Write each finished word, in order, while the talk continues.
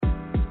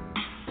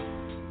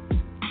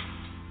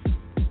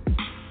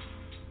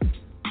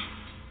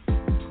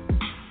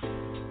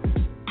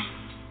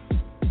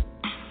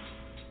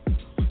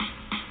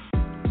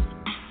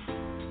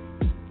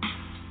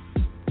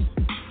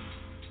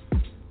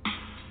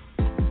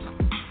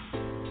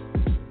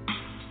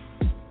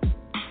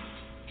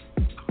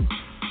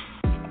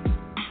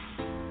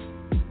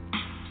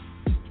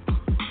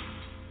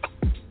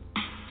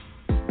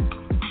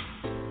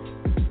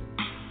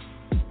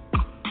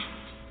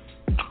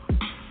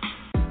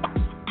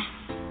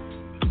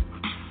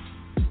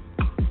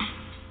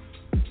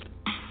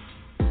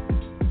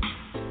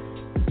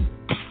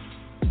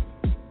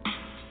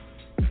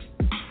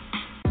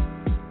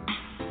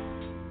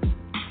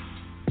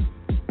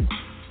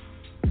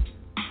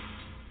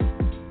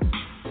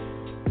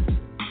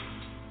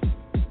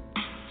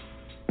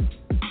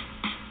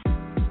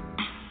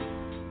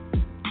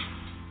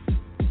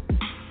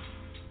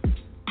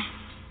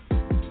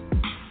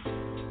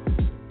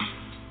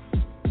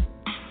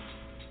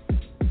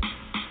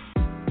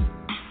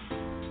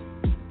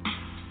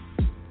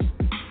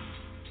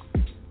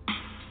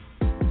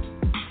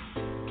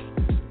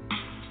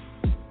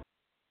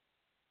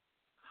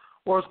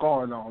What's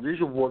going on? This is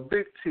your boy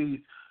Big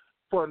T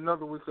for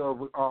another week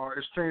of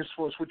Extreme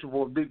Sports with your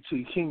boy Big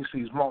T, King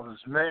Cees, Moses,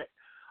 Matt.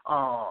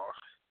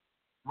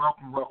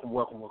 Welcome.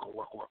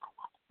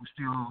 We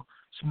still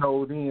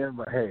snowed in,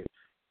 but hey,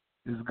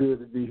 it's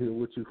good to be here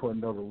with you for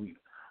another week.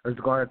 Let's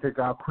go ahead and take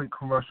our quick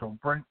commercial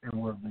break, and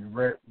we'll be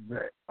right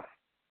back.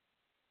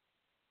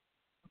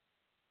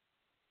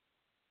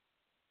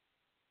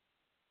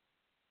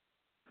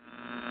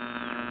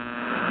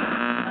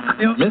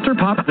 Mr.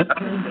 Pop.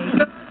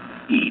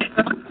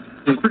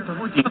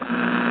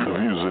 The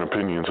views and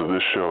opinions of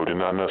this show do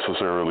not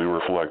necessarily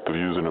reflect the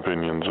views and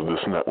opinions of this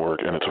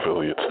network and its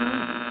affiliates.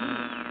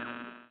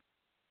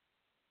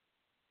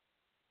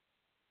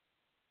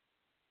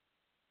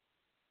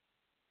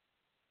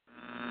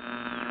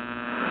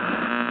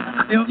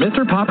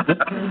 Mr. Pop. The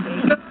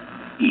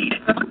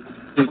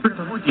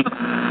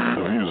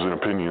views and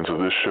opinions of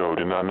this show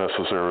do not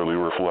necessarily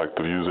reflect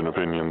the views and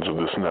opinions of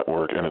this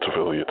network and its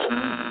affiliates.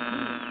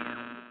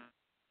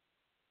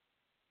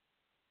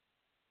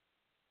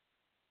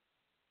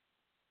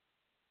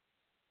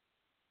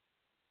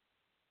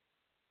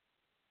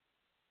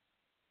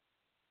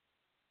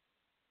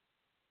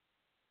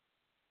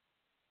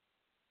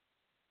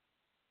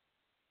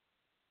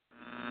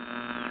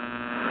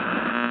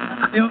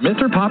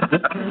 Mr. Pop. The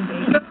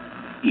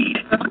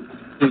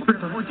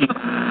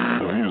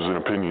views and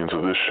opinions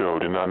of this show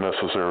do not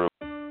necessarily.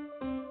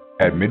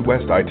 At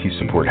Midwest IT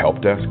Support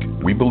Help Desk,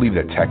 we believe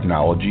that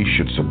technology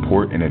should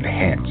support and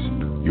enhance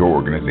your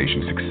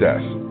organization's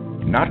success,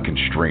 not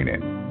constrain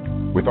it.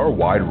 With our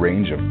wide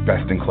range of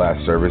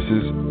best-in-class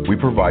services, we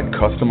provide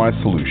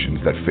customized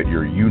solutions that fit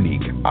your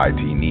unique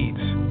IT needs.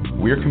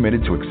 We are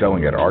committed to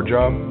excelling at our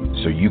job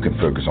so you can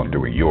focus on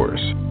doing yours.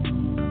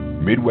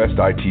 Midwest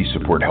IT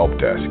Support Help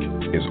Desk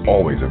is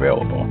always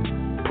available,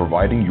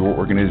 providing your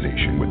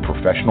organization with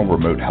professional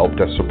remote help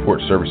desk support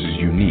services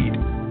you need.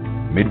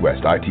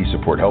 Midwest IT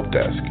Support Help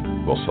Desk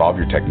will solve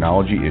your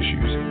technology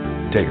issues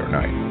day or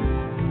night.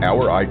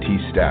 Our IT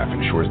staff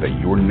ensures that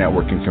your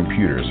network and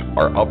computers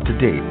are up to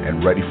date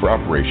and ready for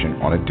operation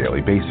on a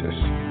daily basis.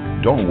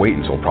 Don't wait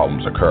until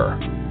problems occur.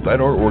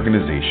 Let our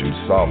organization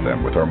solve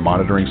them with our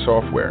monitoring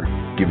software,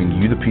 giving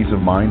you the peace of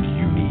mind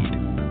you need.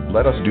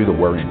 Let us do the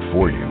worrying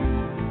for you.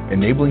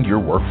 Enabling your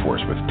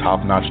workforce with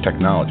top-notch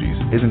technologies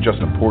isn't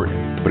just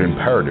important, but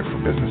imperative for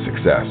business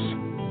success.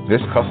 This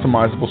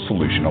customizable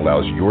solution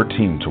allows your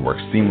team to work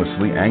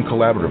seamlessly and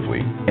collaboratively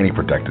in any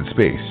protected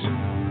space.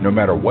 No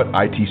matter what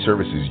IT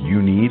services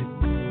you need,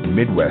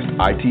 Midwest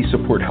IT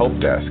Support Help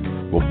Desk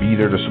will be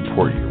there to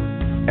support you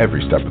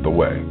every step of the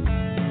way.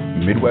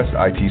 Midwest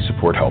IT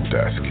Support Help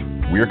Desk.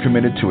 We are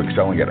committed to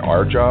excelling at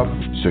our job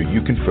so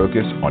you can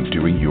focus on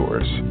doing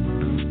yours.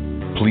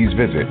 Please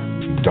visit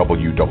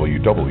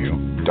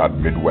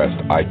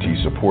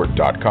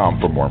www.midwestitsupport.com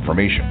for more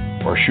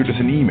information, or shoot us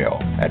an email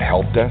at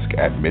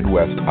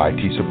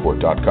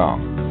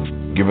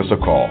helpdesk@midwestitsupport.com. Give us a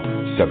call,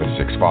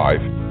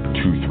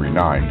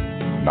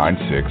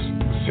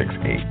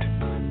 765-239-9668.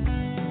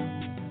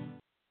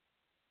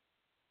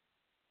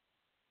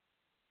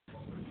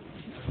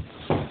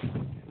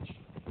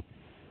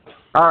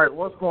 All right,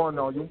 what's going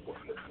on?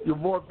 Your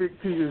boy Big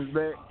T is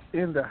back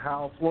in the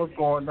house. What's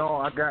going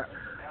on? I got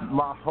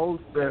my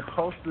hostess,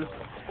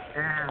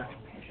 and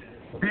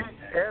Big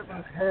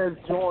Evans has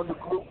joined the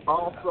group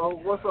also.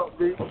 What's up,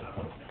 Big?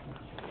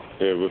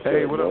 Hey, what's up?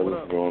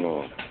 What's going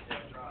on?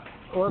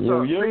 What's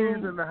up?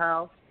 Cees in the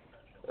house.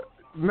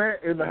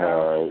 Matt in the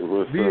house.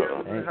 What's Big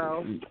up? in the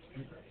house.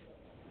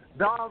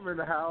 Dom in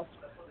the house.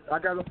 I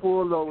got a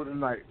full load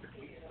tonight.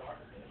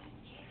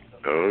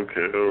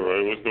 Okay, all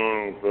right. What's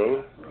going on,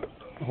 brother?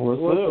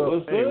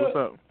 What's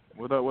up?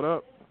 What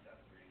up?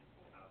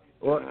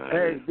 Well,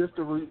 hey, this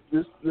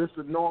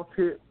the North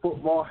Pitt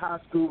Football High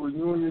School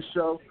Reunion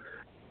show,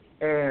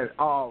 and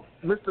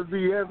Mr.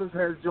 B. Evans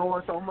has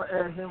joined, so I'm gonna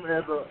add him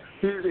as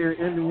he's in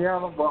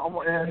Indiana, but I'm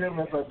gonna add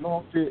him as a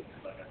North Pitt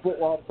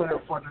football player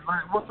for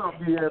tonight. What's up,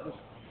 B. Evans?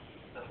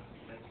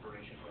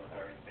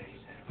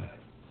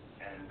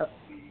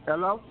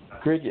 Hello?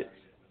 Cricket.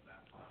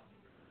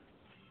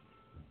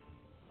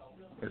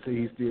 Let's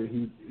see, is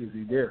he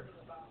there?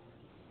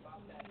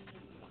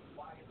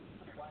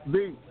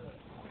 B.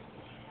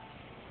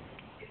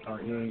 Oh,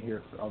 he ain't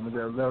here. So I'm going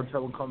to let him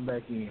tell him come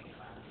back in.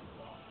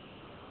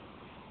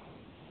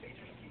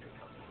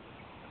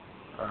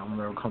 All right, I'm going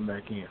to let him come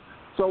back in.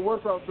 So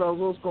what's up, fellas?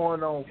 What's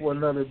going on for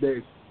another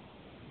day?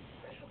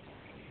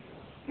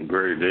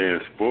 Great day in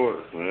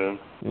sports, man.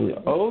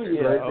 Yeah. Oh,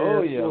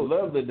 yeah.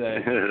 Lovely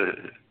day.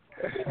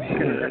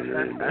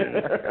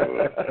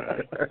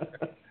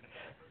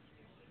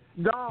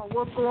 Don,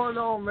 what's going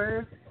on,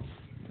 man?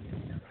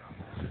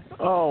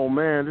 Oh,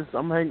 man,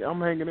 I'm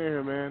hanging in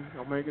here, man.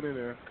 I'm hanging in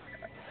there.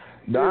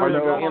 Don,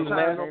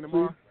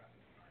 tomorrow?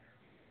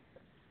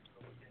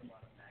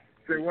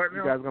 Say what now?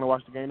 You guys going to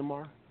watch the game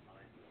tomorrow?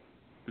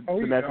 The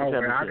national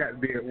championship. I got to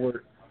be at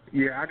work.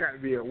 Yeah, I got to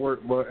be at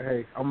work, but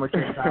hey, I'm going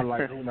to catch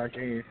highlights when I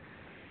can.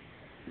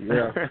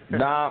 Yeah.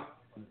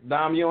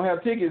 Dom, you don't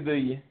have tickets, do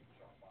you?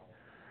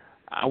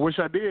 I wish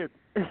I did.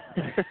 I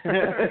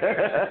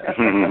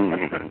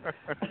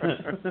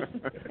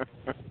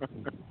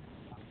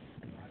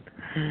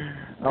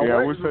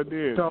wish I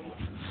did.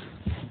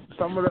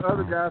 Some of the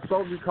other guys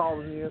supposed to be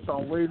calling in, so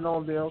I'm waiting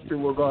on them, see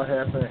what's gonna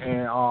happen,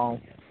 and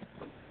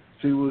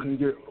see what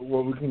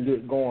we can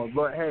get going.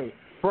 But hey,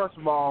 first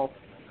of all,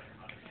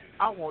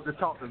 I want to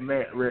talk to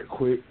Matt real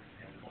quick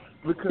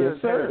because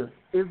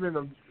it's been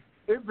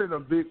a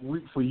big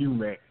week for you,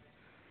 Matt.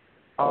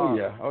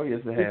 Yes,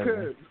 it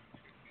has.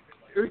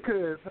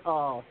 Because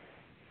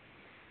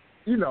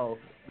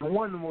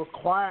one of the most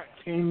quiet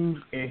teams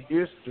in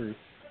history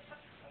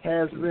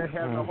has been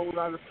having a whole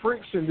lot of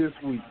friction this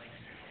week.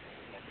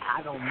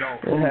 I don't know,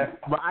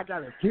 but I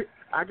got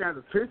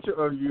a picture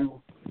of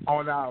you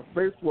on our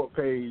Facebook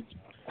page.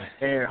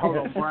 And hold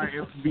on, Brian,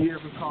 if B.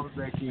 Evans calls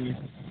back in,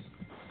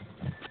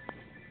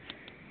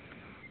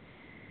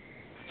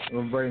 I'm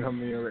gonna bring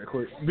him in real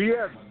quick. B.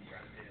 Evans,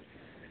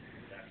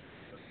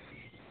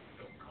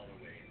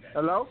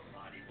 hello.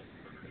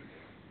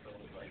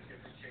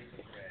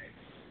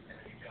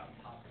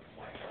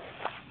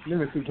 Let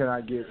me see, can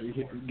I get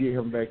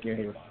him back in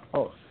here?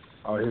 Oh,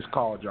 his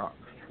call dropped.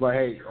 But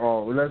hey,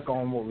 let's go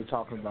on what we're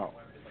talking about.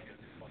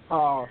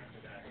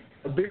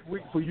 A big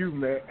week for you,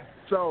 Matt.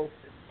 So,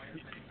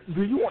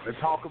 do you want to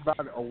talk about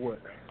it or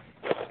what?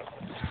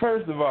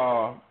 First of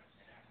all,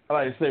 I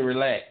like to say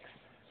relax.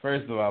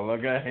 First of all,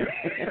 okay?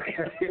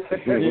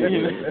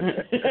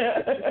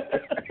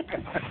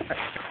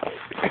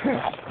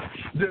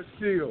 Just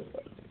chill.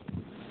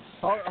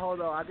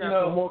 Hold on. I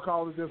got some more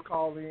callers just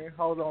called in.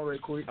 Hold on real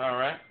quick. All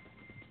right.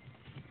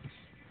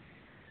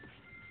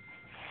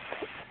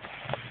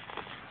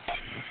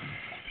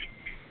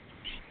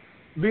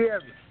 B.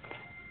 Evans.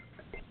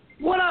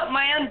 What up,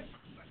 man?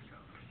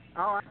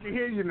 Oh, I can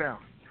hear you now.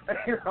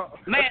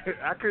 Man,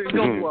 I couldn't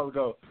go a while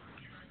ago.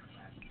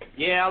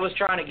 Yeah, I was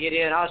trying to get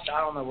in. I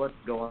don't know what's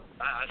going on.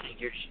 I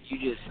think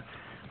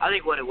I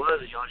think what it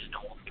was is y'all just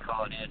don't want me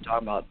calling in and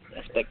talking about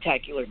a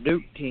spectacular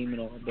Duke team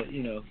and all, but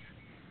we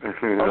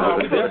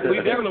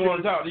definitely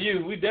want to talk to you.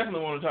 Yeah, we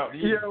definitely want to talk to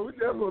you. Look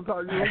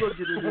at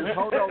this.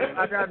 Hold on.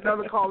 I got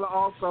another caller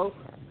also.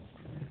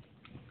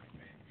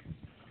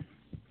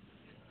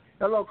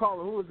 Hello,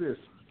 caller. Who is this?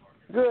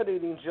 Good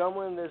evening,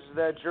 gentlemen. This is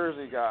that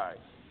Jersey guy.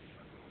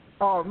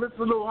 Oh, Mr.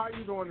 Lou, how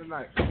you doing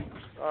tonight?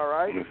 All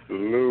right. Mr.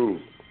 Lou.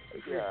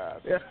 Yeah.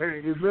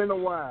 It's been a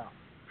while.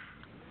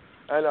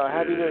 I know.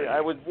 Happy New Year. I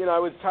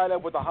was tied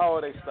up with the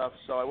holiday stuff,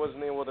 so I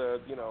wasn't able to,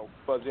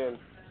 buzz in.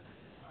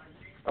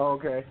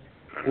 Okay.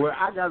 Well,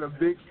 I got a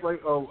big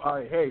slate of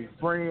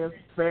friends,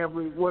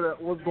 family.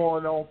 What's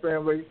going on,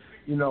 family?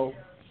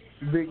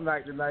 Big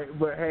night tonight.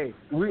 But hey,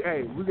 we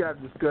got a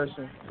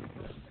discussion.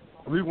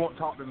 We won't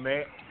talk to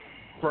Matt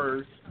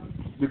first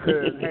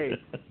because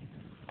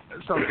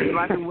something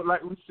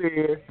like we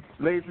said,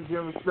 ladies and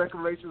gentlemen,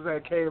 speculations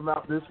that came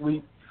out this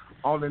week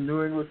on the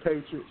New England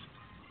Patriots,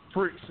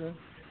 friction.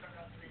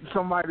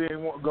 Somebody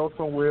didn't want to go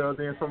somewhere,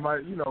 then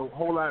somebody,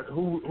 whole lot.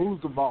 Who's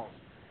the boss?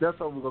 That's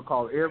what we're gonna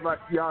call it. Everybody,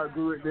 y'all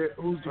agree with that?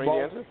 Who's the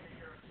boss?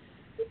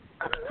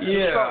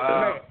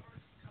 Yeah.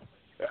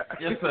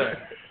 Yes, sir.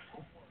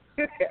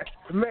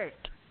 Man,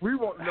 we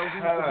want to know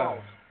who's the boss.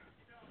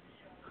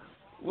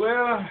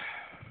 Well,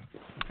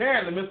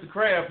 apparently Mr.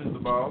 Kraft is the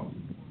boss.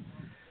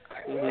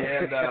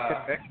 And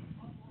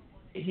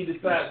he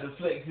decided to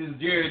flex his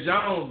Jerry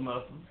Jones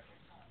muscles,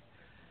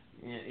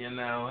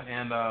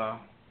 and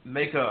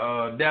make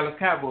a Dallas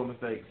Cowboy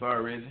mistake.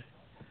 Sorry, Reggie.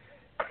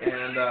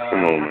 And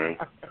come on, man.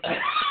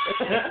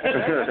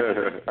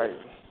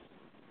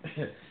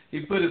 He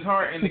put his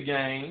heart in the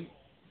game,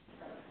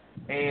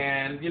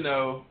 and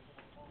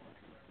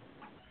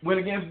went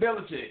against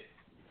Belichick.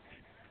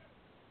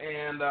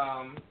 And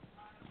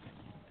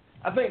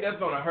I think that's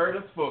going to hurt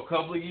us for a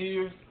couple of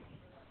years.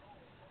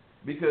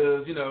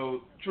 Because,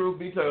 truth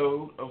be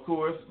told, of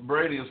course,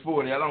 Brady is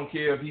 40. I don't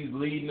care if he's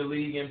leading the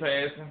league in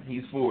passing.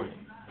 He's 40.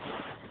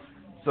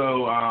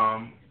 So,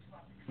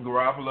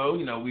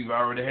 Garoppolo, we've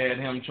already had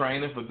him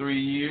training for 3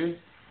 years,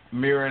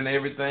 mirroring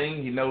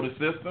everything. He knows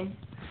the system.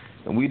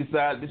 And we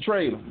decided to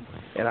trade him.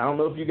 And I don't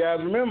know if you guys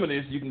remember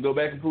this. You can go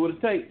back and pull the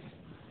tapes.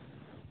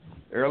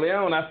 Early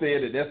on, I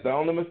said that that's the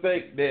only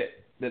mistake that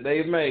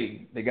they've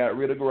made. They got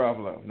rid of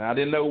Garoppolo. Now, I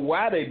didn't know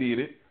why they did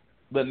it,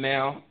 but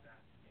now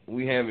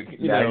we have it,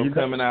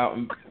 coming out.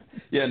 And,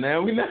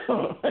 now we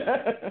know.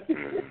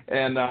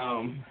 And,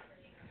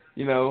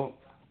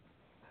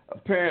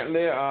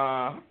 apparently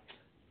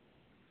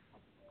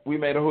we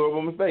made a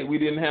horrible mistake. We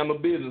didn't handle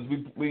business.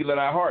 We let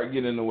our heart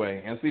get in the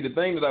way. And see, the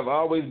thing that I've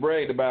always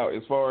bragged about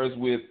as far as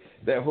with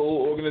that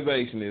whole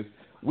organization is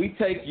we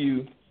take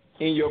you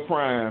in your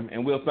prime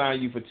and we'll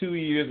sign you for 2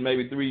 years,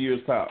 maybe 3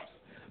 years tops,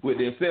 with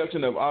the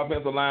exception of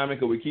offensive linemen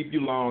because we keep you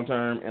long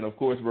term and, of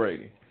course,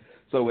 Brady.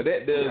 So what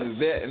that does is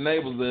that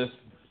enables us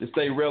to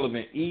stay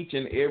relevant each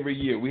and every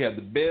year. We have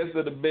the best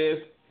of the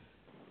best,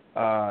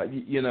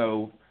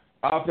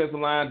 offensive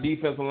line,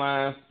 defensive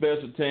line,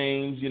 special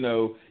teams.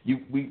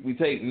 We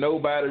take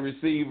nobody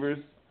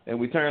receivers and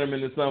we turn them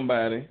into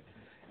somebody.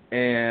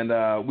 And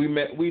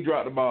we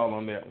dropped the ball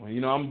on that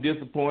one. I'm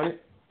disappointed.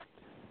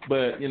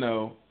 But, you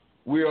know,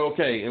 we're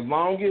okay. As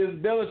long as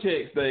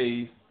Belichick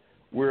stays,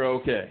 we're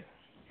okay.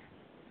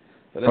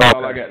 So that's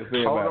all I got to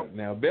say about it.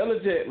 Now,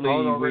 Belichick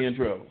leaves, we're in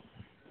trouble.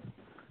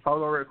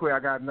 Hold on real quick. I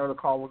got another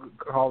caller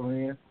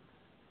calling in.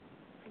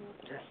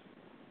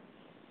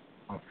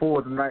 I'm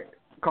full tonight.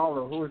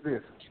 Caller, who is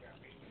this?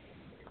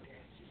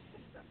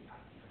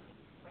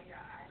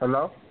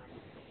 Hello?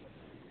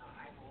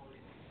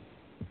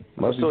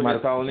 Must be somebody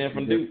calling in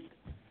from Duke.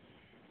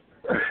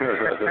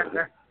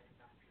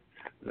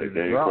 They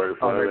can't quite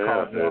find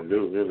out that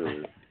Duke,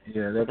 anyway.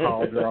 Yeah, they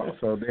called out,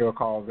 so they'll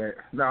call back.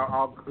 Now,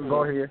 I'll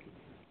go ahead.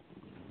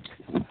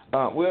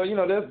 Well, you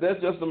know,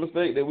 that's just a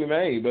mistake that we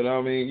made. But,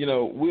 I mean, you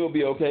know, we'll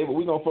be okay. But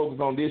we're going to focus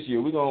on this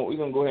year. We're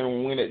gonna go ahead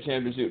and win that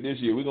championship this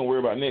year. We're going to worry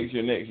about next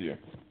year.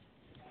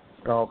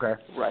 Okay.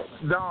 Right.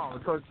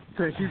 Dawn, so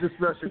since she's a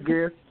special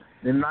guest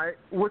tonight,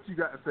 what you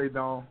got to say,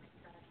 Dawn?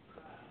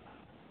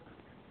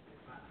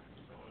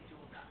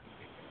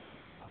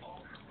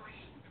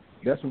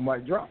 That's what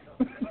might drop.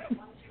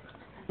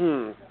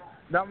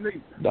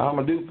 Dominique. I'm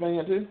a Duke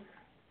fan, too.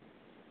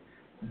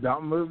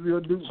 Dominique, you're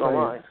a Duke fan. So am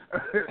I.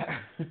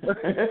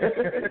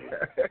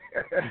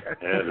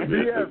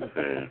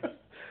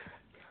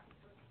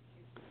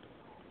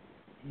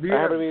 I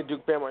happen to be a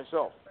Duke fan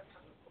myself.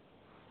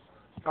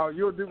 Oh,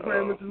 you're a Duke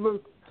fan, Mr.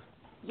 Luke?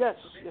 Yes.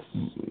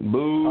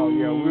 Boo. Oh,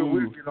 yeah,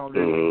 we'll get on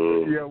that.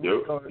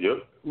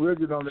 We'll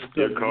get on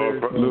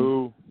that.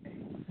 Lou.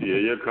 Yeah,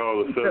 your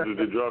call is subject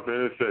to drop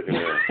any second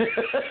now.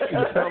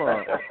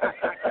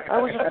 I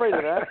was afraid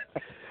of that.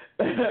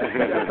 I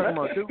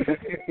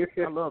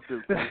love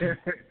Duke.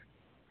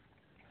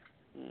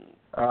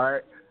 All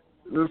right.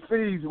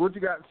 Cees, what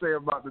you got to say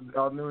about the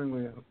New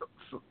England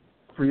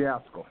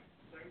fiasco?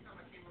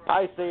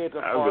 I say it's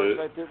a farce.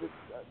 I think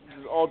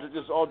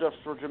it's all just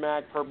for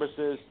dramatic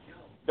purposes.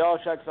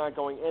 Belichick's not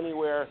going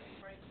anywhere.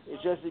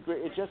 It's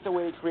just a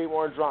way to create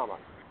more drama.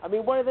 I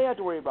mean, what do they have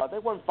to worry about? They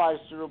won 5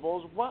 Super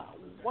Bowls. What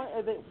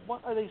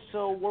are they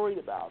so worried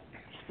about?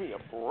 Give me a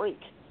break.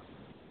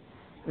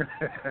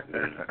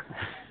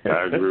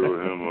 I agree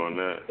with him on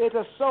that. It's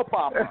a soap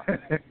opera.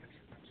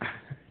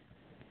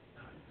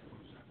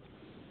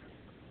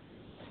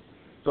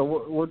 So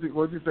what'd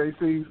you say,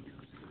 Steve?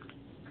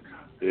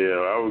 Yeah,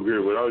 I would agree.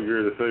 What I would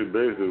agree to say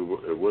basically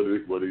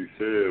what he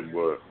said,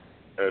 but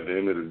at the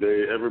end of the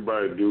day,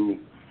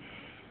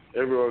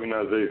 every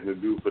organization to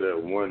do for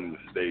that one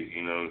mistake,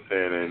 you know what I'm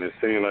saying? And it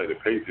seemed like the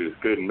Patriots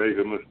couldn't make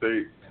a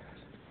mistake.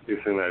 It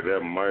seemed like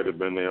that might have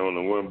been their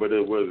only one, but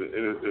it wasn't.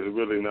 It's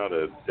really not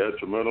a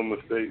detrimental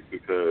mistake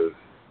because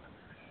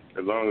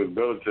as long as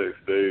Belichick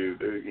stays,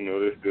 they're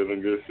still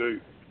in good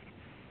shape.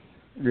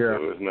 Yeah.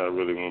 So it's not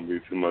really going to be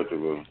too much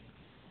of a.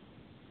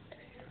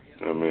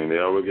 I mean, they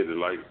always get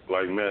like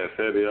Matt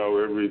said,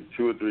 every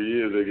 2 or 3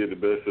 years they get the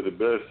best of the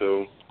best.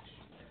 So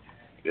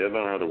they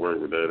learn how to work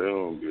with that. It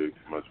don't be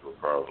too much of a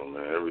problem,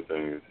 man.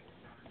 Everything is.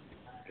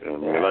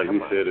 Like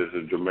you said, it's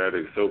a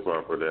dramatic soap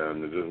opera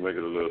down there. Just make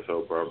it a little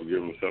soap opera, give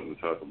them something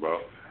to talk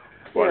about.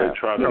 While they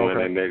try to win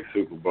their next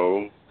Super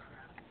Bowl.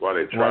 Why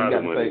they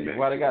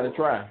got to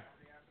try?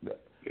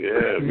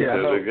 Yeah,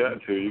 because they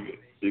got to.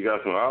 You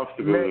got some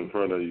obstacles in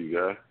front of you,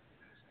 guys.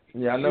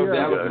 Yeah, I know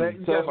that was a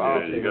tough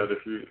obstacle.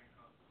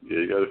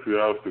 You got a few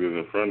obstacles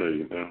in front of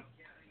you now.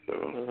 So.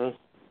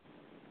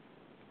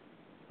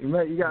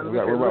 You got to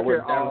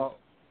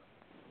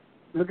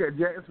look at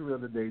Jacksonville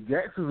today.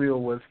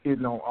 Jacksonville was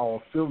hitting on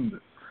all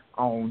cylinders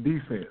on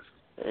defense.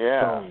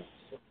 Yeah.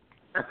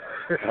 So,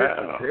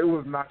 it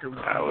was knocking.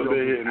 How was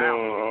they hitting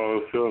on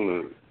all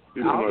cylinders?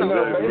 You talking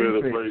about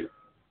Jacksonville to play?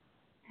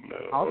 No.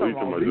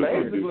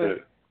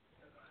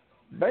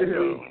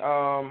 Basically,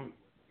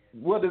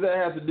 what does that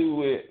have to do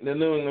with the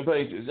New England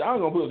Patriots? Y'all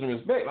gonna put some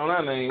respect on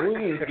our name. We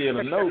ain't scared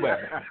of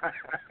nobody.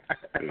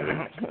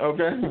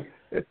 Okay.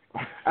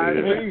 I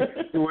mean,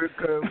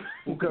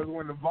 because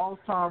when the boss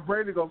Tom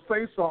Brady gonna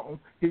say something,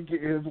 he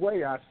get his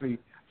way. I see.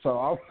 So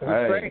I'm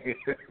saying.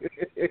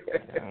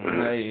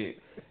 Hey,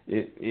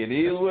 it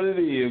is what it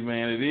is,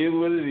 man. It is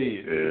what it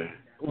is.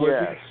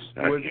 Yeah.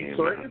 Was he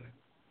threatened?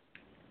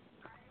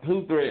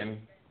 Who threatened?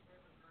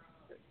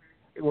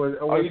 Was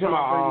you talking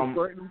about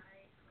threatened?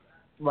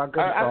 I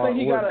think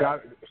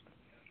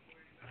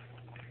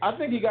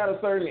he got a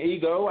certain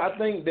ego. I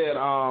think that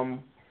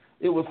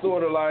it was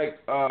sort of like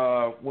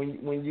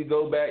when you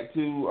go back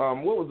to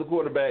what was the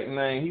quarterback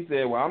name? He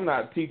said, "Well, I'm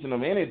not teaching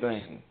them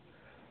anything."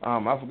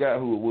 I forgot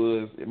who it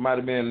was. It might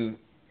have been,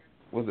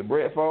 was it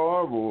Brett Favre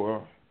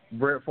or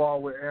Brett Favre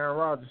with Aaron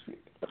Rodgers?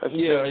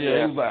 Yeah. He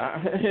was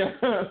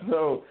like,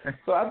 so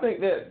I think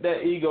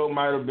that ego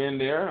might have been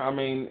there. I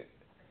mean,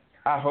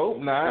 I hope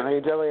not. I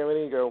definitely have an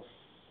ego.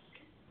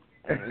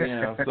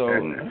 Yeah, so,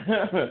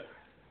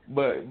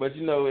 but as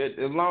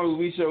long as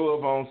we show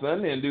up on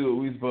Sunday and do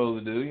what we're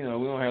supposed to do,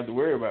 we don't have to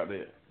worry about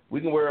that.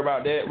 We can worry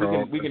about that.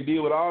 We can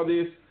deal with all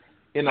this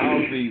in the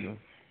off season.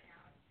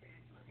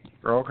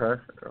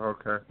 Okay.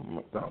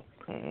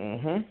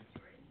 Mhm.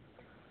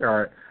 All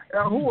right.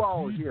 Now, who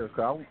all is here?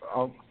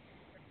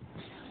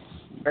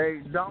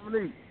 Hey,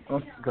 Dominique. I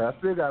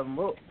still got him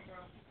up.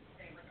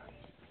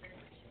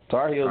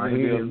 Tar Heels in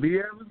the building. B.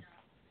 Evans?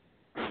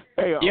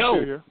 Hey, I'm Yo.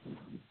 still here.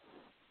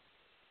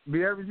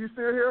 B. Evans, you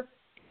still here?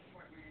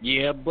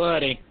 Yeah,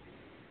 buddy.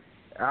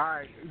 All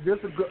right, this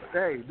is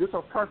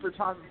a perfect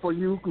topic for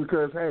you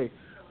because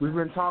we've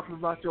been talking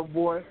about your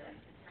boy,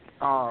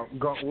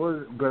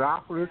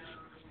 Godopoulos.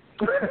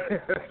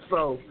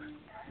 So,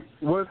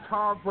 was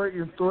Tom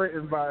Brady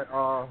threatened by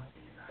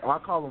I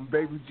call him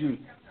Baby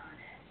G?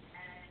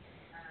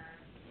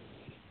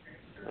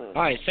 All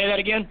right, say that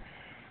again.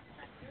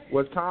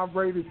 Was Tom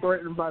Brady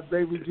threatened by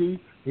Baby G?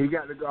 He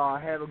got to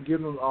had to get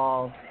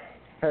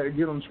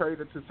him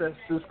traded to San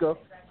Francisco.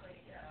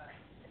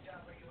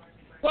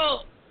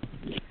 Well,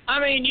 I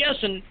mean, yes,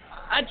 and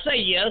I'd say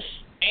yes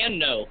and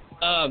no.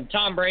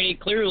 Tom Brady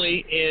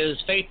clearly is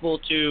faithful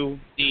to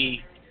the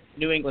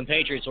New England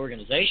Patriots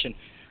organization,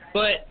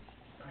 but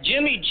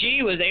Jimmy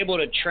G was able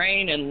to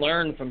train and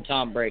learn from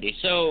Tom Brady.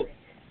 So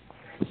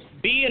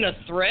being a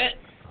threat,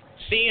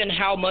 seeing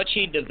how much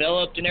he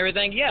developed and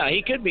everything, yeah,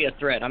 he could be a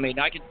threat. I mean,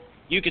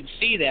 you could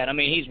see that. I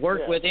mean, he's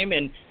worked with him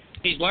and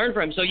he's learned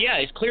from him. So, yeah,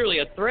 he's clearly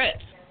a threat.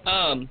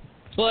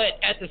 But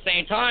at the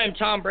same time,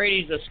 Tom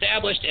Brady's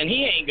established, and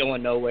he ain't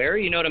going nowhere.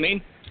 You know what I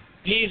mean?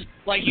 He's,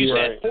 like you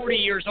said, 40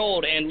 years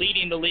old and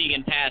leading the league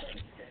in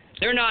passing.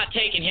 They're not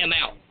taking him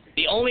out.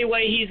 The only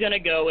way he's going to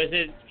go is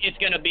it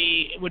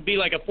would be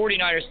like a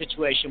 49ers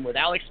situation with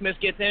Alex Smith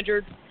gets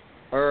injured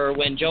or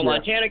when Joe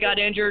Montana got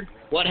injured.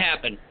 What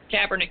happened?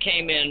 Kaepernick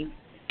came in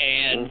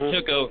and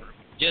took over,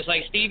 just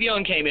like Steve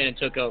Young came in and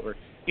took over.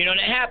 You know, and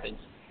it happens.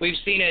 We've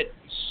seen it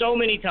so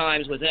many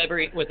times with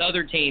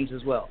other teams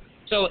as well.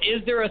 So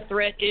is there a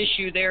threat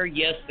issue there?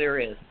 Yes, there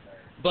is.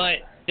 But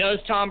does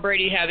Tom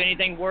Brady have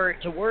anything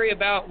to worry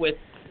about with,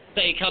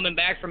 say, coming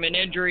back from an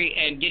injury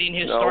and getting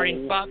his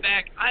starting spot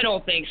back? I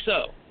don't think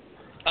so.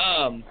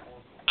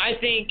 I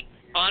think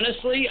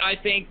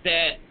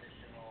that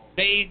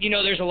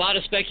there's a lot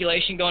of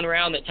speculation going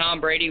around that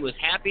Tom Brady was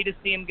happy to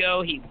see him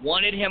go. He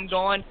wanted him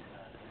gone.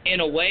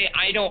 In a way,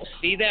 I don't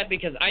see that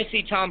because I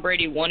see Tom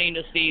Brady wanting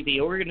to see the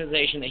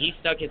organization that he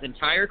stuck his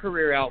entire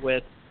career out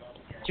with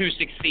to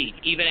succeed,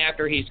 even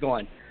after he's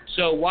gone.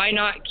 So why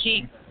not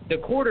keep the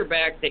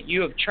quarterback that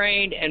you have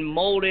trained and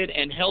molded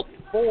and helped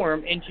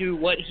form into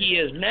what he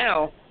is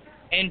now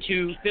and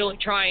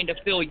trying to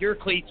fill your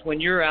cleats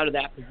when you're out of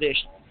that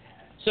position.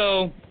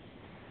 So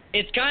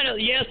it's kind of,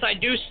 yes, I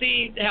do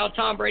see how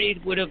Tom Brady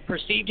would have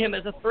perceived him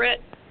as a threat,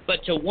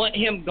 but to want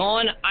him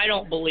gone, I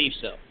don't believe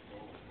so.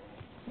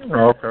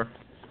 Okay.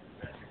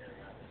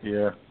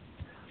 Yeah.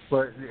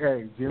 But,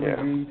 hey, Jimmy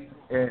G,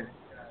 and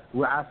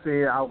I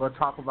said I was going to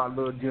talk about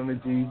little Jimmy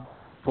G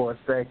for a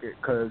second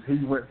because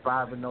he went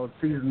 5-0,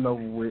 season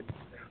over with.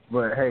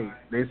 But, hey,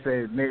 they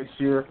said next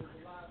year,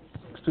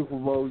 Super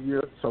Bowl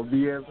year, so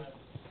B. Evans,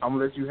 I'm going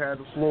to let you have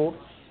the floor.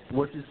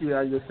 What you see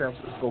out of your San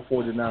Francisco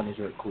 49ers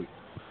real quick?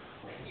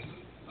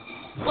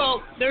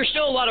 Well, there's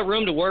still a lot of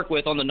room to work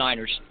with on the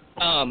Niners.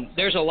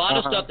 There's a lot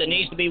of stuff that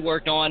needs to be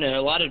worked on and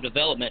a lot of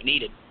development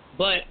needed.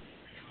 But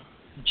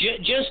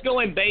just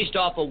going based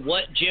off of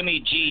what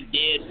Jimmy G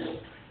did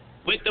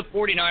with the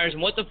 49ers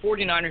and what the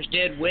 49ers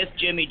did with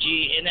Jimmy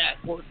G in that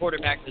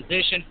quarterback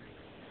position,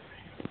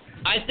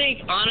 I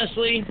think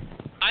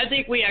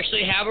we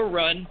actually have a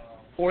run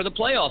for the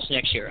playoffs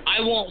next year. I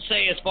won't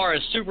say as far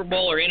as Super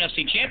Bowl or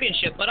NFC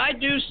Championship, but I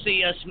do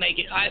see us make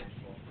it. I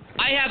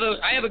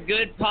have a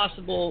good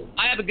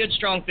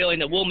strong feeling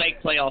that we'll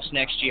make playoffs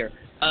next year.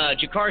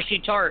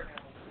 Jakarski Tart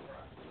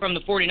from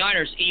the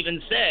 49ers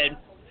even said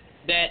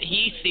that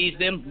he sees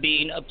them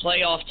being a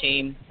playoff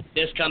team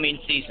this coming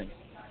season.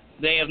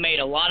 They have made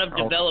a lot of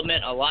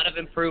development, a lot of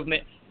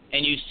improvement,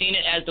 and you've seen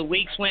it as the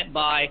weeks went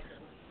by.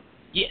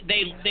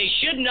 They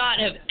should not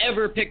have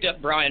ever picked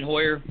up Brian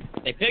Hoyer.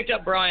 They picked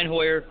up Brian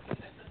Hoyer,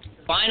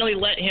 finally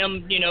let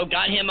him,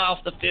 got him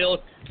off the field,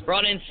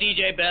 brought in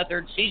C.J.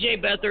 Beathard. C.J.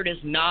 Beathard is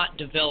not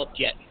developed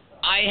yet.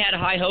 I had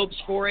high hopes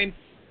for him.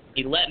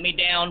 He let me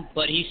down,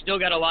 but he's still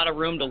got a lot of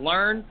room to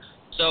learn.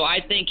 So I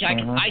think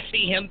I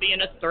see him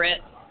being a threat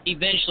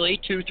eventually,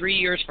 2-3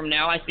 years from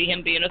now. I see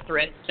him being a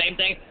threat. Same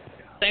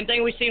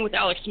thing we've seen with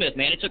Alex Smith,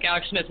 man. It took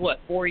Alex Smith,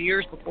 4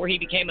 years before he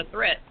became a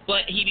threat,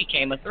 but he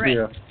became a threat.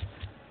 Yeah.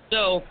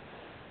 So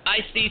I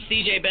see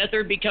C.J.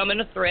 Beathard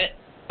becoming a threat,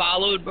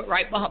 following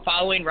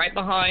right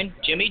behind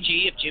Jimmy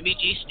G if Jimmy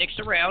G sticks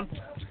around.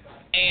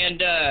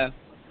 And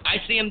I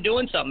see him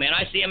doing something, man.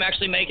 I see him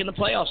actually making the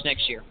playoffs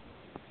next year.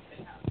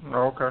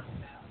 Okay.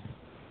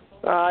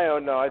 I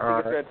don't know. I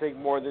think it's going to take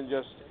more than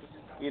just,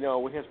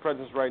 with his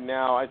presence right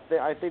now. I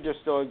think they're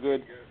still a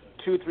good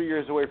 2-3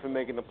 years away from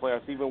making the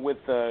playoffs, even with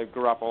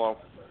Garoppolo.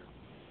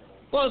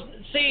 Well,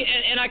 see,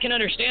 and I can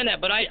understand that,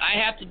 but I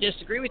have to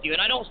disagree with you.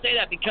 And I don't say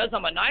that because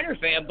I'm a Niner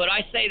fan, but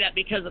I say that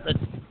because of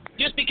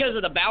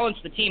the balance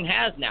the team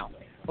has now.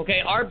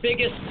 Okay,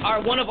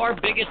 one of our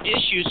biggest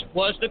issues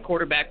was the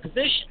quarterback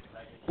position.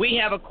 We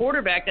have a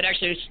quarterback that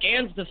actually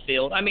scans the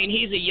field. I mean,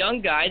 he's a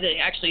young guy that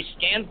actually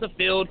scans the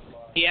field.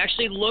 He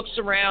actually looks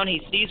around.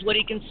 He sees what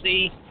he can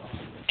see,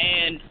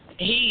 and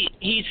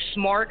he's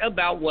smart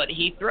about what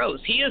he throws.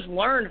 He has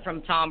learned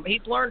from Tom.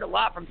 He's learned a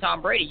lot from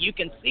Tom Brady. You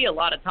can see a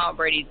lot of Tom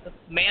Brady's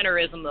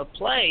mannerism of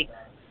play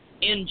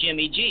in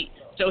Jimmy G.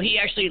 So he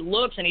actually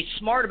looks and he's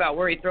smart about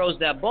where he throws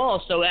that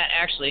ball. So that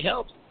actually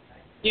helps.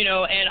 You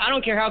know, and I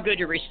don't care how good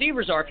your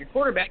receivers are. If your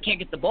quarterback can't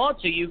get the ball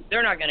to you,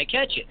 they're not going to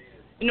catch it.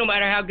 And no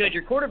matter how good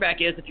your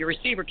quarterback is, if your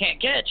receiver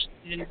can't catch,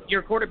 then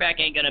your quarterback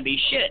ain't going to be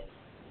shit.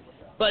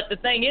 But the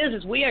thing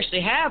is we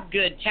actually have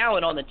good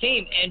talent on the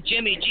team, and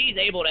Jimmy G is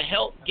able to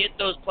help get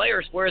those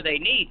players where they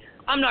need.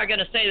 I'm not going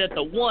to say that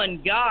the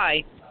one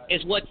guy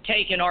is what's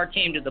taking our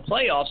team to the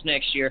playoffs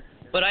next year,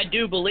 but I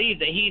do believe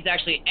that he's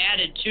actually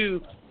added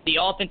to the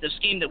offensive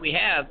scheme that we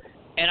have.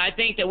 And I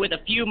think that with a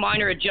few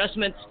minor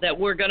adjustments that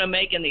we're going to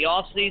make in the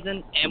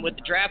offseason and with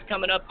the draft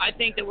coming up, I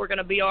think that we're going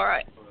to be all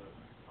right.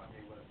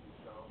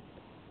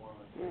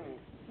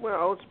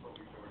 Well,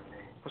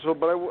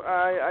 but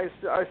I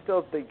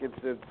still think it's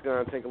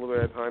going to take a little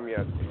bit of time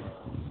yet.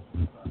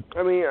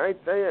 I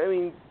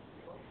mean,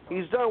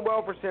 he's done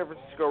well for San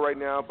Francisco right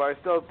now, but I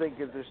still think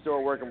there's still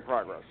a work in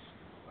progress.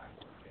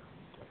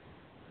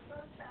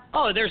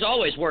 Oh, there's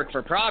always work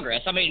for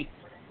progress. I mean,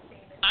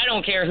 I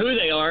don't care who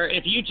they are.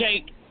 If you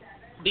take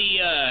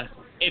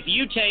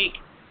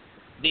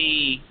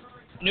the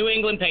New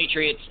England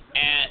Patriots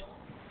at,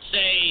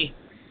 say,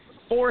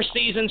 4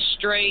 seasons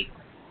straight,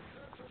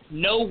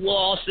 no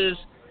losses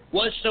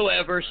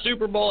whatsoever,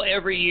 Super Bowl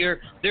every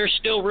year, there's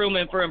still room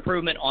for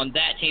improvement on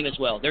that team as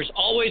well. There's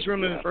always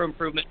room for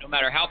improvement no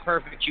matter how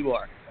perfect you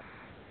are.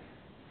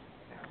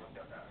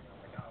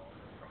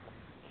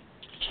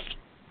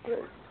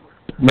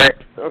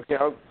 Okay,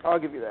 I'll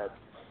give you that.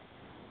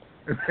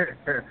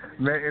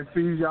 Man, and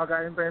Cees, y'all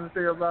got anything to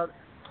say about it?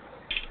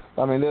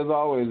 I mean, there's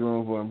always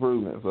room for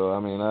improvement. So, I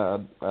mean, I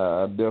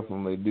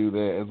definitely do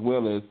that, as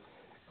well as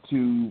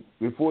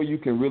before you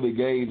can really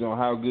gauge on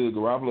how good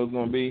Garoppolo's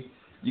going to be,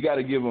 you got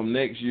to give him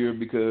next year,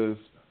 because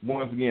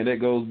once again, that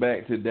goes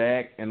back to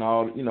Dak and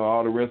all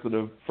the rest of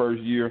the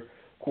first year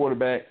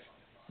quarterbacks.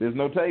 There's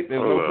no tape.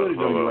 There's no footage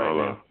on you right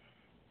now.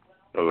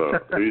 Hold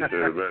on. You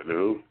said back to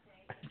who?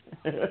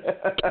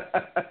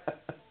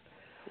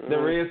 The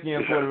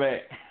Redskins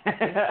quarterback.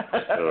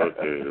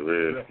 Okay, the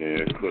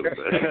Redskins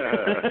quarterback.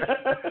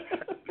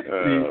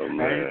 Oh,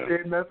 man. I ain't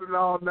said nothing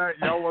all night.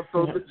 Y'all want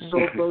to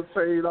throw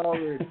shade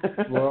already.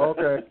 Well,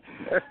 okay.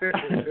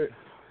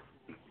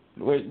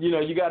 Well,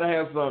 you got to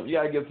have some. You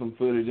got to get some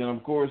footage, and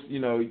of course, he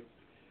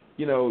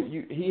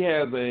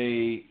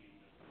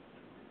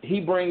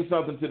brings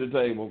something to the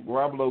table.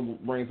 Garoppolo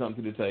brings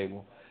something to the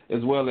table,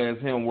 as well as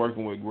him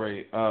working with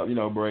Brady.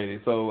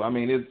 So I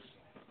mean, it's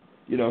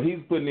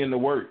he's putting in the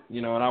work,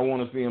 and I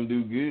want to see him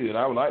do good.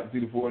 I would like to see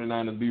the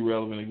 49ers be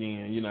relevant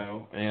again,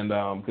 and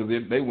because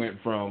they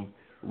went from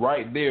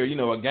right there,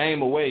 a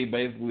game away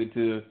basically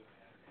to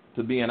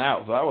being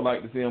out. So I would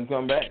like to see him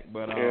come back,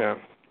 but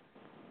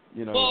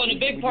Well, and a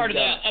big part of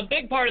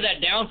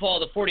that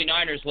downfall of the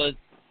 49ers was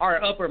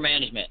our upper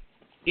management.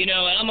 And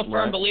I'm a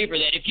firm believer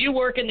that if you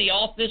work in the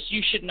office,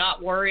 you should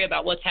not worry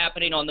about what's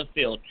happening on the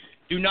field.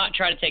 Do not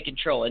try to take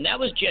control. And that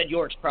was Jed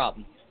York's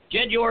problem.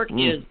 Jed York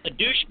is a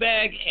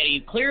douchebag, and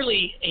he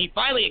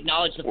finally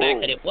acknowledged the fact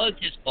that it was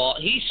his fault.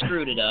 He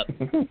screwed it up.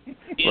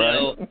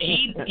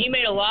 He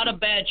made a lot of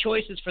bad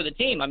choices for the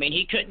team. I mean,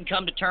 he couldn't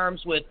come to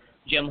terms with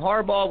Jim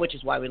Harbaugh, which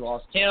is why we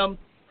lost him,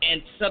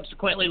 and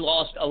subsequently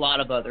lost a lot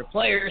of other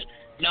players,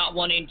 not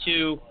wanting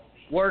to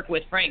work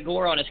with Frank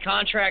Gore on his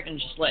contract and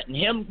just letting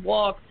him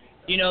walk.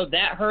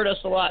 That hurt us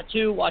a lot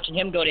too, watching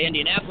him go to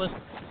Indianapolis.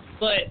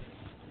 But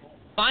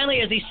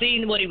finally, as he's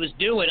seen what he was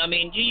doing, I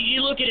mean,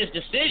 you look at his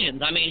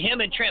decisions. I mean,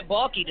 him and Trent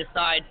Baalke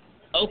decide,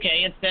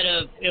 okay, instead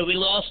of we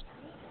lost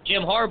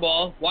Jim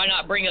Harbaugh, why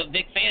not bring up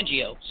Vic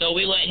Fangio? So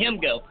we let him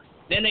go.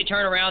 Then they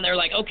turn around, they're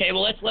like, okay,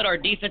 well, let's let our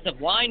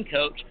defensive line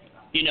coach,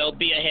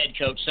 be a head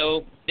coach.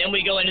 So then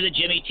we go into the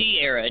Jimmy T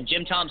era, and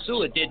Jim Tom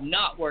Sula did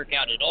not work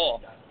out at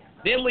all.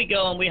 Then we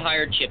go and we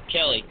hired Chip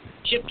Kelly.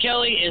 Chip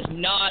Kelly is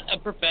not a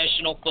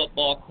professional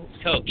football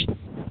coach.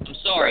 I'm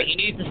sorry, he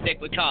needs to stick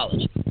with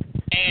college.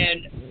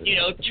 And,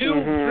 two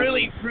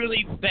really,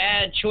 really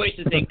bad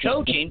choices in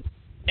coaching,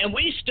 and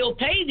we still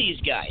pay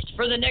these guys.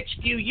 For the next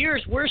few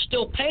years, we're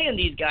still paying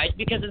these guys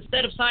because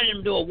instead of signing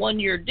them to a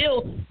 1-year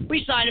deal,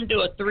 we sign them to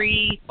a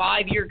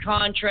 3-5-year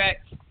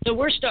contract. So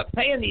we're stuck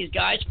paying these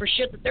guys for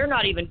shit that they're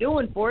not even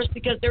doing for us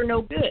because they're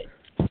no good.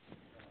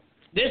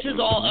 This is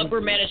all upper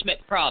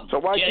management problems.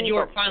 So Jed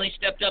York finally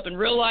stepped up and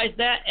realized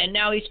that, and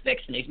now he's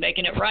fixing it. He's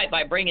making it right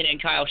by bringing in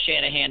Kyle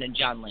Shanahan and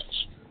John Lynch.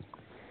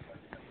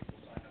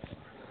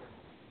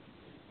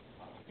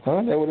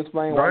 That would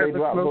explain why they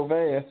dropped so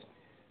fast.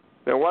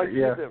 Now, why keep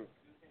them?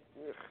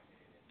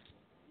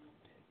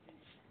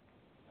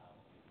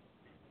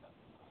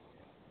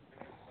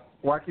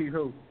 Why keep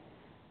who?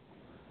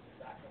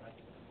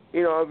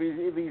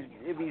 If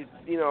he's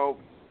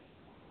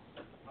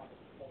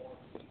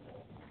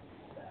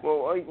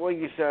well, like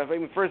you said, I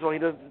mean, first of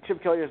all,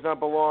 Chip Kelly does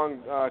not belong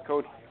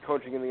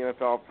coaching in the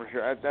NFL for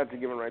sure. That's a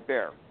given right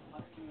there.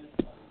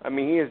 I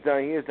mean, he has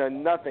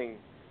done nothing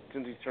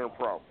since he's turned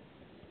pro.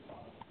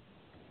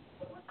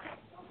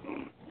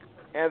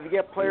 And if you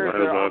get players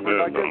that are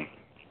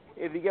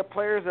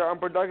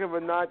unproductive,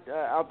 and not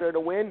out there to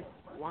win,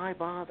 why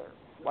bother?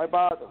 Why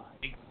bother?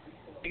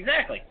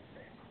 Exactly.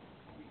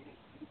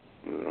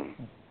 Yeah.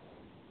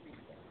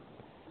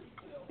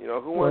 You know,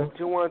 who wants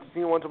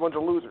a bunch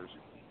of losers?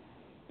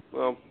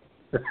 Well,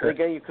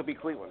 again, you could be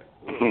Cleveland.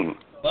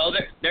 Well,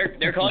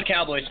 they're called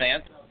Cowboys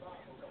fans.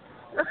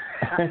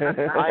 I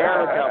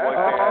am a Cowboys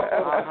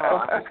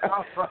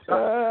fan.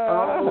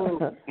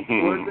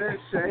 Was that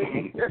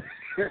Shane?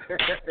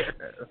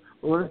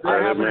 I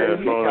happen to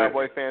be a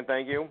Cowboy fan,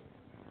 thank you.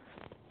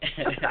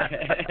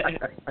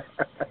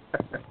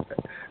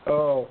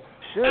 Oh.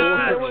 You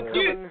had to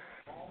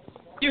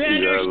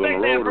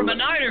expect that from a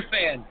Niner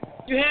fan.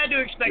 You had to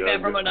expect that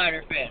from a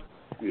Niner fan.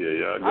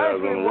 Yeah, I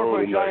actually work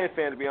for a Giant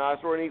fan, to be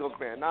honest, or an Eagles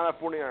fan, not a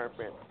 49er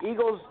fan.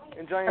 Eagles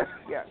and Giants,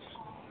 yes.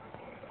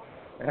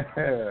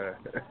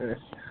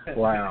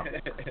 Wow.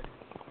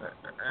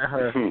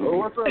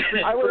 What's up,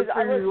 Steve? I would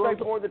expect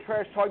more of the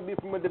trash talk to be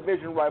from a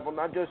division rival,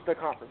 not just a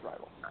conference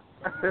rival.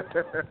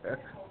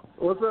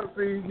 What's up,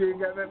 Steve? You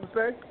ain't got nothing to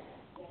say?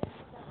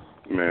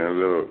 Man,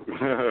 look,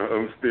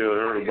 I'm still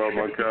hurt about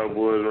my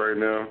Cowboys right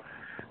now.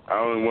 I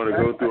only want to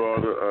go through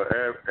all the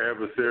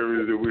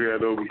adversaries that we had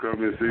to overcome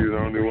this season. I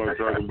only want to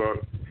talk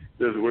about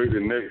just wait the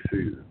next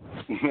season.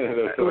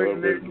 That's all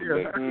I'm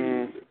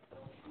doing.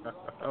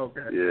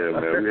 Okay. Yeah,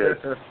 man.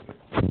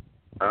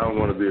 I don't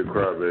want to be a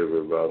crybaby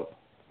about it.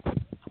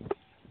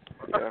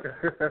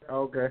 Yeah.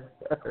 Okay.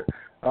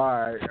 All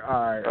right.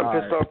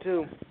 I'm pissed off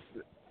too.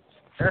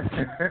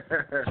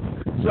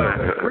 So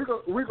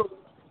we're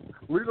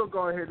gonna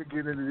go ahead and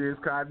get into this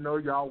because I know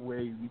y'all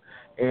waiting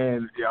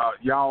and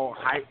y'all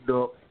hyped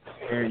up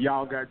and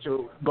y'all got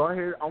your. Go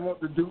ahead. I want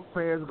the Duke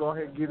fans to go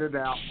ahead and get it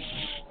out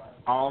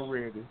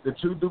already. The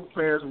two Duke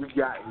fans we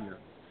got here.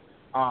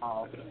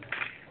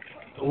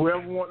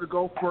 Whoever wants to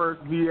go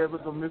first, V.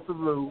 Evans or Mr.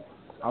 Lou,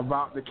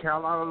 about the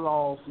Carolina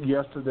loss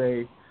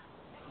yesterday,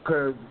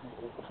 because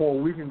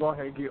we can go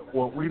ahead and get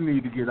what we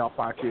need to get off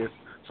our chest.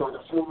 So the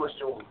floor is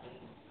yours.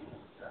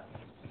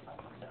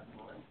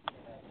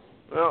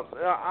 Well,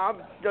 I'll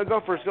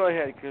go first. Go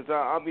ahead, because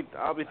I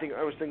was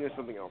thinking of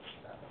something else.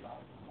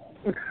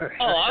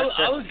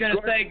 I was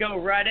gonna say go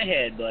right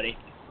ahead, buddy.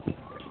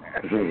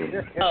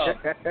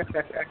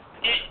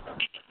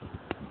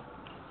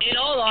 In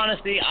all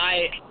honesty,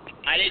 I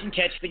didn't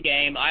catch the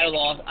game. I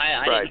lost.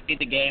 I didn't see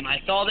the game.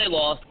 I saw they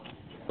lost,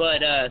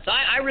 but so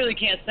I really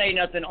can't say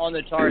nothing on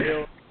the Tar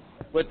Heels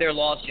with their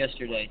loss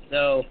yesterday.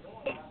 So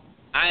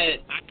I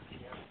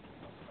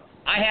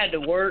had to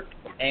work,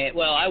 and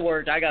I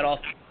worked. I got off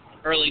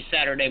early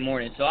Saturday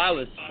morning, so I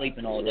was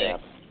sleeping all day.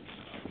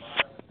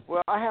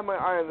 Well, I had my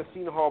eye on the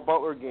Seton Hall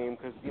Butler game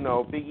because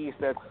Big East.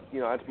 That's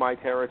my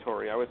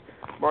territory. I was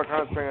more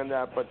concentrated on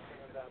that, but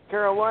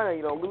Carolina,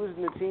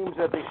 losing the teams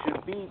that they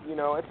should beat,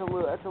 it's a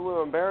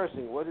little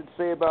embarrassing. What did it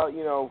say about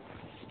now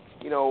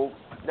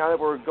that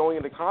we're going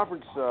into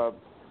conference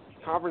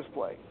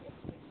play?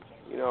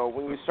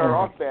 When you start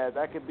off bad,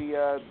 that could be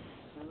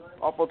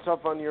awful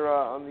tough on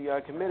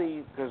the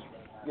committee because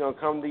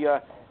come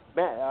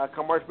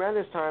March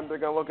Madness time, they're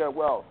going to look at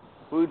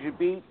who did you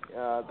beat,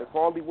 the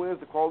quality wins,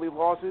 the quality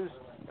losses.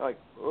 Like,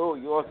 oh,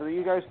 you lost to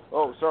these guys?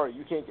 Oh, sorry,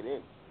 you can't get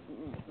in.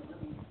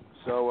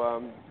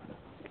 So.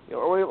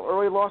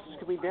 Early losses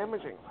can be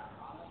damaging.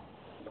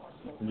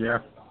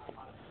 Yeah,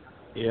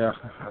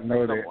 I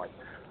know that.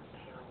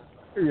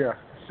 Yeah,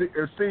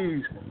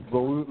 Cees,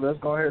 let's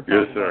go ahead and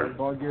talk about it. Let's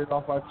go and get it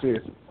off our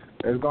chest.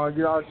 Let's go and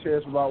get our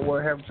chest about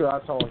what happened to our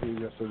Tar Heels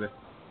yesterday.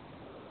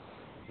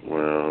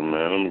 Well,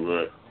 man, I'm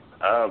good.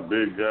 Our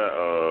big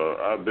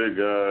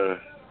guy,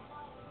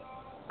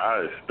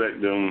 I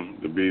expect them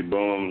to be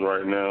bums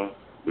right now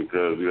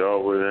because we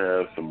always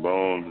have some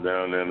bums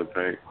down there in the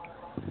paint.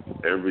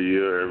 Every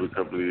year, every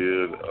couple of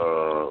years,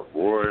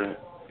 Roy,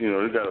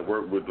 you got to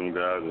work with them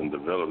guys and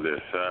develop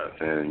their shots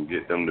and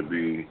get them to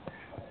be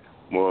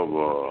more of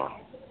a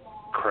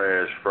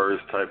crash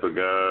first type of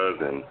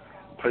guys and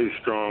play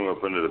strong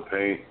up under the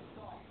paint.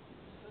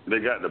 They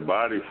got the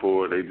body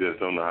for it. They just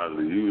don't know how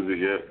to use it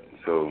yet.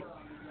 So,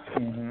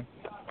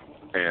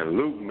 and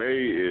Luke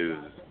May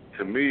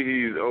to me,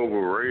 he's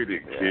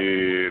overrated,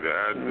 kid.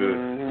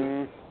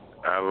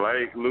 I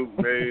like Luke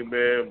May,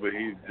 man, but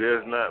he's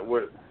just not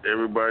what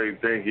everybody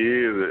think he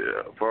is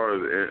as far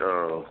as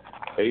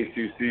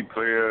ACC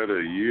player of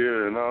the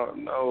year and all.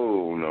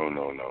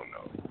 No.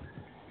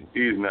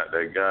 He's not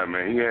that guy,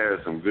 man. He has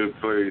some good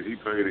plays. He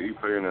played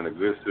in a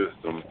good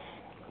system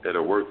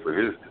that'll work for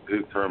his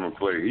term of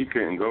play. He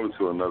couldn't go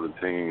to another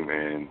team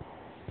and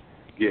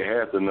get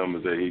half the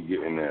numbers that he's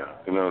getting now.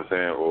 You know what I'm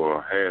saying?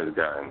 Or has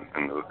gotten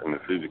in the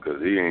future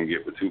because he ain't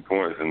get but 2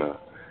 points in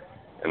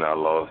our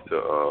loss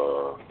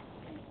to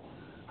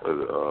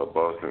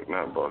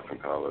not Boston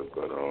College,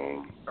 but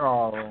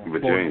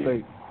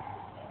Virginia.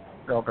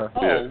 Okay.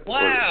 Oh,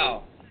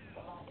 wow.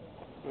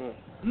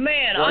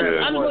 Man,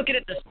 I'm looking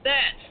at the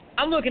stats.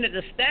 I'm looking at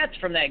the stats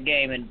from that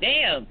game, and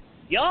damn,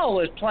 y'all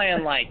was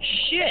playing like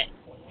shit.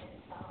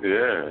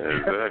 Yeah,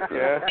 exactly.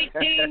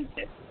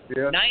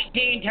 Yeah.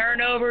 19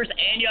 turnovers,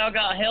 and y'all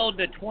got held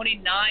to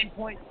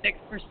 29.6%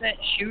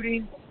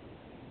 shooting.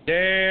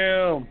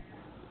 Damn.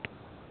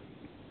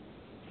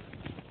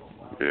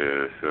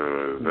 Yeah,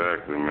 so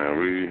exactly,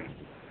 man.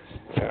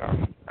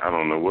 I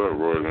don't know what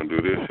Roy's gonna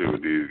do this year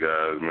with these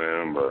guys,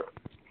 man, but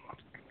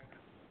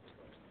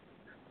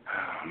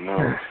I don't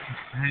know.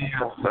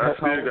 But I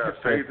still got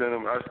faith in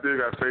them.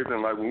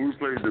 Like when we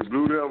played the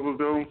Blue Devils,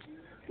 though,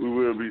 we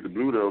will beat the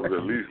Blue Devils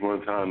at least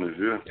one time this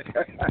year.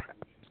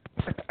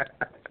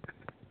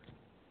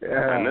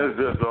 Yeah. And that's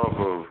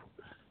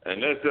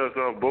just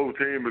off both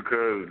teams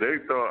because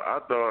I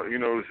thought, you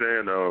know what I'm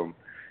saying,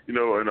 you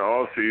know, in the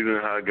off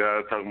season, how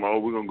guys talking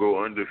about, we're gonna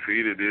go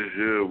undefeated this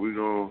year. We're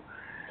gonna,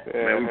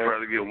 man, we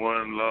probably get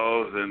one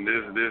loss and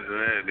this and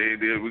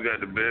that. We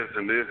got the best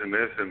and this and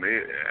this and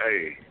that.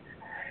 Hey,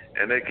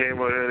 and they came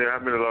out here. How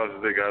many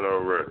losses they got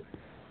already?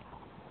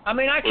 I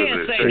mean, I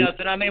can't say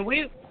nothing. I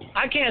mean,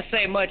 I can't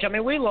say much. I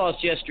mean, we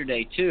lost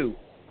yesterday too,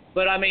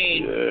 but I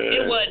mean,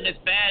 it wasn't as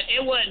bad.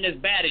 It wasn't as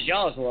bad as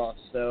y'all's loss.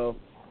 So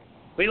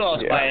we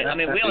lost by. I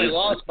mean, we only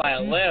lost by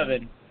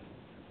 11.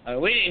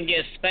 We didn't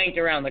get spanked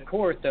around the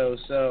court though.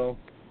 So.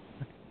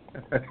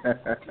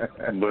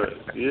 But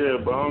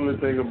the only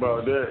thing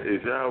about that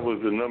is y'all was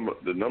the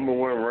number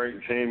one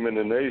ranked team in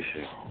the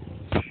nation.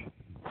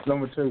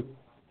 Number 2.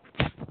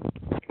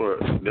 But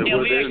they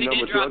were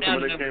number 2.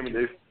 When they came in,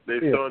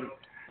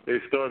 they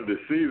started the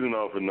season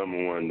off at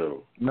number 1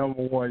 though.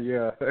 Number 1,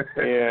 yeah.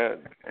 Yeah.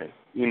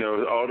 You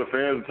know, all the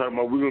fans are talking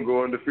about we're gonna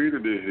go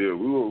undefeated this year.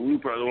 We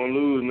probably won't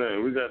lose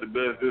nothing. We got the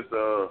best.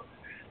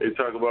 They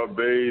talk about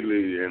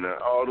Bailey and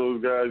all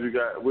those guys you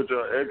got, which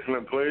are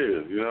excellent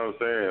players. You know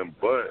what I'm saying?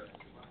 But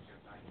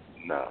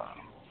man.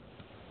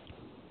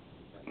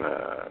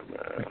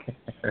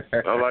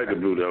 I like the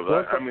Blue Devils. I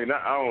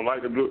don't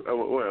like the Blue.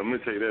 Well, I'm gonna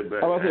take that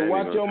back. I was saying,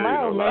 watch your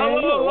mouth, man.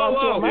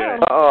 Watch your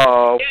mouth.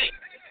 Uh-oh.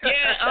 I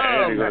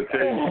ain't gonna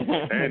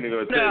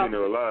tell you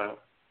no lie.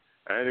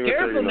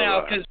 Careful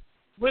now, because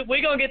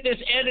we're going to get this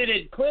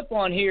edited clip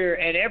on here,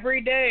 and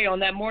every day on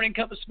that Morning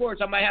Cup of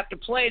Sports, I might have to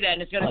play that,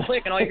 and it's going to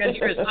click, and all you're going to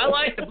hear is, I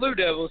like the Blue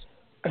Devils.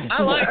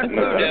 I like the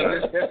Blue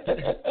Devils.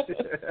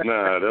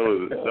 Nah, that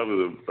was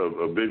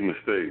a big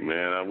mistake,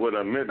 man. What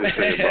I meant to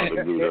say about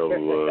the Blue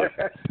Devils was,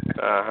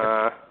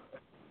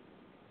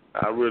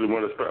 I really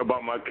want to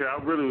about my character. I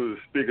really was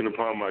speaking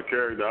upon my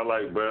character. I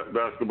like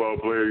basketball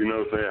players. You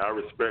know what I'm saying? I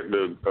respect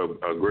a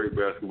great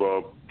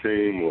basketball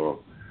team or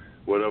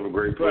whatever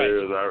great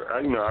players.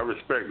 I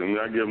respect them.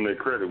 I give them their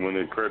credit when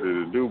their credit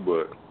is due.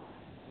 But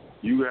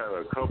you have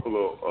a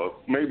couple of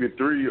maybe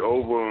 3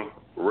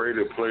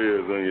 overrated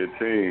players on your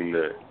team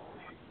that,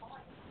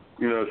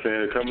 you know what I'm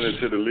saying, coming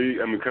into the league.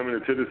 I mean, coming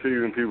into the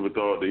season, people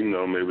thought that, you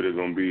know,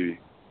 maybe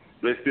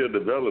they're still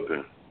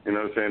developing. You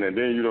know what I'm saying? And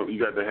then you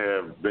got to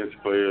have bench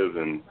players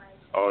and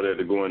all that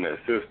to go in that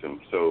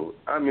system. So,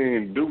 I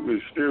mean, Duke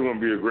is still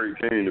going to be a great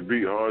team to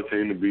beat, hard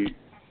team to beat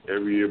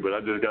every year. But I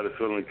just got a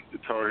feeling the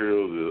Tar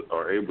Heels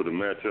are able to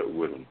match up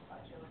with them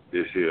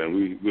this year,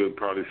 and we'll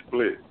probably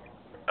split.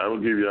 I will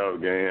give y'all a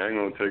game. I ain't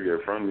going to take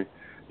it from you.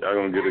 Y'all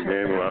going to get a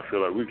game, and I feel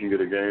like we can get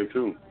a game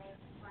too.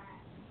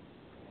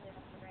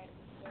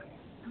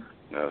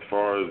 Now, as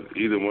far as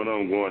either one of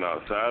them going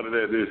outside of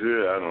that this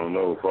year, I don't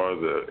know. As far as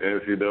the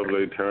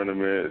NCAA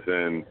tournaments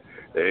and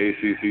the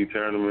ACC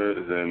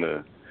tournaments and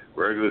the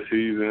regular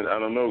season, I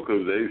don't know,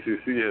 because the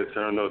ACC has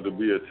turned out to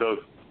be a tough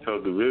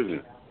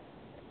division.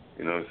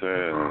 You know what I'm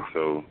saying?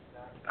 So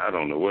I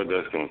don't know what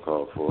that's going to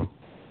call for.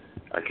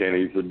 I can't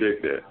even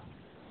predict that.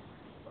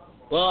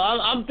 Well,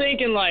 I'm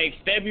thinking like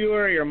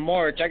February or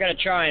March. I got to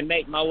try and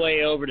make my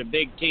way over to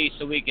Big T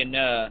so we can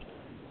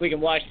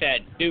watch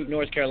that Duke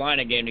North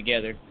Carolina game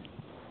together.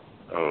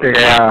 Oh,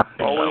 yeah.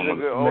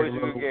 Always a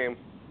good game.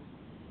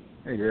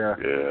 Yeah.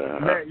 Yeah.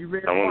 Matt, you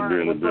been I want to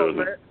be in the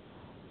building.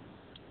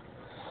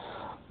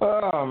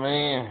 Oh,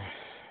 man.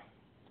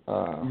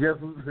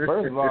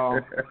 First of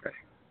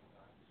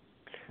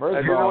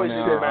all,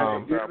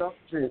 now,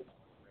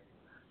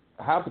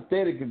 how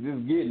pathetic is this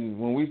getting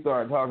when we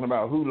start talking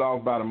about who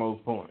lost by the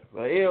most points?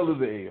 An L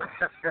is an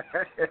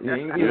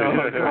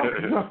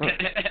L.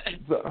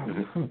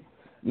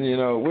 You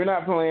know, we're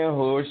not playing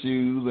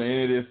horseshoes or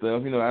any of this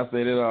stuff. You know, I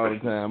say that all the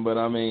time. But,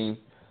 I mean,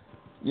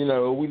 you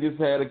know, we just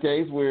had a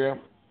case where,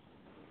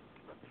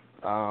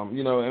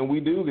 you know, and we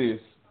do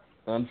this.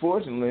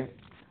 Unfortunately,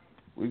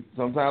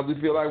 sometimes we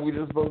feel like we're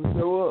just supposed to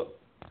show up.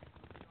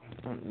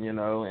 You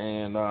know,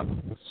 and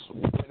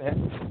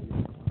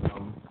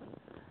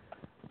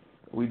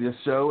we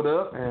just showed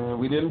up and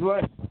we didn't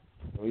play.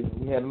 We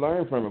had to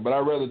learn from it. But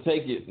I'd rather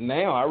take it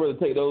now. I'd rather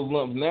take those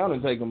lumps now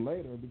than take them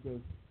later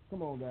because,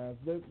 come on, guys,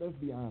 let's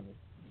be honest.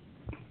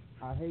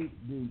 I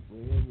hate Duke for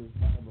every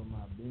fiber of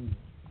my being.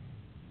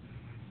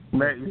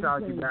 Matt, you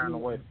sound like you down the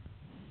way.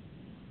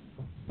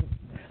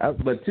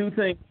 But two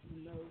things.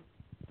 You know,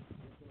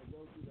 it's going to go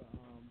through the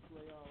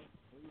playoffs,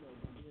 or, you know,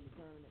 going to be in the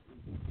tournament, is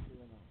what's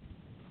going on.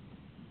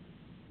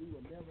 We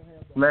will never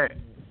have the Matt.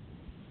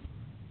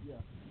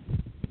 Yeah.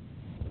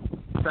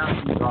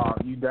 Sound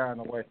like you down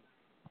the way.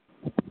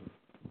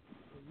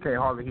 Can't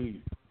hardly hear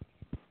you.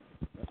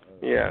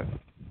 Yeah.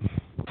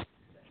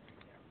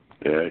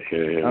 Yeah, I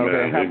can't hear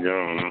Okay, man. They're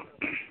gone.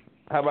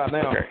 How about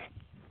now? Okay.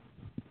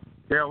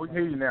 Yeah, we can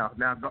hear you now.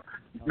 Now.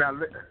 You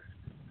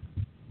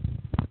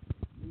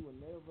will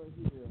never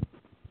hear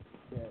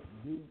that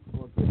Duke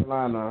or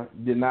Carolina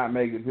did not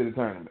make it to the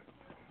tournament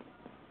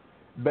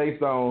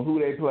based on who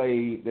they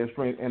played, their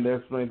strength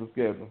of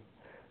schedule.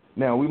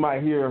 Now, we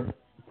might hear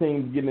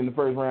teams getting in the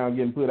first round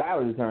getting put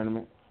out of the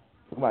tournament.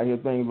 We might hear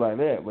things like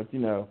that, but,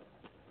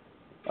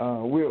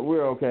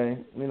 we're okay.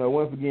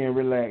 Once again,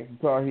 relax. The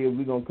Tar Heels,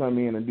 we're going to come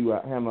in and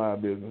handle our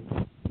business.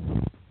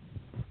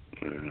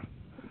 Yeah.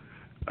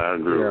 I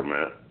agree with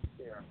man.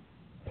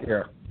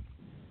 Yeah.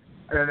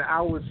 And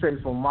I would say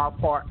for my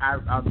part,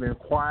 I've been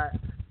quiet,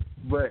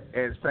 but at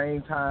the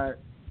same time,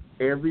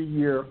 every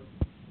year,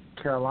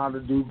 Carolina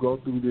do go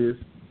through this,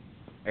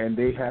 and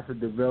they have to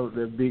develop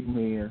their big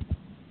men.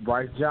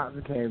 Bryce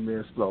Johnson came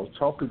in slow.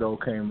 Chokido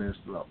came in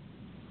slow.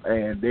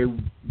 And they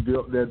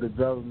built their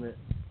development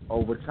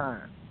over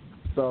time.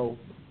 So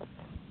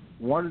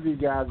one of these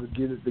guys will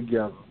get it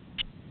together.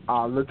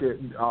 Look at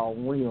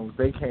Williams.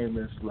 They came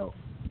in slow.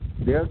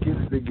 They'll get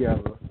it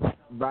together.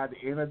 By the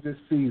end of this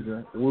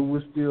season, we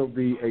will still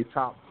be a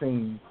top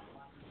team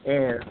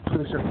and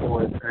pushing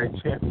for a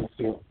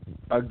championship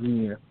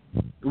again.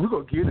 We're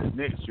going to get it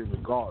next year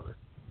regardless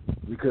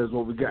because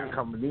what we got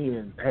coming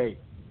in, hey,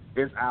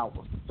 it's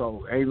ours.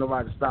 So ain't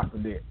nobody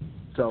stopping that.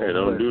 So hey,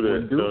 don't do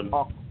that.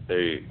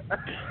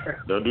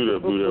 Don't do that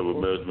Blue Devil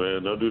mess,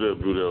 man. Don't do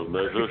that Blue Devil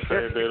mess. That's the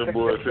same thing the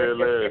boy said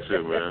last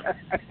year, man.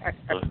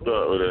 Let's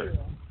start with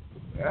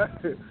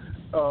that.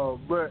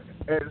 But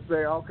and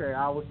say, okay,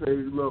 I would say,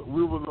 look,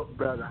 we will look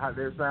better. How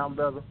that sound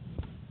better?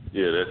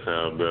 Yeah, that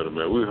sounds better,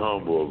 man. We're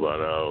humble about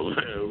ours,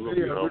 man.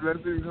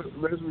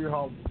 Let's be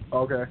humble.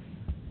 Okay.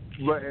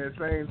 But at the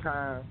same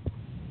time,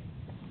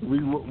 we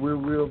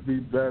will be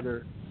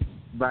better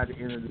by the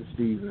end of the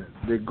season.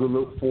 They could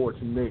look forward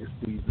to next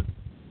season.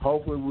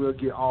 Hopefully, we'll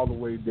get all the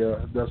way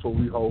there. That's what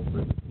we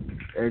hoping,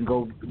 and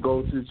go to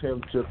the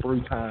championship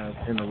 3 times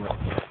in a row.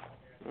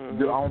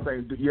 Mm-hmm. I don't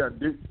think,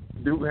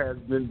 Duke has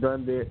been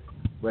done that,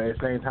 but at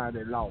the same time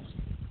they lost.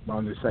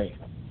 I'm just saying.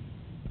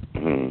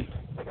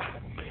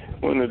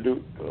 When the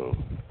Duke,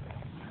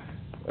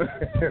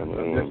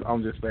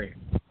 I'm just saying.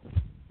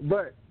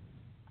 But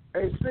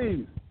hey,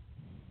 Steve.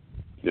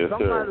 Yes,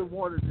 somebody sir.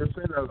 wanted to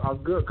send a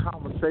good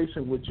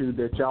conversation with you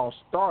that y'all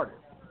started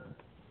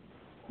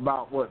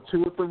about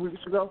 2 or 3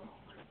 weeks ago,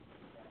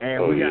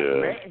 and we got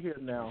Matt here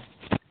now.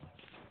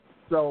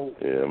 So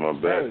yeah, my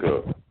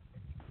backup.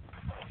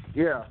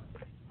 Yeah.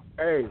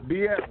 Hey,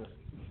 B. Evans.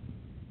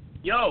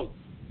 Yo.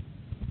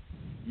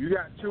 You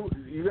got two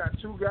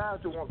guys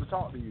who want to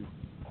talk to you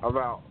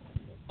about.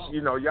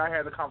 Y'all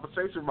had a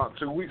conversation about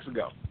 2 weeks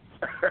ago.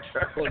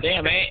 Well,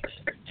 damn, ain't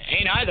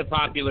I the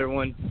popular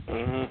one?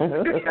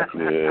 Mm-hmm.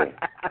 Yeah.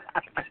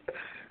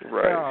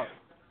 Right.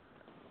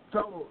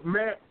 So,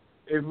 Matt,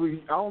 I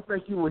don't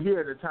think you were here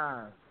at the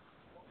time.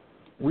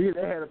 They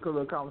had a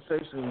little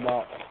conversation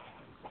about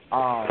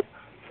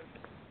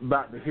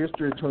the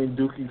history between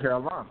Duke and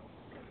Carolina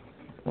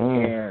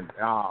and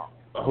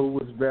who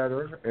was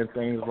better and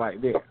things like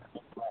that.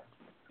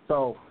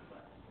 So,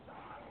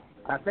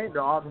 I think the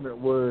argument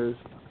was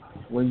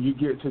when you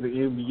get to the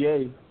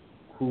NBA,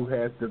 who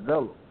has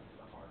developed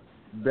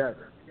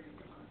better.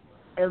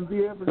 And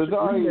be able to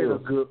create a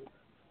good...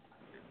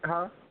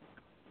 Huh?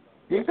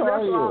 Yes,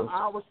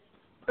 I was...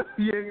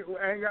 You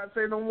ain't got to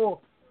say no more.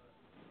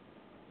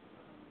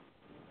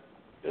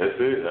 That's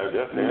it.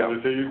 That's the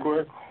answer to your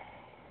question.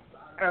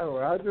 Oh,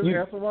 I just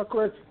answered my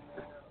question.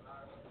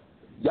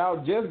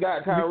 Y'all just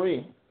got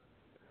Kyrie.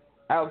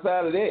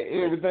 Outside of that,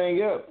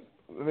 everything else.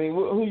 I mean,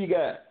 who you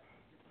got?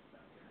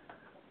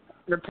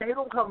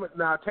 Tatum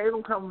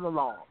coming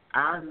along.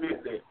 I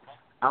admit that.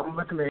 I'm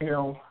looking at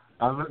him.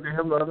 I looked at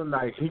him the other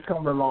night. He's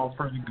coming along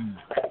pretty good.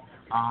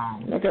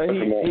 Okay,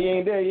 he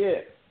ain't there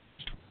yet.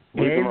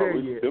 He ain't there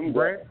yet.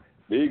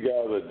 These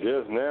guys are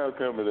just now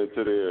coming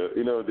into their,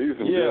 these are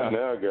just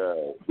now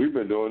guys. We've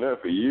been doing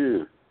that for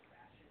years.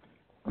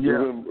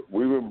 Yeah.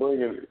 We've been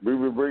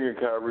bringing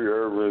Kyrie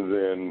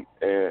Irving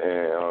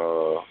and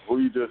who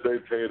you just say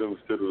Tatum's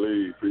to the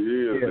league for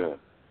years now.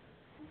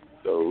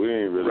 So we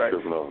ain't really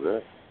tripping off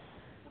that.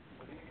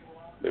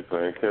 They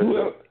playing catch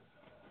up.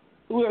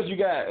 Who else you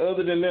got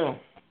other than them?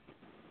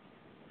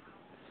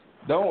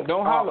 Don't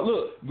holler.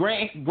 Look,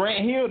 Grant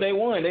Hill, they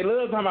won. They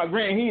love talking about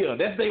Grant Hill.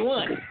 That's they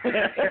won.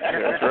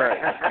 That's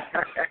right.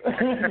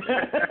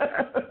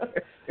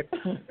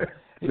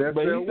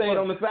 But he stayed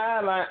on the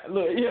sideline.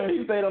 Look,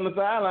 he stayed on the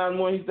sideline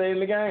more than he stayed in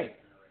the game.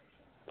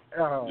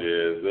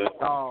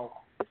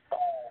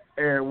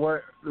 And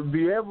what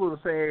B. Evans was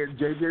saying,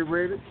 J.J.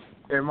 Redick.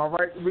 Am I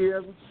right, B.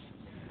 Evans?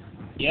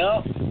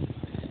 Yep.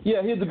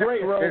 Yeah, he's a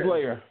great role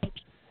player.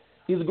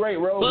 He's a great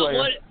role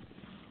player.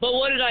 But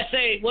what did I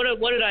say? What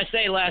did I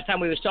say last time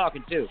we was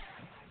talking too?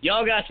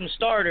 Y'all got some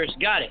starters,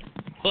 got it.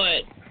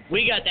 But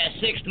we got that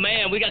sixth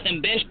man. We got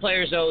them bench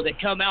players though that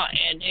come out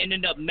and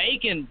end up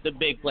making the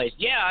big plays.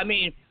 Yeah, I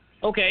mean,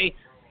 okay,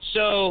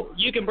 So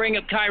you can bring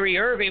up Kyrie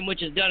Irving,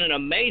 which has done an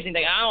amazing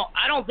thing.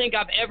 I don't think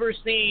I've ever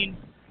seen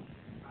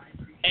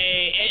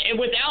and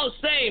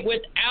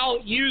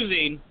without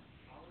using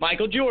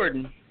Michael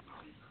Jordan.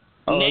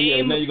 Oh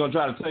yeah, now you're gonna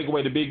try to take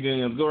away the big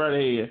guns. Go right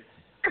ahead.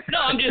 No,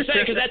 I'm just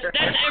saying because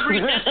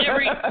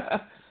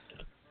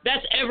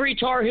that's every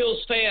Tar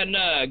Heels fan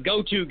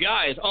go-to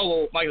guy is, oh,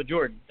 well, Michael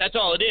Jordan. That's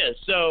all it is.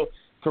 So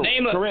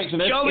correction.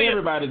 That's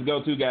everybody's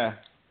go-to guy.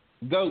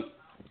 Goat.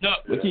 No.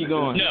 But keep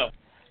going.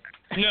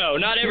 No,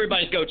 not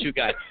everybody's go-to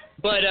guy.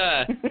 But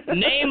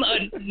name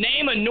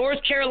a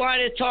North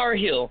Carolina Tar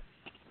Heel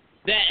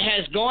that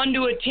has gone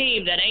to a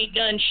team that ain't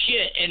done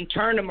shit and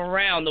turned them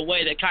around the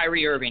way that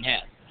Kyrie Irving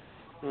has.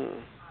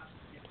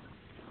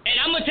 And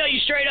I'm gonna tell you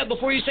straight up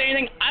before you say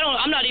anything,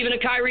 I'm not even a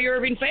Kyrie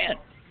Irving fan.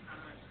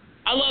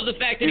 I love the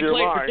fact that he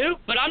played for Duke,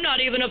 but I'm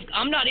not even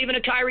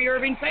a Kyrie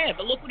Irving fan.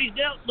 But look what he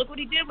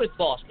did with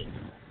Boston.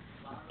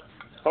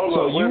 Hold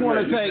on,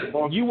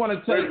 you want to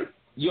take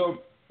your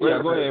go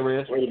ahead,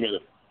 Reg. Wait a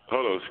minute.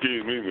 Hold on,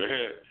 excuse me,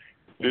 man.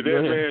 Did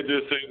that man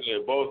just say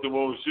that Boston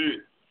won't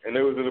shit and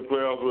they was in the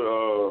playoffs with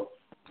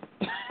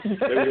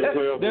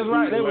That's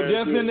right. They were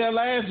just in there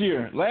last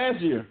year.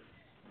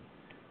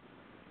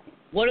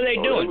 What are they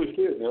doing? They was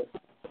shit, man.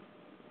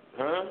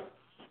 Huh?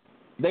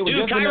 They were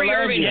Dude, just in there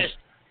last year.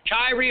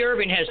 Kyrie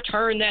Irving has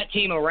turned that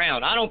team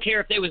around. I don't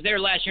care if they was there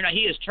last year or not.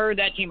 He has turned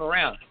that team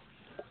around.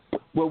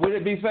 Well, would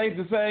it be safe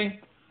to say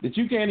that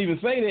you can't even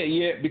say that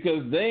yet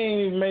because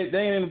they're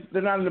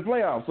not in the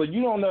playoffs, so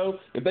you don't know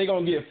if they're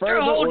gonna get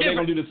further or they're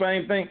gonna do the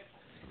same thing.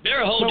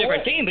 They're a whole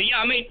different team, but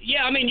I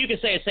mean, you can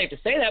say it's safe to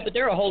say that, but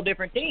they're a whole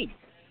different team.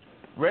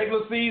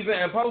 Regular season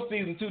and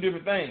postseason, two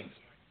different things.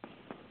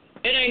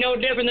 It ain't no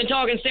different than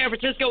talking San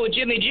Francisco with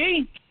Jimmy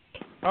G.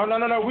 Oh no,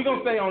 we're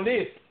gonna stay on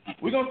this.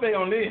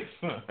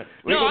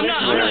 No, I'm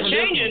not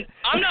changing.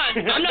 I'm not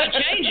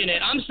changing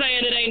it. I'm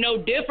saying it ain't no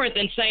different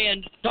than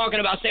talking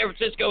about San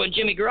Francisco and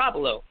Jimmy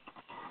Garoppolo.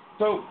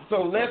 So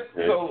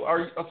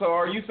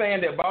are you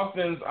saying that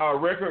Boston's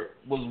record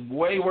was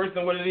way worse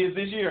than what it is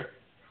this year?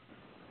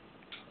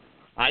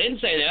 I didn't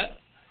say that.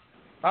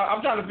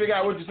 I'm trying to figure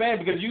out what you're saying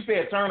because you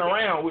said turn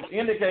around, which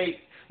indicates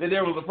that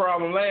there was a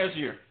problem last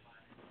year.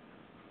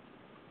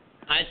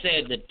 I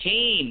said the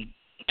team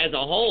as a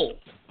whole.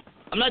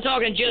 I'm not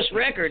talking just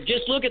record.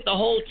 Just look at the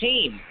whole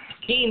team.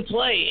 Team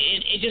play.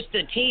 It's just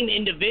the team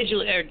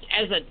individually, or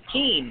as a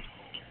team,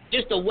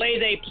 just the way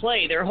they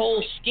play, their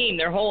whole scheme,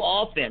 their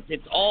whole offense.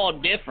 It's all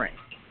different.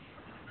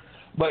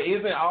 But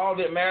isn't all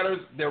that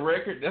matters their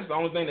record? That's the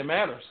only thing that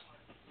matters.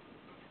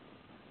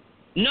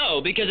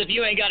 No, because if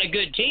you ain't got a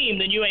good team,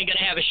 then you ain't going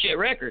to have a shit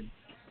record.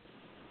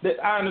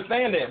 I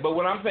understand that, but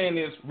what I'm saying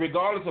is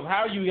regardless of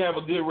how you have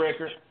a good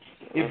record,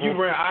 if you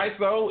run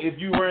ISO, if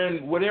you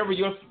run whatever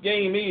your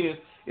game is,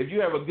 if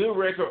you have a good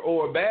record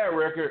or a bad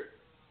record,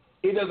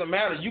 it doesn't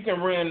matter. You can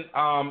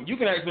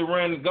actually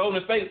run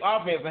Golden State's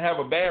offense and have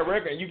a bad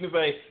record, and you can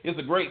say it's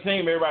a great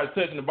team, everybody's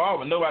touching the ball,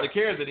 but nobody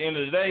cares at the end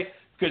of the day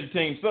because your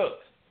team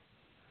sucks.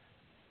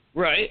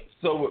 Right.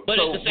 But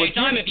at the same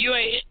time, if you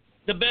ain't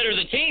the better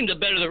the team, the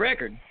better the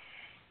record.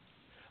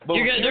 But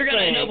they're going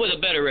to end up with a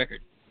better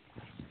record.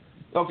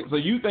 Okay, so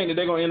you think that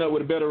they're going to end up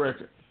with a better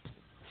record?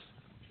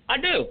 I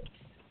do.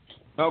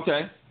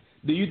 Okay.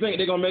 Do you think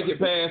they're going to make it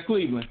past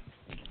Cleveland?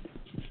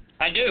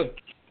 I do.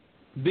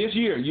 This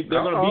year,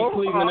 they're going to beat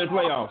Cleveland in the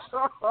playoffs.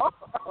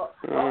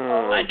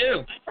 I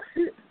do.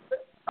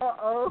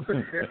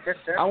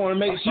 I want to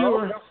make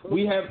sure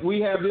we have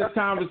this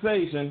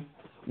conversation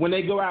when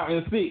they go out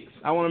in 6.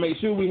 I want to make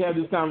sure we have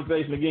this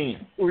conversation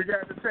again. We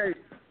got the tape.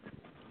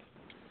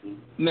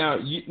 Now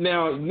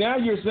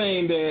you're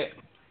saying that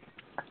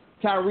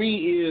Kyrie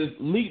is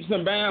leaps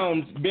and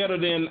bounds better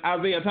than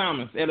Isaiah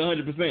Thomas at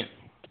 100%.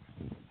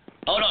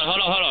 Hold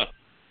on.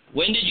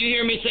 When did you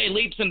hear me say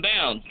leaps and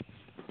bounds?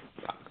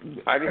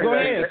 Go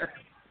ahead.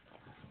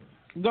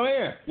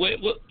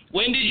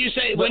 When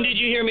did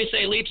you hear me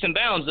say leaps and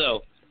bounds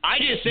though? I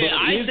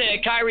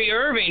said Kyrie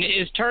Irving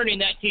is turning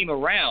that team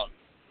around.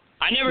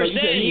 I never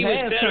said he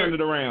was better. Turned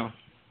it around.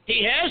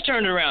 He has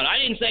turned it around. I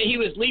didn't say he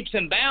was leaps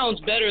and bounds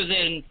better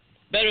than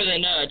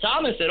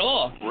Thomas at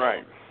all.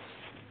 Right.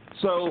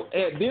 So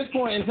at this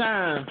point in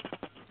time,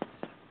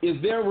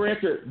 is their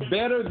record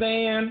better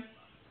than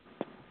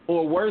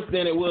or worse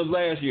than it was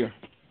last year?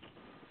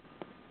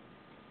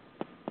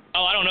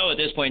 Oh, I don't know at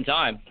this point in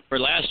time for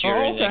last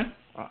year.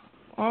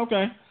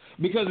 Okay.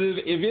 Because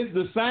if it's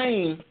the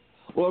same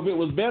or if it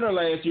was better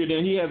last year,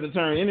 then he hasn't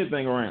turned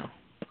anything around.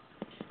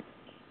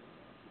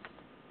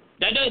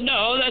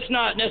 No, that's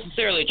not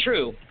necessarily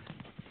true.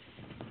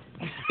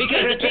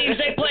 Because the teams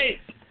they play...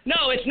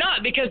 No, it's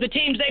not, because the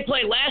teams they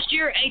played last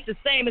year ain't the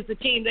same as the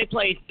team they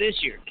played this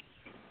year.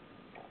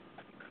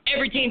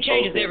 Every team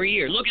changes every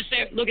year. Look at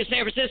San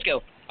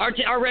Francisco.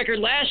 Our record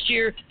last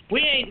year,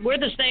 we're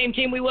the same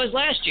team we was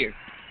last year,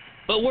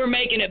 but we're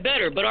making it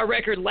better. But our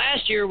record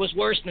last year was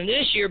worse than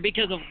this year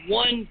because of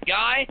one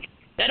guy.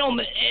 That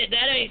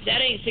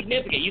ain't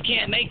significant. You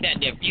can't make that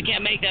difference. You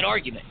can't make that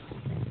argument.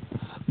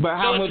 But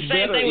how much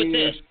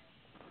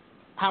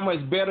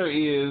better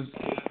is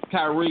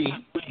Kyrie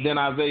than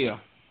Isaiah?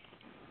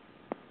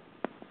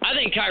 I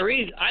think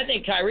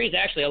Kyrie's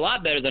actually a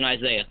lot better than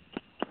Isaiah.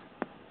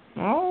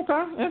 Oh,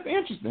 okay. That's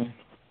interesting.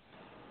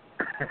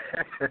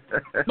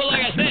 But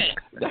like I said,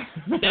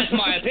 that's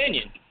my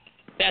opinion.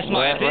 That's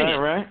my opinion.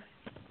 Right.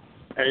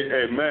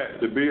 Hey, Matt,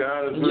 to be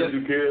honest with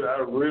you, kid, I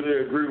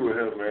really agree with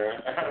him,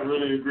 man. I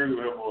really agree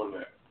with him on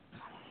that.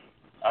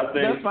 I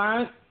think that's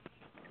fine.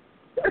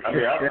 I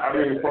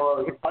mean,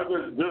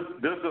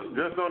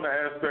 just on the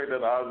aspect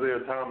of the Isaiah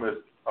Thomas,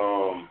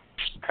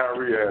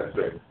 Kyrie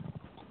aspect,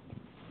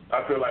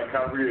 I feel like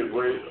Kyrie is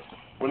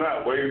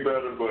not way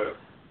better, but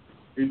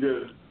he's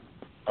just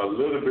a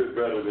little bit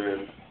better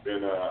than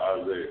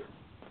Isaiah.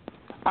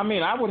 I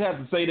mean, I would have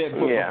to say that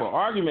for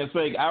argument's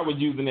sake, I was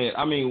using that.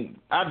 I mean,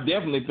 I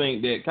definitely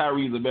think that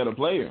Kyrie's a better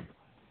player.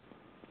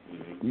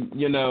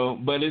 You know,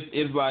 but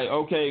it's like,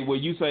 okay, well,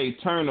 you say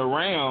turn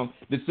around,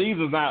 the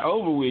season's not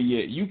over with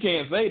yet. You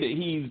can't say that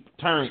he's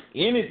turned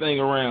anything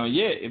around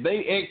yet. If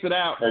they exit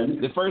out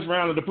the first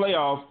round of the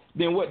playoffs,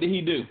 then what did he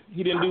do?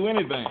 He didn't do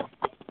anything.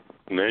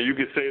 Now, you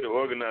could say the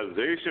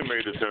organization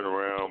made a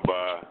turnaround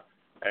by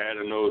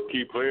adding those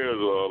key players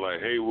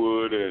like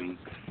Haywood and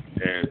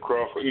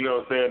Crawford, you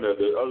know what I'm saying,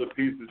 the other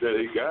pieces that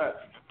he got.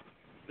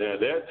 Now,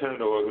 that turned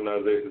the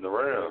organization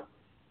around,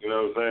 you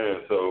know what I'm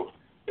saying? So,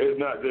 it's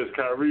not just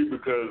Kyrie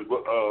because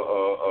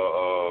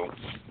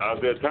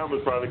Isaiah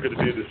Thomas probably could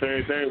have did the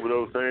same thing with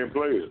those same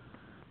players.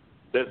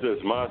 That's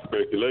just my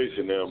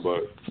speculation now,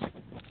 but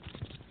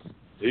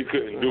he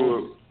couldn't do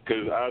it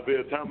because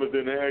Isaiah Thomas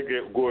didn't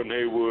have Gordon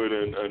Haywood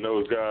and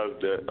those guys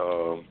that,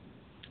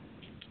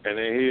 and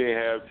then he didn't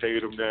have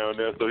Tatum down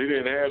there, so he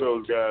didn't have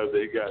those guys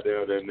that he got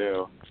down there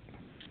now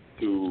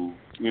to,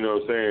 you know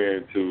what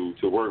I'm saying,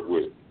 to work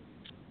with.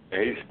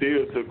 And he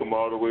still took them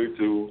all the way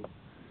to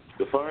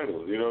the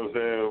finals, you know what I'm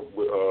saying,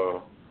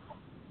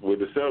 with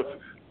the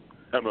Celtics.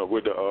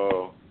 With the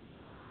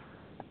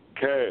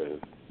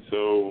Cavs.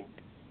 So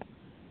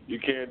you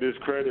can't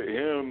discredit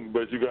him,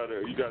 but you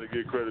gotta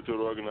give credit to the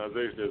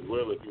organization as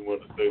well if you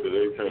want to say that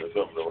they turned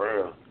something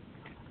around.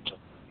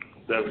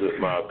 That's just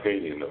my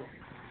opinion, though.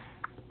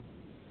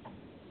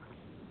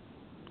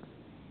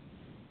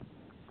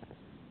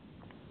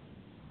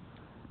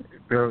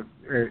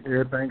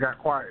 Everything got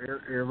quiet.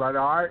 Everybody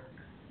all right?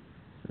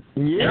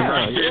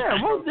 Yeah,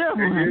 most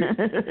definitely.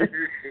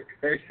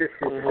 They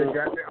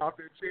got that off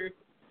their chest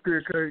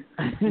because,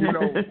 you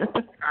know,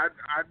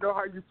 I know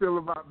how you feel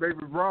about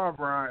baby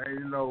Brian, and,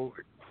 you know,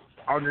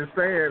 I'm just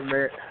saying,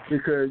 man,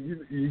 because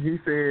he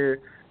said,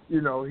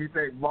 you know, he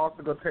think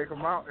Boston gonna take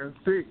him out in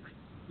 6.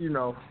 You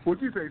know,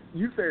 what you say?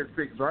 You said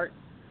 6, right?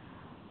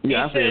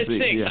 Yeah, I said 6.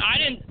 Yeah. I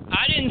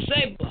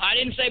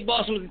didn't say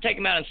Boston was gonna take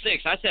him out in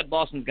 6. I said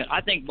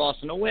I think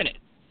Boston will win it.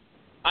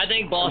 I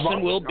think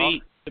Boston will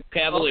beat the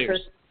Cavaliers.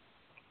 Okay.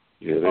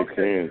 Yeah, they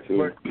can too.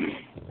 But,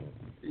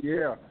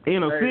 yeah.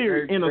 In a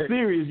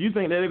series, you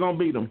think that they're gonna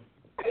beat them?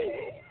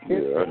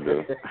 Yeah, I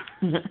do.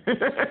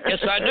 Yes,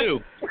 I do.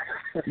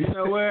 You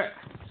know what?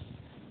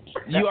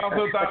 You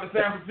also thought the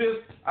San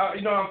Francisco.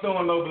 You know I'm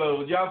throwing low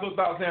blows. You also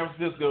thought San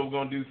Francisco was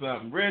gonna do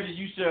something. Reggie,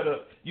 you shut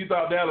up. You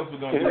thought Dallas was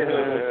gonna do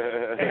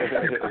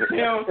something.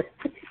 You know,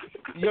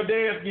 your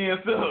dad's getting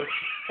sucked.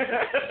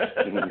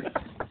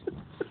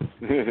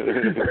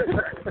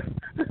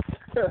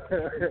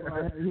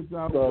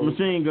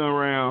 Machine gun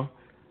round.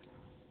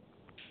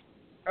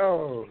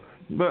 Oh.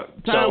 But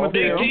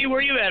Big T,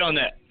 where you at on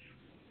that?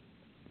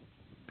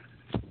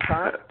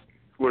 Huh?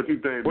 What you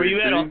think? Where you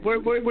at on?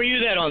 Where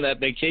you at on that,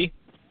 Big T?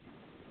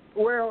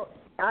 Well,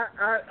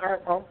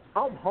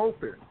 I'm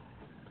hoping.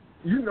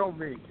 You know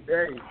me.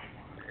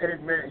 Hey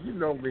man, you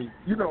know me.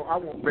 You know I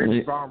want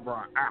baby Von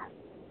Braun out.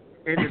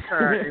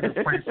 Anytime, any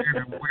place,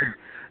 anywhere.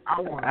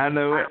 I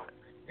know it.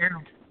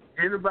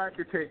 Anybody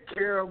can take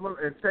care of him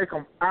and take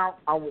him out.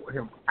 I want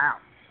him out.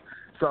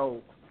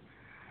 So,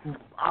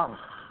 I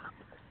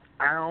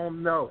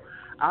don't know.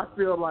 I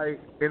feel like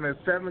in a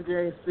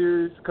 7-game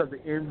series, because the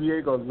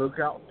NBA gonna look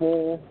out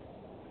for him.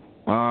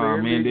 Oh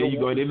man, there you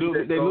go. They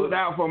looked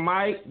out for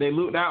Mike. They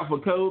looked out for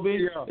Kobe.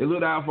 Yeah. They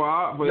looked out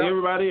for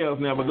everybody else.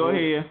 Now, but go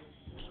ahead.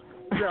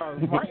 No.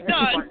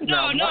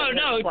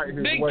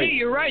 Big T,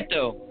 you're right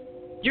though.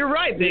 You're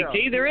right, Big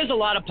T. There is a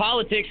lot of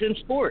politics in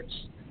sports.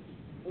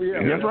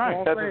 Yeah, that's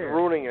right. That's what's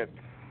ruining it.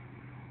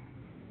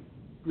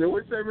 Yeah,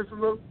 what you say, Mr.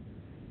 Luke?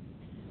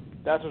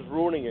 That's what's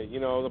ruining it. You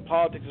know, the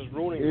politics is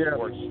ruining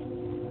sports.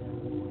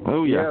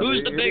 Oh yeah.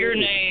 Who's the bigger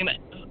name?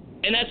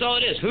 And that's all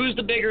it is. Who's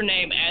the bigger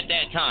name at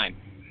that time?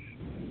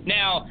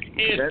 Now,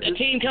 if a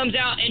team comes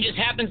out and just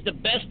happens to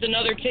best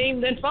another team,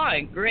 then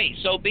fine, great,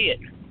 so be it.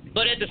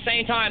 But at the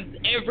same time,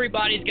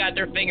 everybody's got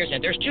their fingers in.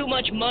 There's too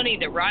much money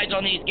that rides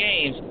on these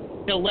games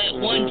to let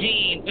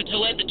to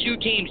let the two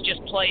teams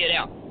just play it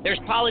out. There's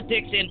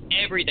politics in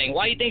everything.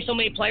 Why do you think so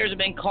many players have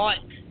been caught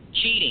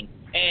cheating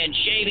and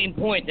shaving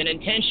points and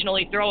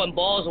intentionally throwing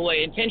balls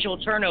away, intentional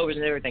turnovers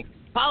and everything?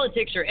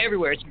 Politics are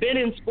everywhere. It's been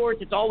in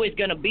sports. It's always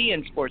going to be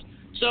in sports.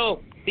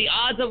 So the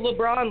odds of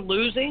LeBron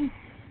losing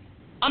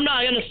I'm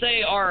not going to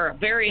say are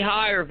very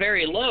high or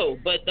very low,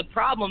 but the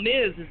problem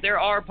is there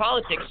are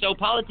politics. So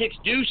politics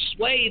do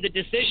sway the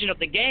decision of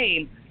the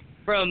game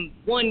from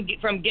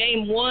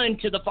game one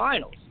to the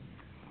finals.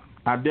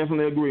 I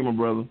definitely agree, my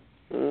brother.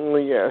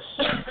 Yes.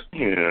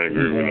 Yeah, I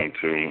agree with him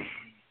too.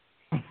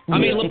 I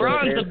mean,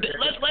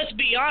 let's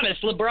be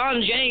honest.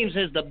 LeBron James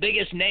is the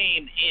biggest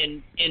name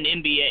in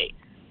NBA.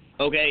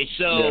 Okay,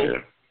 so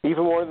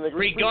even more than the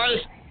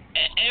regardless,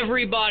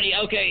 everybody.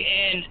 Okay,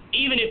 and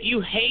even if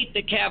you hate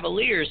the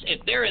Cavaliers,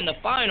 if they're in the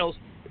finals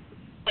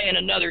playing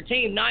another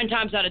team, 9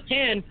 times out of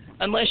 10,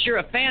 unless you're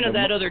a fan of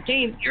that other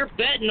team, you're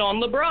betting on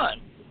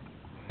LeBron.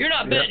 You're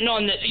not betting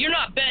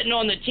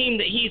on the team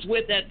that he's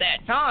with at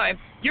that time.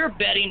 You're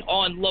betting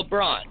on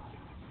LeBron.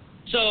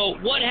 So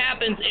what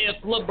happens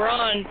if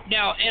LeBron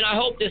now? And I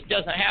hope this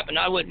doesn't happen.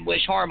 I wouldn't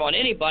wish harm on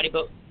anybody.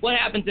 But what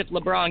happens if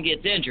LeBron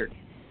gets injured?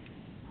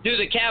 Do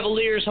the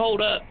Cavaliers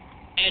hold up?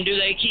 And do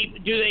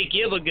they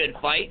give a good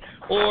fight,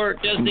 or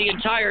does the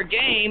entire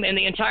game and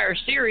the entire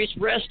series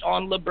rest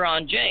on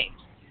LeBron James?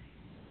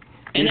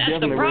 And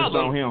that's the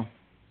problem. On him.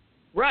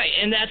 Right,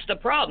 and that's the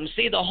problem.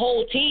 See, the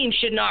whole team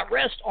should not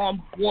rest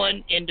on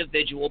one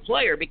individual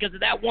player, because if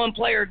that one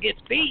player gets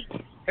beat,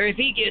 or if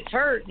he gets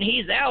hurt and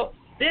he's out,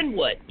 then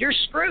what? You're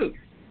screwed.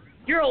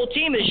 Your whole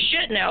team is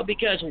shit now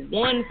because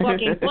one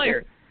fucking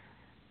player.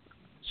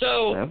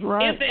 So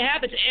if it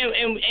happens,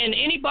 and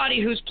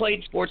anybody who's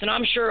played sports, and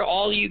I'm sure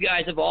all you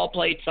guys have all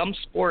played some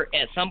sport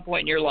at some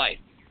point in your life,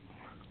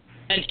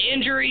 an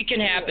injury can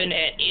happen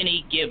at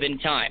any given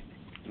time.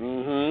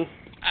 Mm-hmm.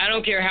 I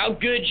don't care how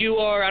good you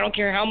are. I don't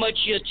care how much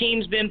your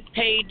team's been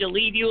paid to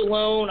leave you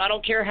alone. I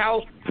don't care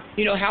how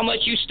much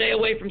you stay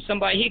away from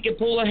somebody. He could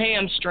pull a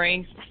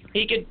hamstring.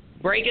 He could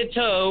break a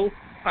toe.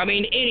 I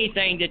mean,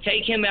 anything to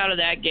take him out of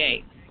that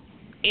game.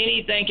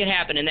 Anything can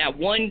happen, and that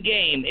one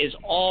game is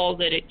all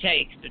that it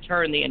takes to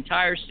turn the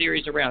entire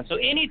series around. So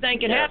anything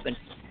can happen,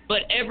 but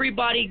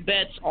everybody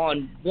bets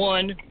on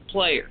one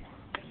player,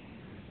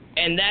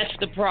 and that's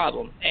the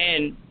problem.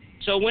 And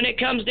so when it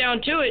comes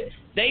down to it,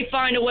 they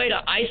find a way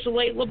to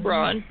isolate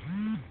LeBron.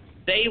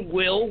 They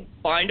will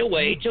find a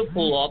way to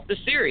pull off the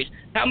series.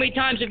 How many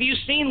times have you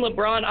seen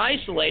LeBron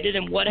isolated,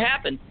 and what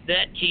happens?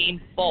 That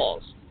team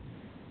falls.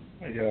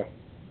 Yeah.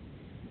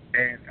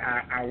 And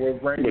I will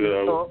bring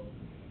this up.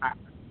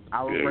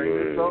 I will bring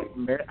this up.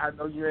 Man, I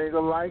know you ain't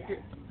going to like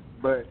it,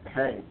 but,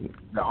 hey,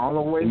 the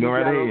only way he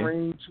got a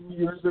ring 2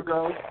 years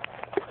ago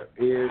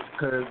is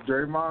because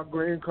Draymond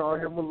Green called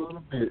him a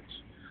little bitch.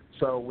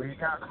 So we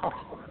got called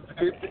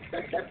his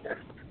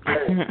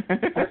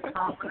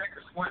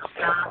confidence went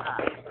sky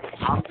high.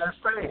 I'm just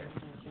saying.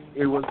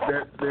 It was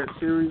that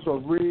series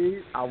was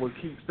rigged. I will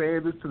keep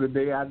saying this to the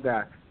day I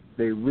die.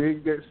 They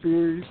rigged that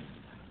series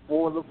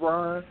for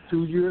LeBron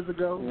 2 years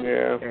ago.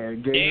 Yeah.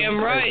 And gave Damn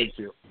him right.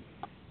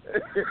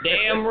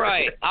 Damn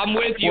right. I'm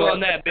with you on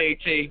that, Big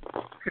T.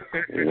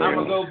 I'm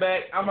gonna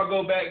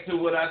go back to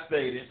what I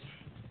stated.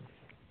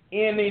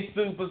 Any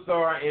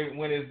superstar,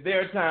 when it's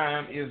their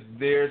time, it's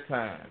their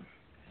time.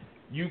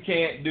 You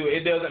can't do it.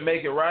 It doesn't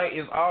make it right.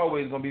 It's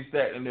always gonna be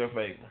stacked in their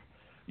favor.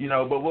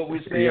 But what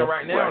we're seeing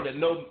right now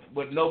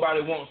what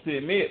nobody wants to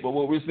admit, but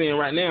what we're seeing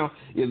right now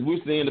is we're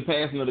seeing the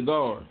passing of the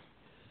guard.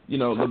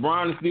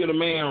 LeBron is still the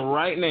man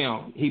right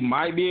now. He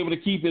might be able to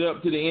keep it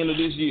up to the end of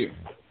this year.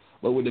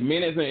 But with the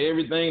minutes and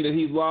everything that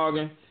he's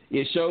logging,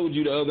 it showed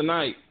you the other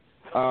night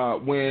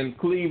when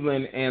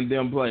Cleveland and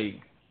them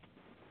played.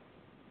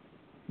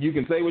 You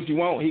can say what you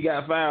want. He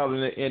got fouled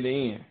in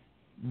the end.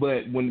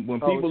 But when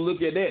people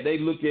look at that, they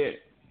look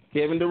at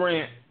Kevin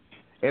Durant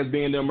as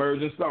being the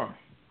emerging star.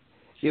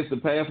 It's the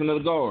passing of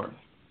the guard.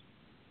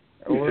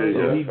 All right,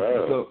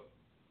 so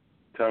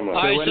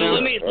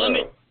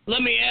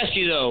let me ask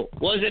you though: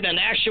 was it an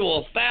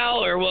actual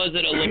foul or was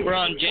it a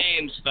LeBron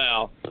James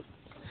foul?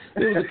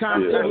 It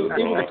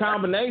was a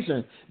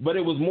combination, but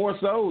it was more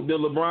so the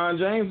LeBron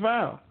James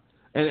foul.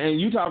 And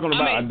you talking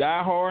about a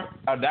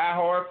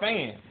diehard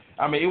fan.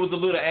 I mean, it was a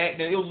little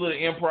acting, it was a little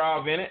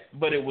improv in it,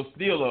 but it was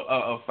still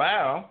a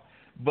foul.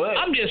 But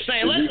I'm just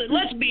saying,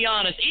 let's be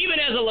honest. Even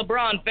as a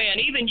LeBron fan,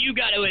 even you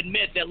got to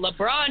admit that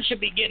LeBron should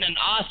be getting an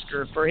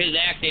Oscar for his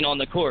acting on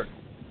the court.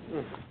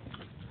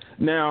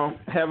 Now,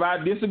 have I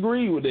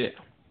disagreed with it?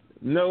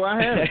 No,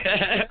 I haven't.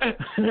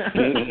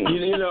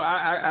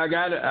 I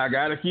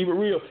gotta keep it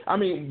real. I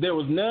mean, there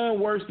was none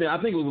worse than,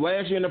 I think it was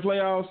last year in the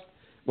playoffs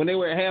when they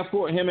were at half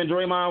court. Him and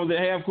Draymond was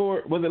at half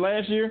court. Was it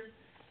last year?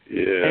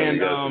 Yeah, and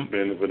got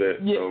suspended for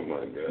that. Yeah, oh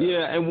my God.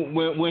 Yeah, and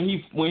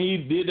when he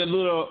did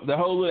the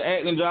whole little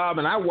acting job,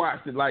 and I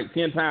watched it like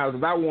 10 times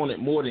because I wanted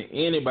more than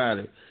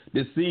anybody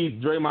to see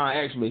Draymond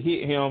actually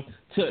hit him,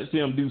 touch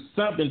him, do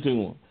something to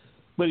him,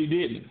 but he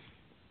didn't.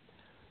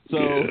 So,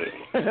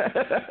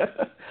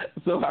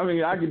 so I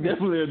mean, I can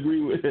definitely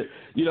agree with it.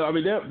 I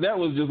mean, that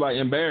was just like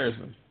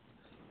embarrassing.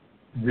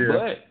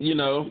 Yeah.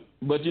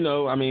 But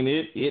I mean,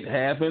 it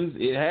happens.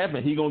 It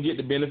happened. He gonna get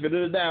the benefit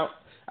of the doubt,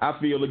 I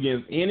feel,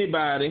 against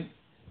anybody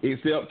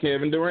except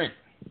Kevin Durant.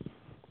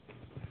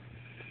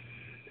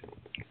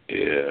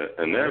 Yeah,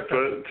 and that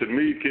to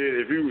me, kid,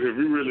 if you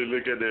really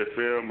look at that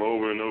film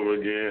over and over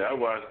again, I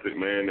watched it,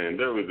 man, and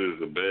that was just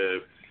a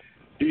bad.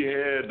 He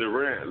had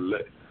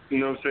Durant, you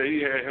know what I'm saying? He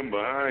had him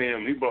behind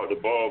him. He brought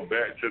the ball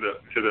back to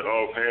the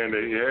offhand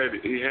that he had.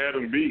 He had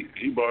him beat.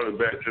 He brought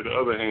it back to the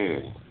other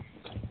hand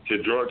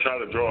to try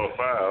to draw a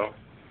foul.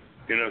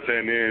 You know what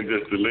I'm saying? Then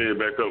just to lay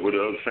it back up with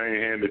the other same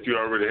hand that you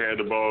already had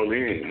the ball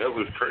in. That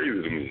was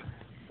crazy to me.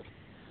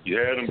 You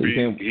had him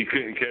beat. He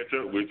couldn't catch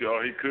up with you. All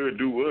he could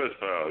do was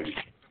foul you.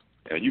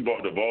 And you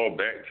brought the ball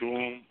back to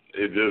him.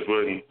 It just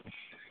wasn't.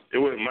 It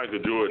wasn't Michael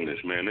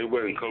Jordan-ish, man. It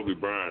wasn't Kobe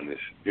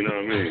Bryant-ish. You know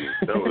what I mean?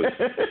 That was.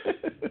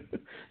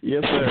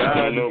 Yes, sir.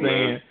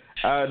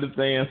 I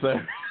understand,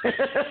 sir.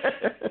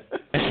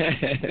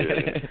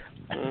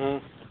 Yeah.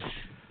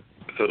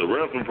 So the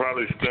refs were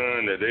probably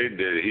stunned that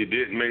he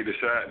didn't make the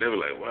shot. They were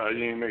like, "Wow, you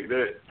didn't make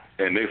that,"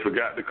 and they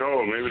forgot to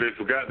call. Maybe they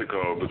forgot to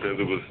call because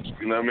it was,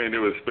 you know what I mean? They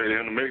were expecting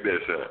him to make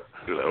that shot.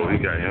 They're like, "Oh, he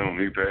got him.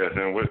 He passed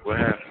him. What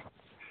happened?"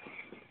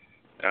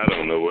 I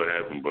don't know what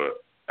happened,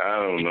 but I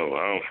don't know.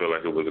 I don't feel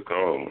like it was a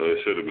call.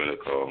 It should have been a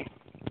call.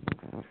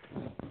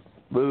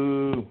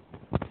 Boo.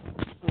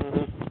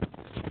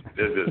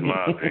 That's just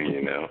my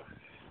opinion now.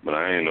 But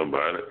I ain't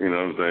nobody. You know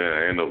what I'm saying?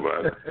 I ain't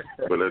nobody.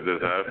 But that's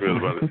just how I feel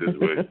about the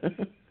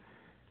situation.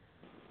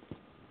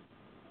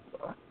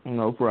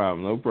 No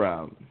problem.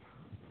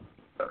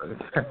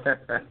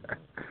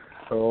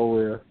 Oh,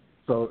 well.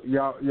 So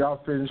y'all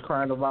finished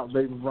crying about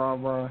baby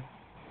Bron?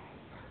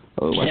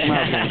 Oh, what's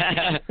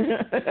my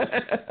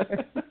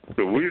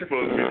So we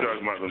supposed to be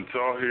talking about them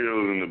Tar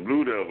Heels and the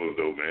Blue Devils,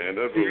 though, man.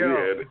 That's what we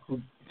had.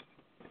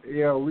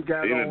 Yeah, we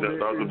got he on it.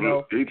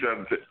 He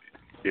tried to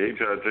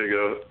take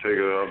it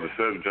off the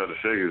subject, try to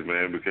shake us,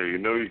 man, because you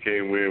know you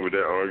can't win with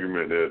that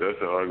argument there. That's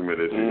an argument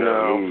that you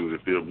gotta lose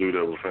if you're a Blue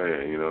Devil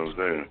fan. You know what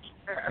I'm saying?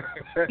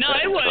 No,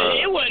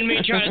 it wasn't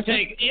me trying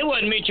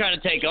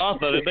to take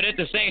off of it, but at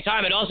the same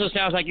time, it also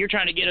sounds like you're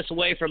trying to get us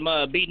away from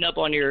beating up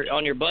on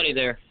your buddy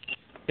there,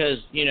 because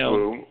we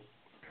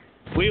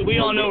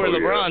all know where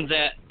LeBron's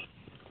at.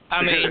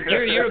 I mean,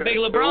 you're a big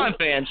LeBron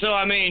fan, so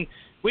I mean,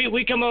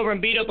 we come over and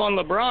beat up on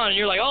LeBron, and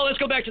you're like, oh, let's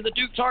go back to the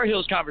Duke Tar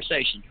Heels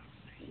conversation.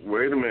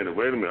 Wait a minute.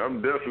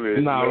 I'm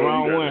definitely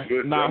wrong one.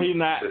 No, he's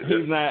not.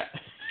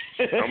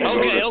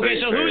 Okay.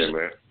 So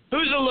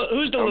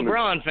who's the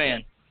LeBron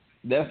fan?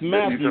 That's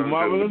Matthew,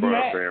 Marvelous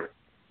Matt.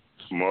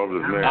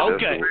 Marvelous Matt.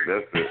 Okay.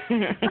 That's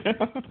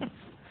it.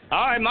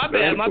 All right, my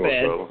bad.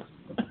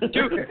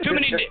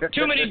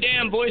 Too many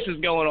damn voices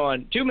going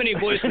on. Too many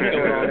voices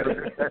going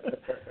on.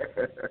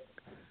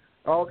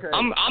 Okay.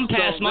 I'm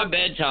past my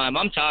bedtime.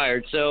 I'm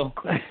tired, so.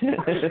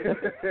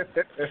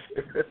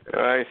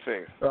 I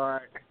see. All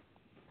right.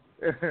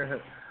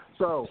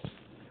 So,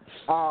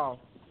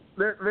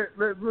 let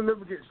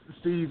me get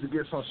Cees to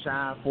get some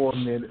shine for a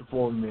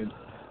minute.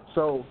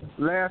 So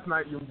last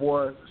night, your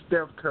boy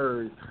Steph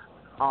Curry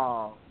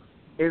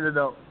ended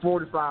up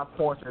 45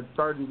 points in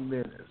 30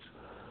 minutes.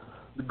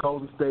 The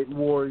Golden State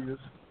Warriors.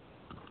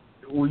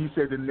 Well, you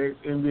said the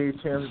next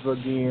NBA champions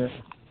again.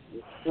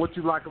 What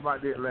you like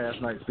about that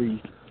last night, Cees?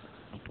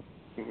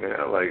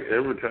 Yeah, like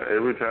every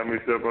time he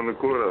step on the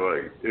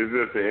court, it's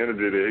just the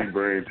energy that he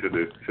brings to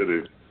the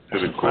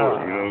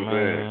court. You know what I'm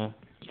saying?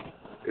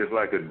 It's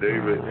like a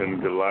David and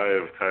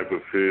Goliath type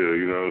of feel.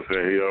 You know what I'm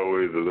saying? He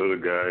always a little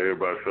guy.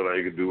 Everybody feel like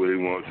he can do what he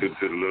wants to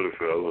the little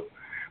fella.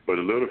 But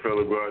the little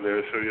fella go out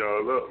there and show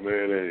y'all up,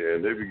 man,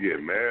 and they be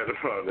getting mad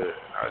about that.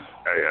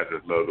 I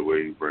just love the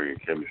way he brings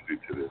chemistry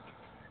to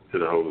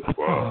the whole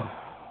squad.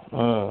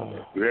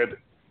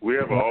 We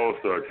have an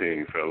all-star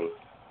team, fellas.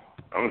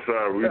 I'm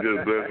sorry, we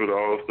just blessed with an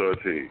all-star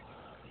team.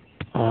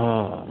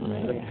 Oh,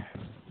 man.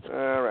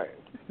 All right.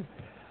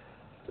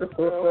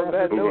 Well,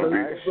 that note,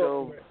 I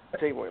shall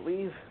take my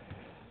leave.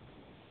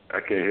 I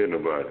can't hear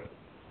nobody.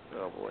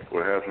 Oh, boy.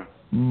 What happened?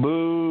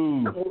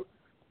 Boo.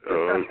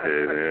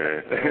 Okay,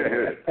 man.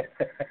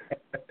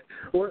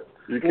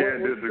 You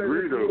can't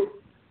disagree, though.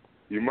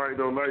 You might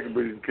don't like it,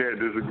 but you can't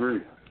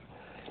disagree.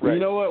 Right. You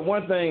know what?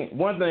 One thing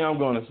I'm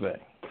going to say.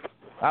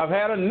 I've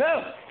had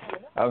enough.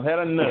 Okay.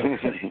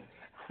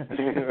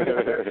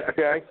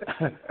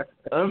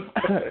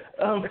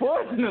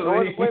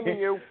 Unfortunately,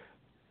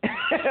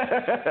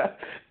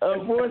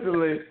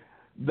 unfortunately,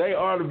 they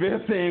are the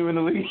best team in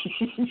the league.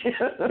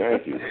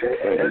 Thank you.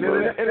 And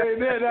there's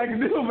nothing I can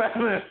do about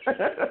it.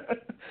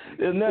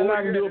 There's nothing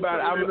I can do about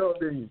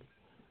it.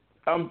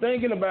 I'm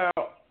thinking about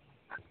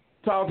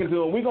talking to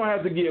them. We're going to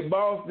have to get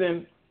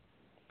Boston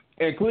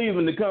and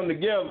Cleveland to come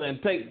together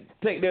and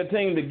take their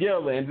team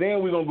together, and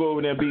then we're going to go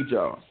over there and beat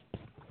y'all.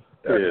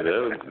 Yeah,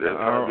 that's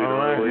probably the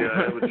only way I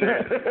have a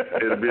chance.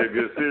 It'll be a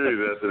good series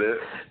after that.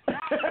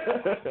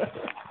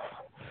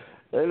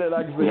 Ain't nothing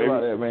I can say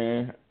about that,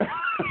 man.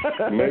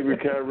 Maybe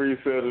Kyrie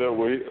set it up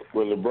where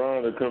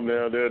LeBron will come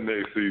down there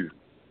next season.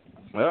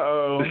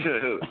 Uh-oh.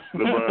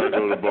 LeBron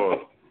go to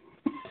Boston.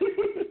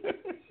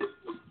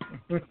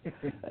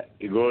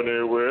 He going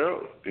everywhere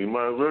else. He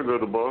might as well go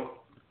to Boston.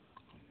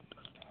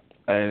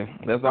 Hey,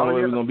 that's the only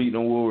way we're going to beat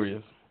them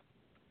Warriors.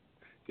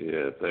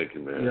 Yeah, thank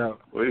you, man. Yeah.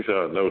 At least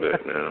y'all know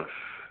that now.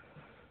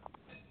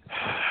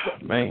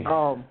 Man.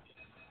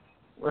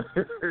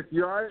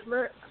 You all right,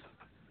 man?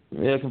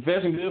 Yeah,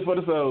 confession good for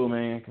the soul,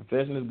 man.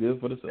 Confession is good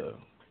for the soul.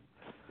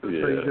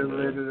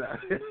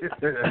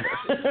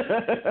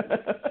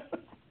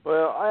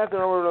 Well, I have to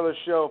run another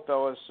show,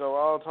 fellas, so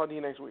I'll talk to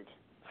you next week.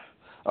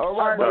 All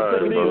right, brother.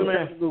 Take it easy,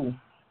 man.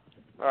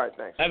 All right,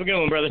 thanks. Have a good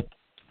one, brother.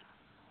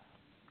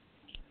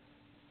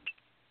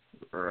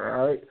 All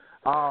right.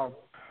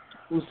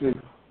 Let's see.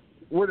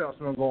 What else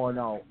been going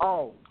on?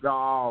 Oh, the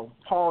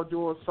Paul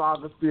George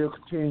saga still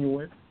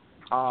continuing.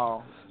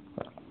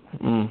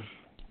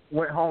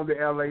 Went home to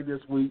L.A.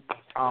 this week.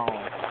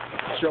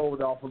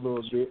 Showed off a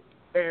little bit.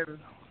 And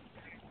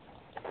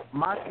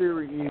my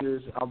theory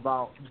is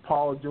about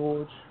Paul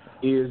George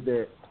is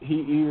that he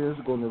is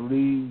going to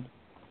leave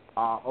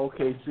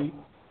OKC.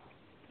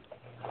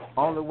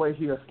 Only way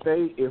he'll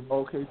stay if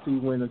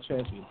OKC win a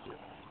championship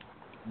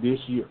this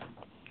year.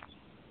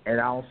 And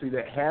I don't see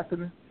that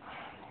happening.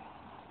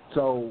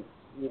 So,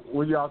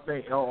 what do y'all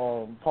think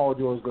Paul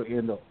George is going to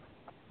end up?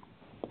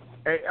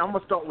 Hey, I'm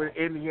going to start with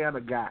Indiana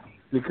guy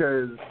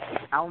because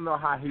I don't know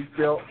how he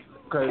felt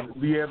because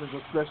B. Evans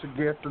was a special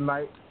guest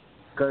tonight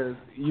because,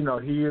 you know,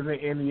 he is in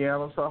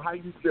Indiana. So, how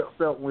you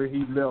felt when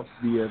he left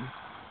B. Evans?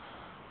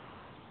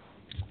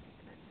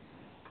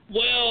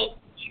 Well,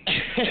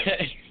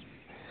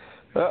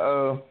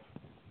 uh-oh.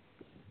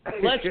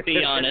 Let's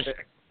be honest.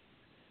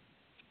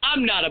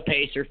 I'm not a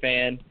Pacer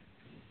fan.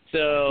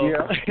 So,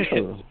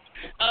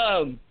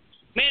 man,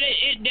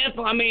 it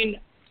definitely, I mean,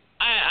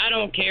 I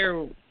don't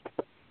care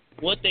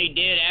what they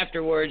did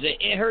afterwards.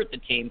 It hurt the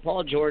team.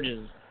 Paul George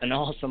is an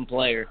awesome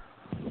player.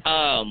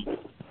 I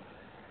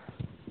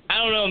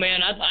don't know,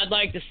 man. I'd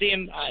like to see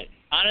him.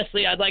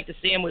 Honestly, I'd like to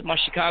see him with my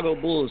Chicago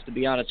Bulls, to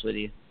be honest with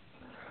you.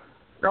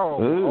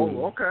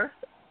 Oh, okay.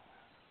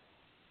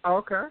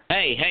 Okay.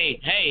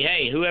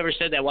 Hey, whoever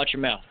said that, watch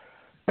your mouth.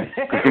 I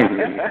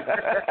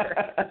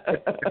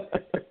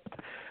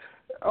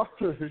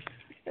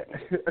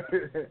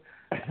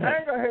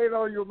ain't gonna hate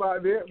on you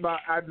about that, but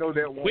I know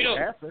that won't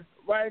happen.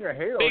 But I ain't gonna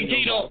hate on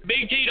you.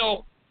 Big T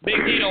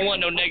don't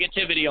want no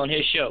negativity on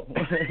his show.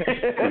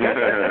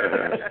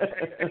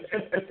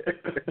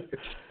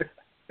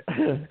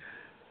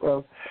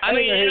 Well, I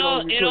mean, in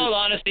all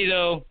honesty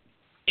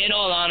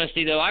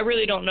though, I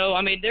really don't know.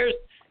 I mean,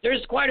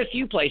 there's quite a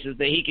few places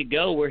that he could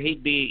go where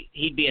he'd be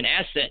an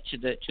asset to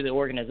the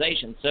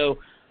organization. So,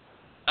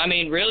 I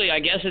mean, really, I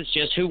guess it's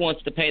just who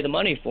wants to pay the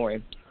money for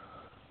him.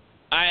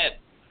 At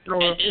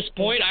this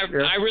point,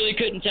 I really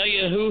couldn't tell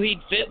you who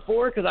he'd fit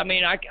for because I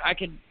mean, I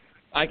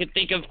could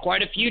think of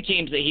quite a few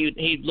teams that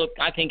he'd look.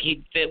 I think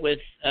he'd fit with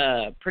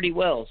pretty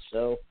well.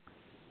 So,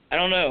 I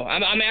don't know.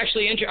 I'm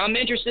actually I'm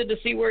interested to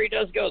see where he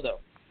does go though.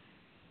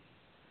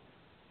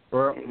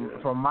 Well,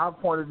 from my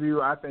point of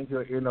view, I think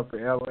he'll end up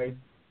in L.A.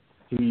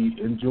 He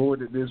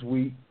enjoyed it this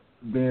week,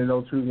 being in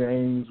those two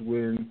games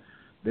when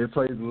they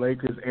played the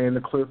Lakers and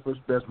the Clippers.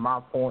 That's my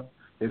point.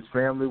 His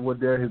family was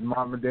there. His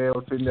mom and dad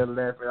was sitting there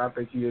laughing. I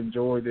think he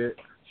enjoyed it.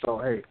 So,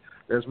 hey,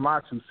 that's my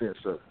 2 cents,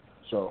 sir.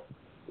 So,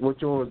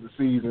 what's yours this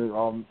season,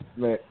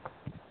 Matt?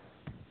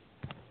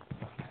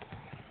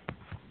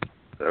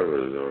 I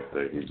really don't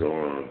think he's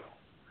going.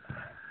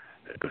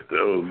 If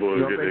those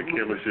boys get their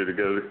chemistry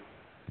together,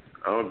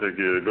 I don't think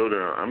he'll go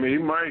down. I mean, he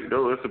might,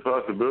 though. It's a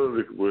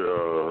possibility with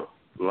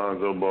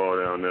Lonzo Ball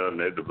down there, and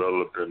they're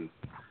developing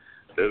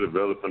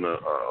a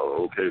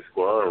okay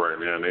squad right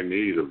now, and they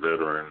need a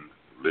veteran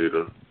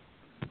leader.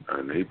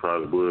 And he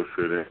probably would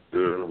fit in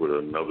good with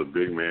another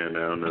big man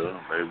down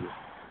there, maybe.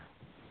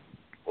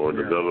 Or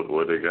develop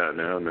what they got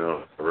down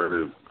there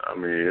already. I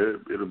mean,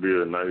 it'll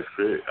be a nice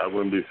fit. I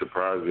wouldn't be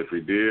surprised if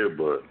he did,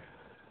 but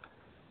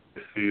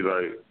see,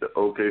 like, the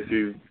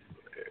OKC,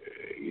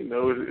 you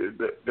know,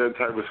 that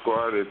type of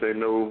squad that they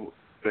know,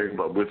 think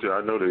about, which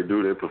I know they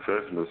do, they're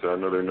professionals, so I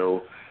know they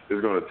know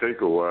it's going to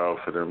take a while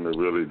for them to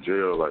really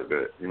gel like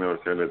that. You know what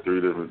I'm saying? They're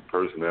 3 different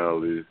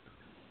personalities.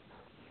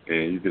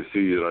 And you can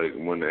see, like,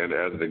 when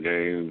after the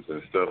games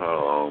and stuff,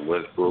 how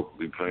Westbrook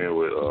be playing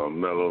with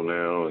Melo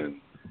now, and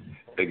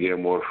they get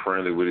more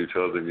friendly with each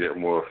other, get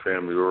more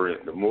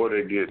family-oriented. The more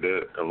they get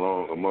that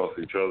along amongst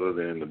each other,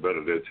 then the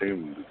better their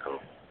team will become.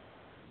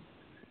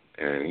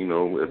 And, you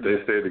know, if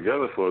they stay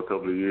together for a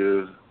couple of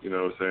years, you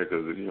know what I'm saying,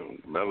 because, you know,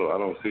 Melo, I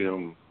don't see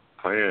him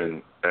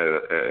playing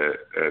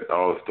at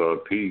All-Star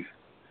peak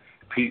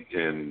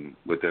within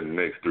the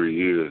next 3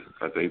 years.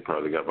 I think he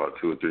probably got about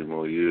 2 or 3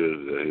 more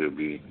years that he'll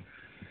be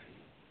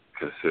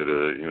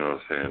considered, you know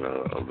what I'm saying,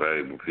 a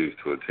valuable piece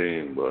to a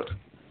team. But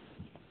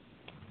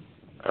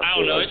I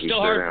don't know. It's still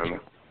hard.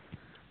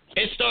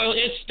 It's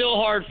still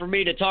hard for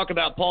me to talk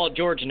about Paul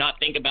George and not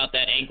think about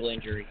that ankle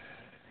injury.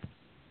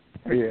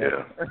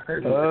 Yeah.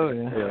 Oh,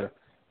 yeah.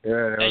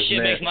 That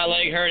shit makes my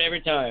leg hurt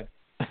every time.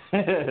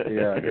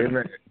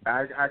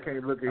 I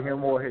can't look at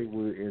him or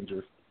Haywood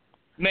injured.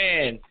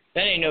 Man,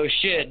 that ain't no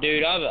shit,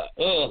 dude.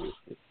 Ugh.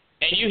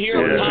 And you hear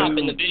it pop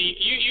in the video.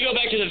 You go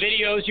back to the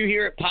videos, you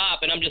hear it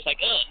pop, and I'm just like,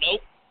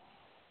 nope.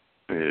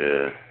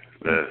 Yeah,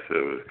 that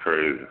shit was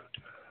crazy.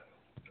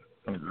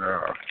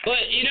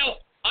 But, you know,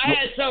 I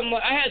had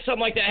something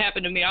like that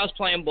happen to me. I was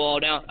playing ball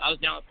down. I was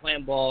down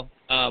playing ball.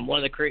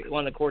 One of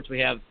the courts we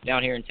have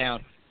down here in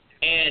town,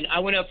 and I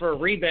went up for a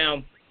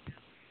rebound.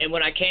 And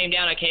when I came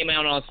down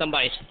on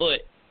somebody's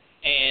foot,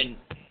 and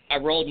I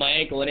rolled my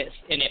ankle and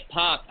it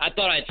popped. I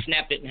thought I had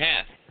snapped it in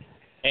half.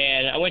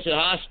 And I went to the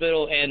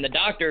hospital, and the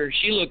doctor,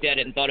 she looked at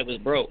it and thought it was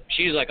broke.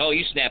 She was like, "Oh,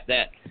 you snapped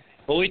that."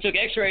 But we took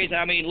X-rays.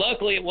 I mean,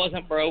 luckily it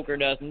wasn't broke or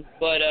nothing.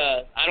 But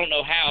I don't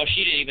know how.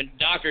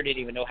 Doctor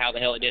didn't even know how the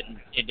hell it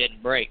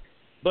didn't break.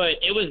 But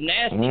it was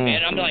nasty,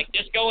 man. I'm like,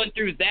 just going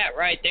through that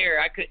right there,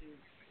 I couldn't.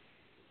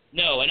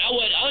 No, and I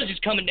was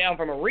just coming down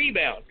from a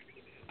rebound.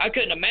 I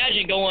couldn't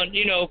imagine going,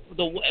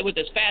 with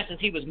as fast as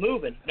he was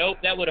moving. Nope,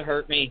 that would have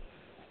hurt me.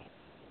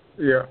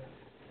 Yeah.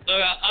 So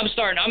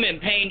I'm in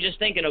pain just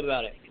thinking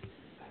about it.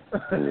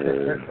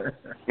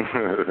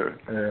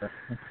 Yeah.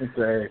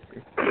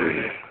 Exactly.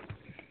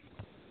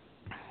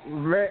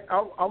 Man,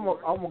 I'm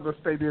gonna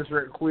say this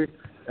real quick.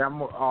 I'm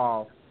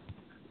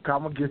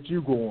gonna get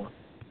you going,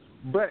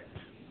 but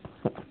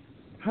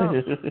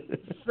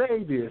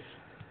say this.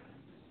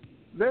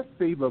 Let's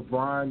see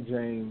LeBron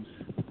James,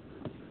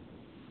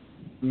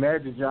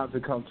 Magic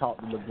Johnson come talk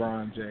to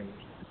LeBron James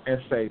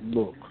and say,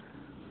 "Look,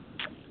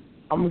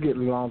 I'm gonna get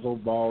Lonzo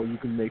Ball. You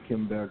can make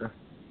him better."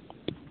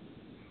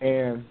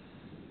 And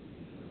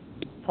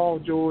Paul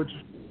George,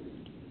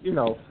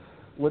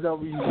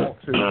 whatever you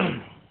want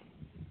to,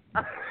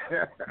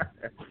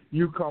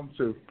 you come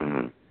to.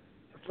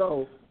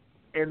 So,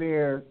 and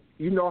then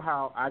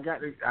how I got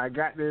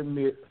to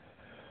admit,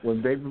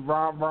 when Baby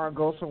Ron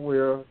goes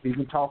somewhere, he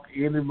can talk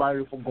to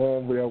anybody from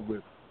going well with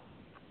him.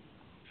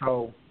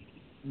 So,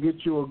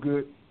 get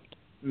you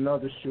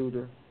another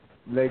shooter,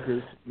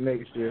 Lakers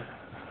next year.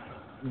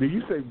 Do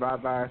you say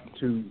bye-bye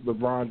to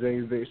LeBron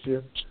James next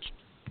year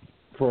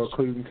for a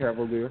Cleveland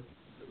Cavalier?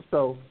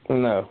 So,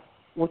 no.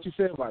 What you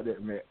say about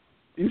that, Matt?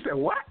 You said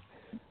what?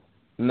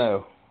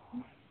 No.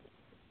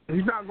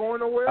 He's not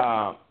going nowhere?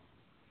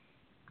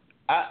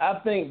 I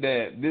think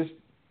that this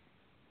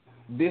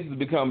has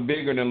become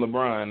bigger than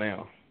LeBron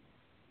now.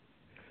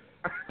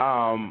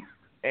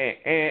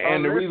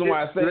 And the reason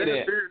why I say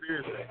that,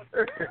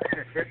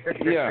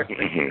 yeah,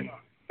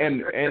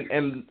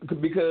 and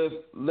because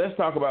let's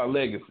talk about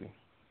legacy,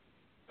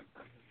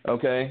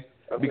 okay?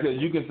 Because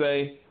you can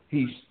say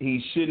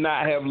he should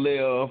not have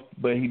left,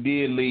 but he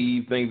did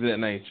leave, things of that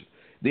nature.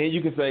 Then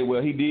you can say,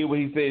 well, he did what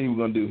he said he was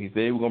going to do. He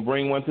said he was going to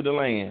bring one to the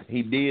land.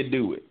 He did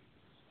do it.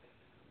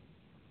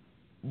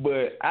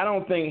 But I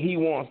don't think he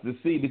wants to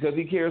see, because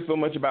he cares so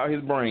much about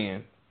his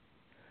brand,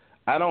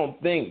 I don't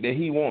think that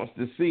he wants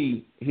to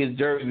see his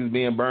jerseys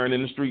being burned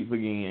in the streets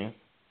again.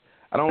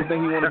 I don't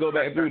think he wants to go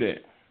back through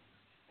that.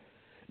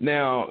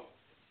 Now,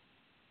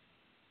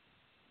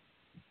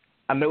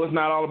 I know it's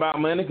not all about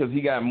money because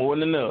he got more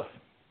than enough.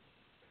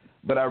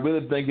 But I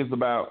really think it's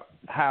about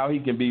how he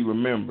can be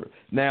remembered.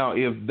 Now,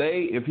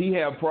 if he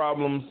have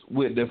problems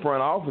with the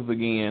front office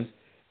again,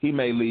 he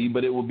may leave,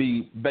 but it will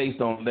be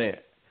based on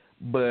that.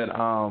 But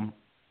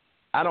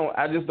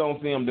I just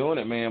don't see him doing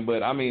it, man.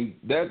 But I mean,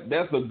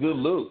 that's a good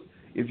look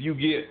if you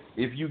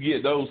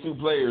get those two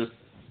players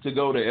to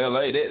go to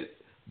LA.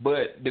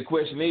 But the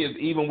question is,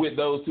 even with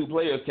those two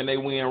players, can they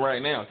win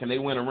right now? Can they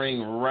win a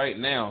ring right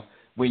now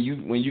when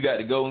you got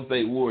the Golden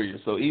State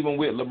Warriors? So even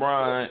with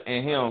LeBron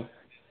and him,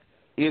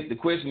 the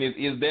question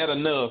is that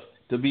enough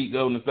to beat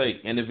Golden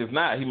State? And if it's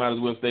not, he might as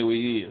well stay where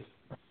he is.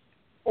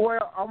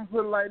 Well, I'm going to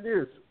put it like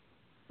this.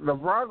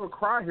 LeBron will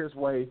cry his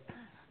way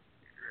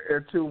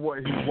into what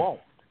he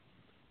wants.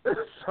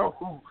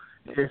 So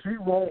if he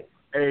want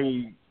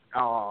a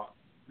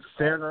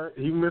center,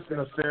 he missing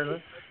a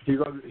center, he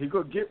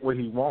gonna get what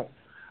he wants.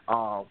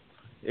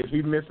 If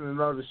he missing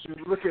another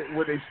shooter, look at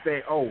what they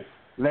say. Oh,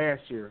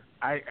 last year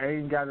I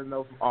ain't got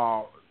enough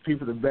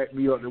people to back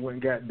me up that went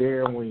and got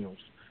Darren Williams.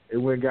 It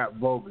went and got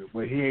Bogut,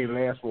 but he ain't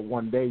last for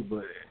one day.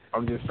 But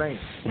I'm just saying,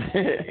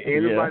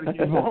 anybody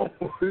he want,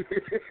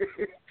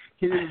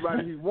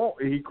 anybody he want,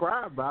 and he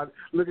cried about it.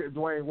 Look at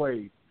Dwayne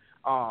Wade.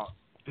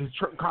 His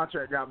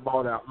contract got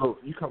bought out. Look,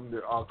 you come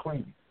to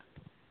Cleveland.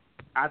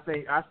 I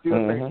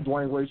still think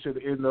Dwayne Wade should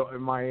have ended up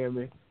in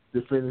Miami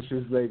to finish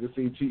his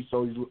legacy, teach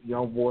those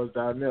young boys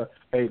down there.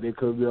 Hey, they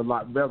could be a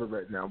lot better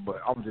right now.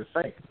 But I'm just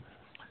saying.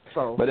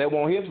 So, but that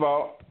wasn't his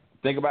fault.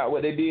 Think about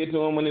what they did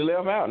to him when he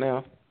left out.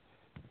 Now.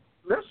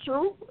 That's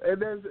true, and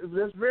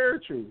that's very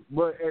true.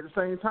 But at the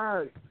same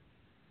time,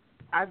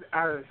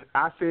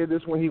 I said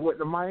this when he went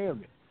to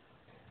Miami.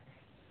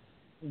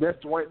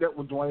 That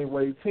was Dwayne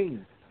Wade's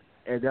team,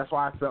 and that's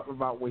why I felt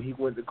about when he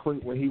went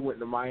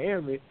to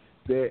Miami,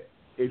 that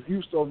if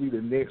you still be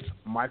the next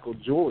Michael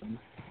Jordan,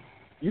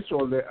 you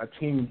still let a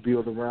team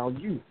build around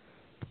you,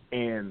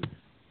 and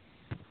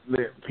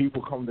let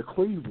people come to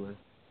Cleveland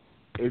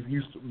if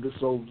you be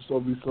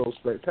so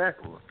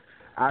spectacular.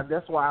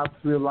 That's why I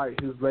feel like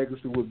his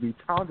legacy would be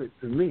taunted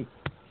to me,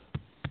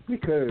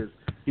 because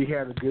he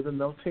had a good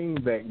enough team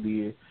back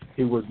then.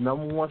 He was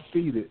number one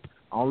seeded.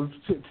 Only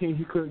team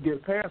he couldn't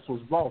get past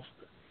was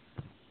Boston.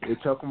 It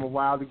took him a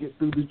while to get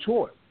through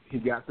Detroit. He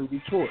got through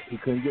Detroit. He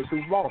couldn't get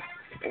through Boston.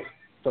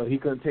 so he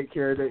couldn't take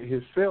care of it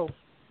himself.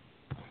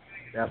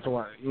 That's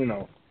why, you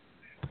know,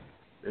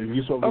 if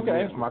you supposed to be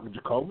against Michael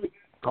Jacoby,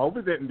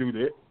 Kobe didn't do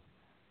that.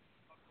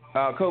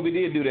 Kobe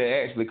did do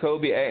that, actually.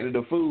 Kobe acted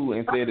a fool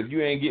and said, if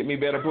you ain't get me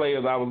better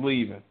players, I was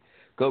leaving.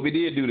 Kobe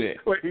did do that.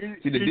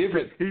 See, the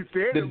difference is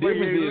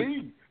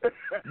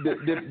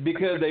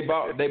because they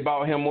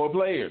bought him more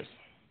players.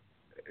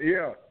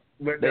 Yeah,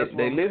 but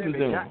they listened to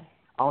him.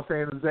 I'm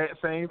saying the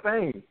exact same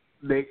thing.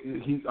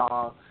 He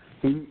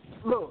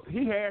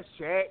had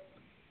Shaq.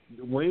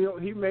 When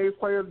he made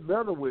players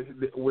better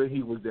when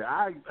he was there.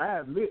 I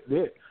admit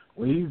that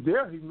when he's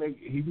there,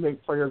 he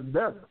make players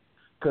better.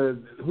 Because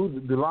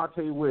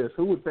Delonte West,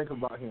 who would think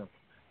about him?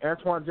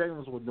 Antoine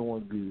James was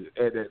doing good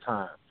at that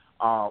time.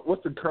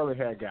 What's the curly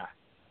hair guy?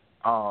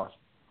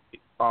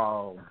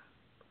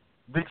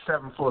 Big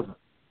 7-footer.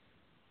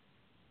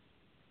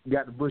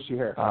 Got the bushy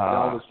hair.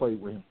 I always played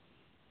with him.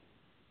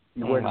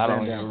 I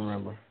don't even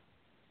remember.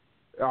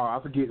 I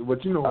forget,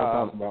 but you know what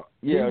I'm talking about.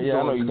 Yeah, I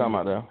know you're talking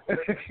about that.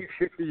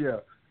 Yeah.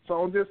 So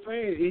I'm just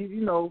saying,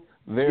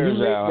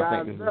 Virgil,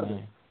 I think is his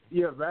name.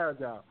 Yeah,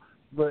 Virgil.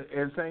 But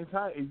at the same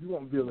time, if you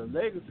want to build a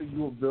legacy, you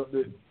will build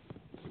it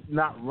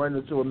not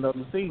running to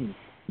another team.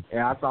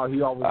 And I thought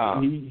he always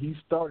he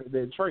started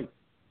that trait.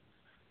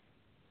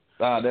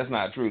 That's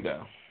not true,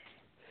 though.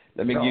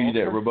 Let me give you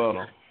that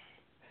rebuttal.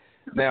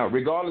 Now,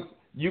 regardless,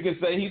 you can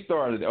say he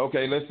started it.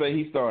 Okay, let's say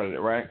he started it,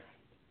 right?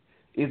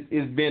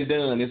 It's been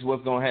done. It's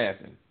what's going to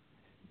happen.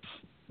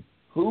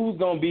 Who's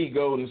going to beat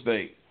Golden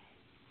State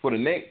for the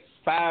next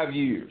 5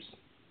 years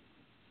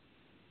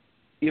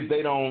if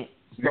they don't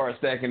start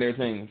stacking their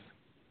teams?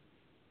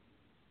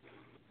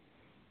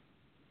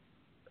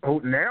 Oh,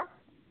 now?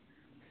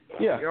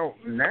 Yeah.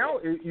 Now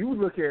you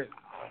look at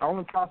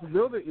only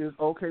possibility is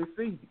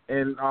OKC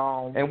and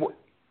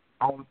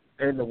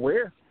the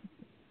West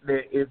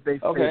that if they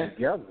stay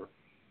together.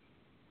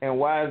 And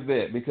why is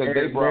that? Because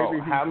they brought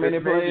how many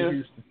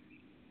players?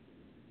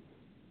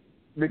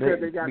 Because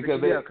they got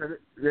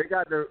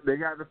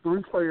the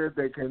three players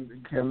that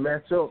can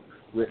match up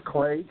with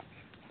Clay,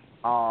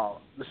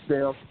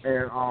 Steph,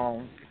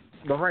 and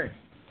Durant.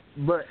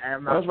 But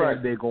I'm not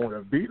saying they're going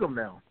to beat them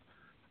now.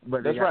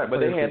 But that's right.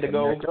 But they had to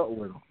go. Match up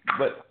with them.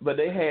 But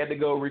they had to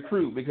go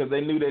recruit because they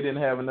knew they didn't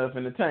have enough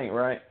in the tank,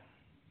 right?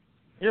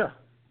 Yeah.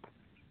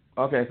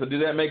 Okay. So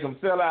did that make them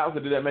sell out, or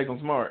did that make them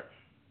smart?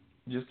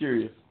 Just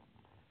curious.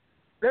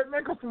 That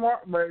make them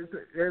smart, but at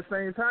the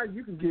same time,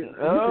 you can get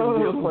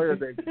players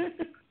that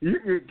you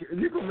can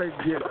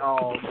get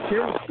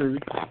chemistry.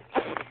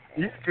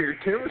 You can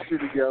get chemistry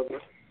together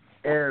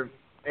and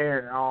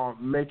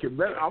make it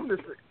better. I'm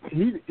just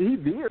he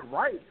did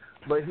right,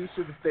 but he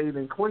should have stayed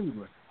in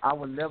Cleveland. I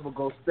would never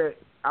go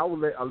I would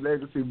let a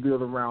legacy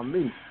build around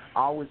me.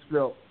 I always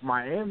felt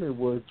Miami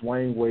was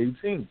Dwayne Wade's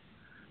team,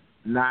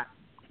 not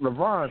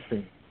LeBron's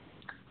team.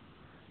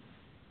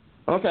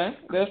 Okay,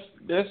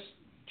 that's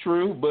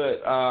true,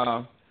 but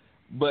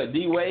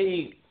D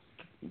Wade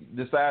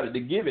decided to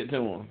give it to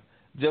him.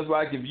 Just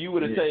like if you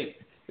were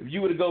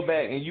to go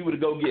back and you were to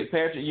go get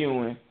Patrick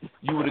Ewing,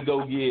 you were to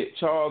go get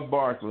Charles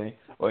Barkley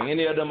or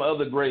any of them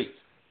other greats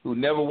who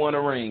never won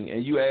a ring,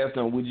 and you ask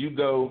them, would you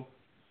go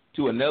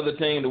to another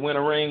team to win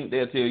a ring?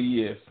 They'll tell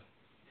you yes,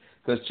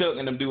 because Chuck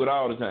and them do it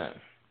all the time.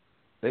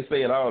 They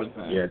say it all the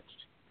time. Yeah,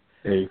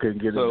 you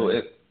couldn't get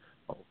it.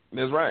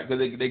 That's right, because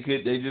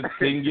they just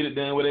couldn't get it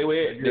done where they were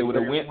at. They would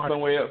have went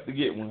somewhere else to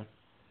get one.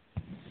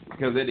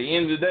 Because at the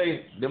end of the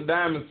day, them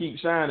diamonds keep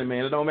shining,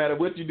 man. It don't matter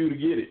what you do to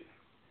get it.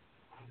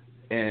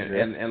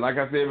 And like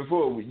I said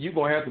before, you're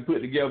going to have to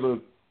put together,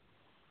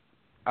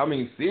 I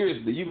mean,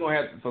 seriously, you're going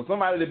to have to, for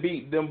somebody to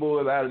beat them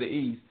boys out of the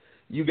East,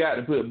 you got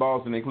to put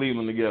Boston and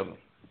Cleveland together.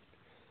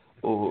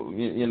 Or,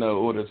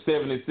 or the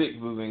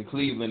 76ers in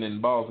Cleveland and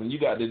Boston. You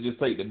got to just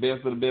take the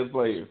best of the best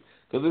players.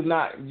 Because you're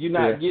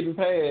not getting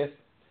past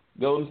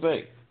Golden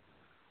State.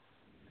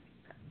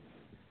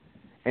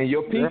 And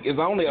your peak is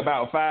only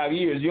about 5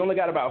 years. You only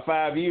got about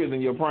 5 years in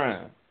your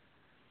prime.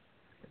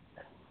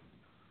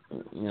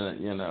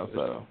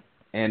 So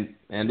and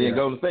then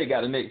Golden State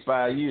got the next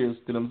 5 years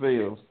to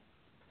themselves.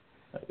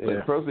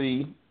 But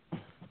proceed.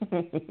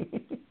 Yeah,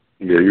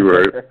 you're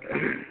right.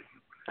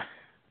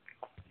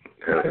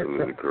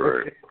 Absolutely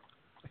correct.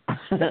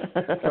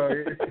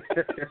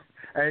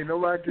 Ain't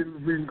nobody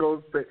can beat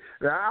Golden State.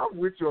 Now, I'm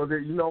with you on that.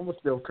 I'm a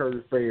Steph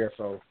Curry fan,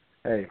 so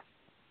hey.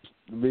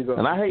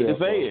 And I hate to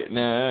say it.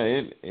 Now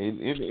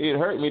it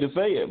hurt me to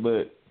say it,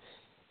 but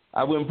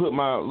I wouldn't put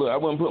my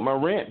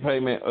rent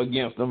payment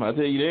against them. I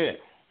tell you that.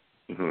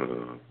 I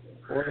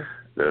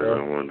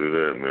don't want to do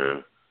that,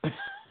 man.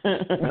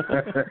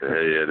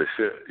 Hey,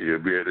 you'll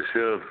be at the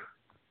shelf.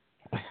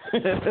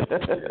 Yeah.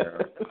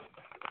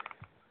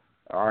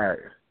 All right.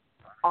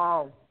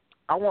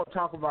 I want to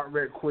talk about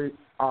real quick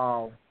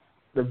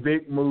the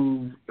big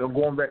move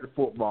going back to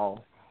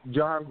football.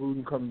 John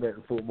Gruden coming back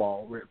to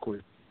football real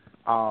quick.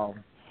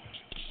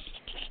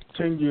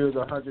 10 years,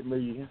 $100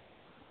 million.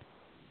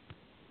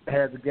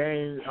 Had the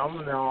game.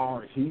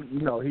 He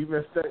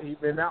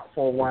been out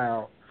for a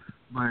while,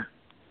 but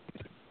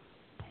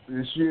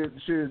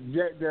should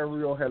Jack Del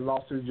Rio have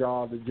lost his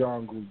job to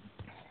John Gruden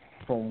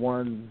from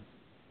one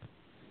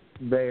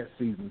bad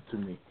season to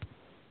me?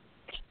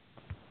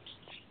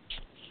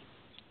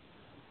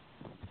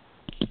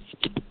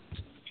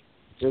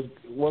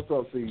 What's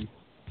up, Cees?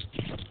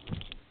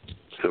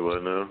 So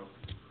what now?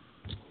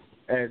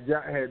 And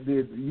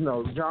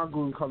John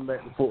Gruden come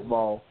back to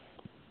football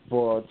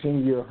for a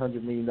 10-year,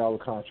 $100 million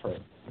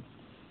contract.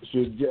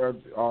 Should Jack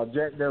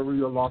Del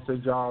Rio lost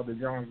his job to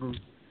John Gruden?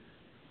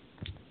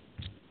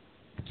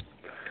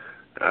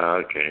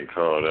 I can't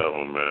call that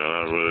one, man.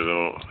 I really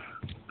don't.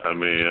 I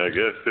mean, I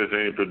guess this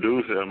ain't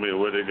producing. I mean,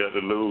 what they got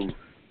to lose?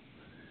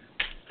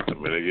 I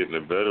mean, they're getting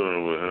a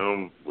veteran with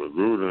him, with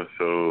Gruden,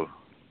 so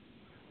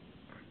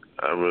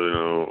I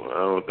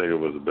don't think it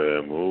was a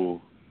bad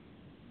move.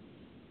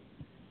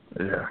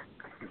 Yeah.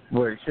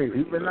 But shit,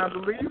 he's been out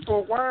of the league for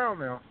a while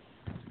now.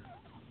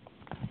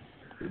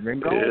 He's been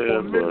gone for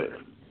a minute.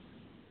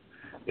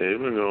 Yeah, he's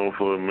been gone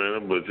for a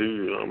minute, but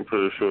I'm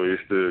pretty sure he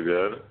still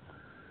got it.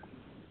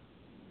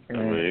 I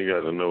mean, he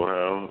got the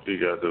know-how, he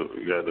got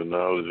the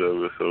knowledge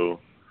of it, so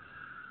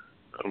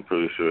I'm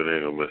pretty sure they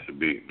ain't gonna miss a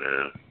beat,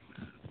 man.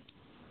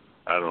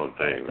 I don't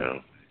think,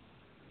 man.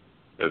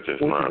 That's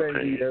just my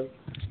opinion.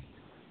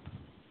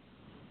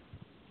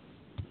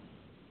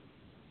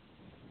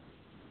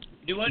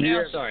 Do what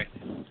now? Sorry.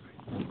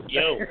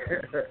 Yo.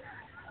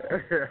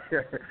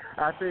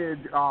 I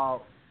said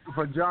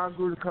for John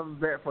Gruden coming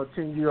back for a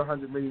 10-year,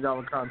 $100 million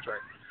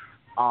contract,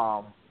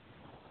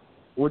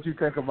 what do you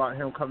think about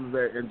him coming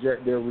back and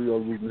Jack Del Rio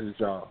losing his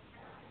job?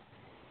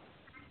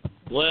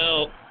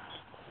 Well,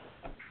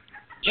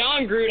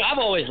 John Gruden, I've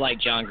always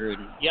liked John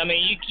Gruden. I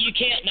mean, you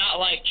can't not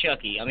like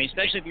Chucky. I mean,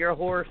 especially if you're a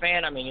horror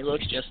fan. I mean, he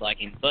looks just like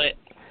him. But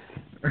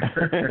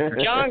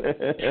John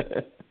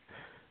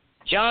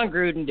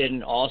Gruden did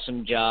an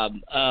awesome job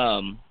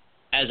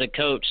as a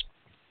coach.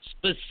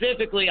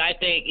 Specifically, I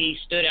think he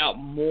stood out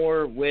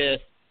more with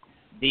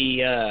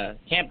the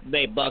Tampa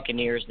Bay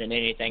Buccaneers than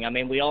anything. I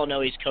mean, we all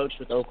know he's coached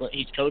with Oakland.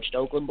 He's coached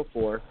Oakland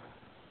before.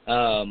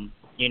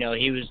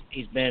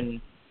 He's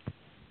been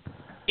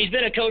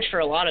a coach for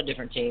a lot of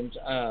different teams.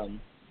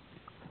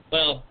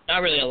 Well, not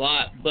really a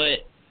lot, but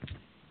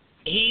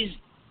he's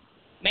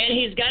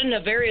gotten a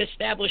very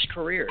established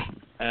career.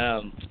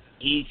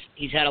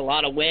 He's had a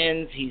lot of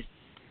wins.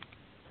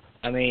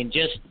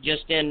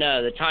 Just in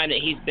the time that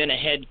he's been a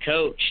head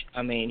coach,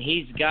 I mean,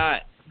 he's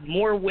got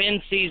more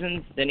win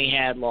seasons than he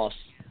had lost.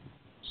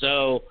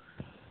 So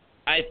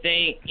I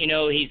think,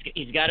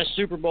 he's got a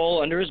Super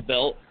Bowl under his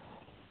belt.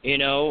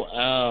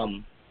 I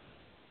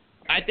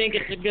think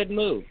it's a good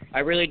move. I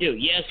really do.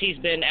 Yes, he's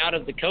been out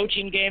of the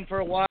coaching game for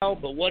a while,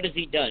 but what has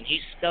he done?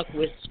 He's stuck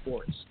with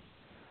sports.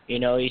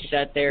 He's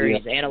sat there,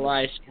 He's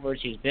analyzed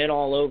sports, he's been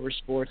all over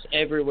sports,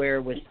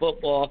 everywhere with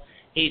football.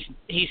 He's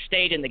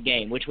stayed in the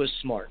game, which was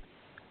smart.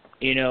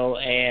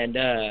 And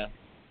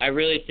I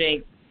really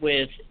think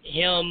with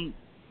him,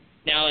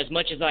 now as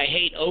much as I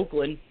hate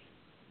Oakland,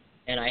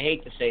 and I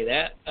hate to say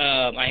that,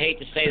 I hate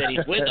to say that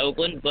he's with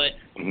Oakland, but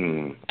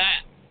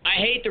I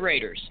hate the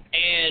Raiders.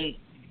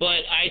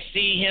 But I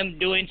see him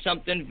doing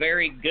something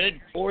very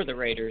good for the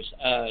Raiders.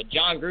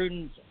 John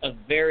Gruden's a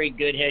very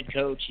good head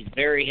coach. He's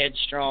very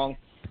headstrong.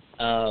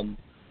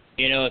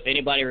 If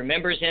anybody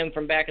remembers him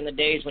from back in the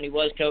days when he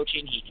was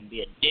coaching, he can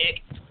be a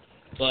dick.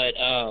 But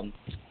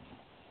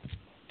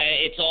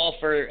it's all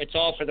for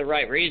the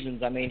right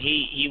reasons. I mean,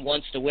 he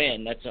wants to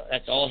win.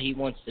 That's all he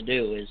wants to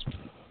do is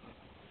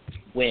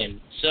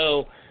win.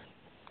 So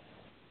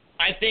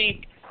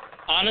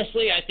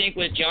honestly, I think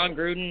with John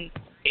Gruden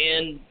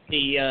in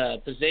the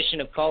position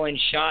of calling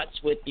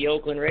shots with the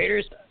Oakland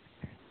Raiders,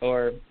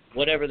 or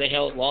whatever the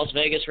hell, Las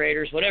Vegas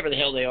Raiders, whatever the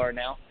hell they are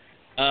now,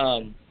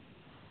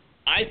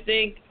 I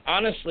think,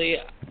 honestly,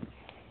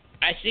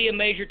 I see a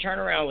major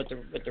turnaround with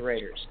the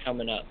Raiders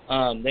coming up.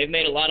 They've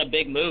made a lot of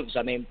big moves.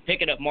 I mean,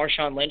 picking up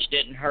Marshawn Lynch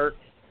didn't hurt,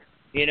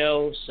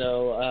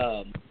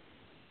 so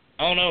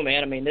I don't know,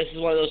 man. I mean, this is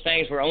one of those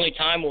things where only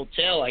time will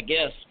tell, I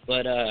guess.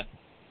 But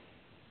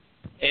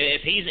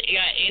if he's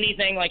got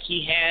anything like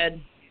he had,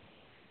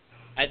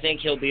 I think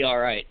he'll be all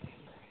right.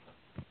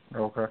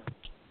 Okay.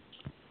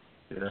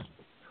 Yeah.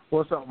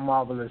 What's up,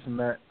 Marvelous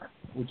Matt?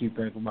 What do you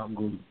think about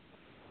Gruden?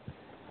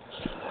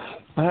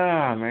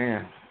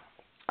 Man.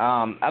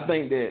 I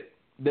think that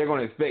they're going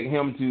to expect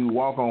him to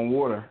walk on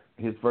water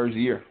his first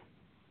year.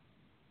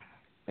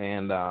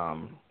 And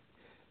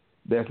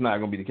that's not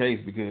going to be the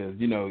case because,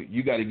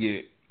 you got to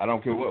get, I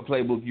don't care what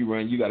playbook you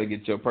run, you got to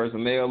get your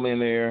personnel in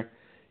there.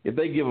 If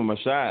they give him a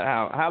shot,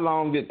 how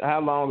long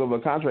of a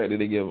contract did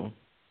they give him?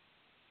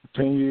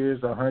 10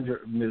 years,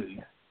 $100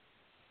 million.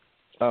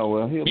 Oh,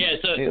 well, he'll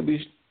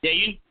be...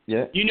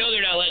 Yeah, you know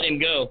they're not letting him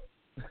go.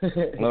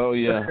 Oh,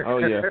 yeah.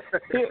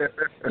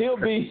 He'll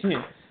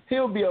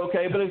be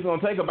okay, but it's going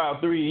to take about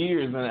 3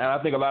 years, and I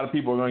think a lot of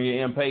people are going to get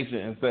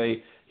impatient and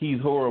say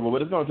he's horrible,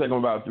 but it's going to take him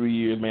about 3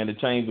 years, man, to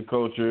change the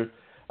culture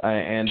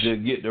and to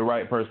get the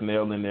right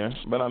personnel in there.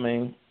 But, I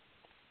mean...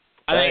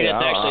 I think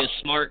that's actually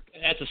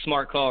a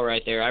smart call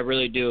right there. I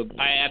really do.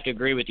 I have to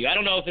agree with you. I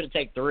don't know if it'll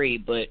take 3,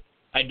 but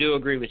I do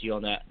agree with you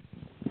on that.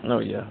 Oh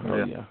yeah.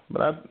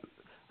 But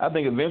I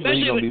think eventually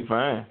he's gonna be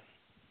fine.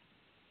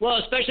 Well,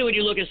 especially when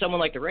you look at someone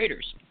like the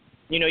Raiders.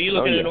 You know, you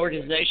look at an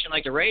organization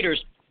like the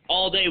Raiders,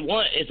 all they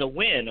want is a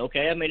win,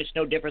 okay? I mean, it's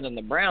no different than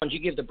the Browns. You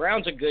give the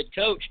Browns a good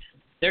coach,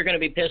 they're going to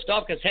be pissed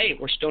off because, hey,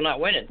 we're still not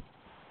winning.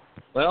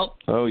 Well,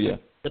 the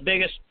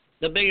biggest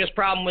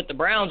problem with the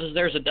Browns is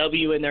there's a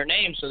W in their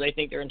name, so they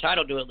think they're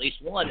entitled to at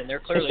least one, and they're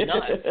clearly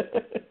not.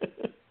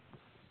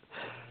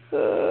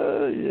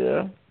 So,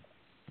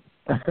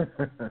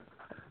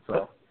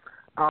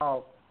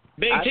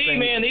 Big T,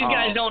 man, these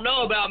guys don't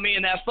know about me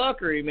and that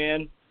fuckery,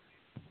 man.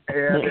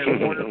 Yeah, that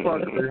morning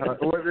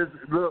fuckery.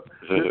 Look,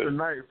 it's a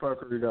night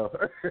fuckery though.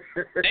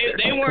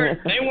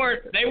 they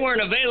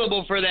weren't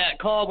available for that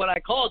call when I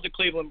called the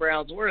Cleveland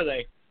Browns, were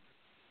they?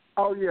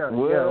 Oh yeah,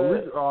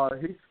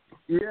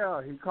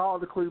 he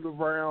called the Cleveland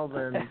Browns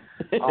and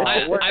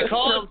I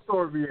called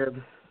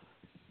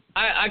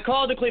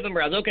the Cleveland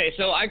Browns. Okay,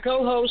 so I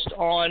co-host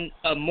on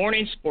a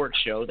morning sports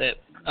show that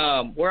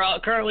we're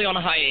currently on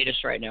a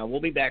hiatus right now.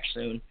 We'll be back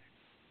soon,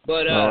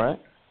 but all right.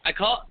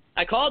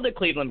 I called the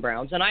Cleveland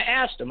Browns, and I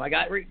asked them. I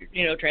got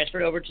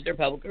transferred over to their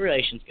public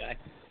relations guy,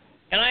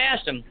 and I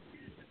asked him.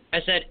 I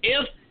said,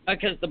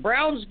 because the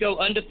Browns go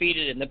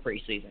undefeated in the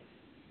preseason,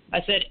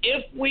 I said,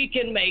 if we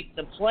can make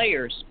the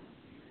players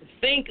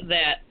think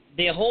that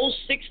the whole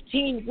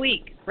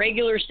 16-week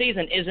regular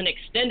season is an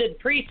extended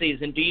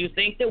preseason, do you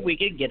think that we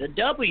could get a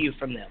W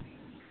from them?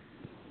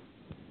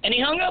 And he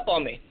hung up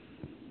on me.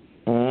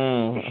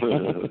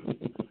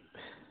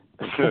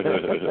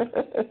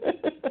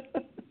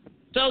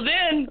 So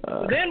then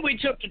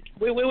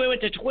we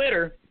went to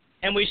Twitter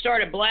and we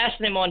started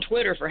blasting him on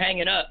Twitter for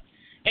hanging up,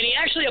 and he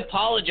actually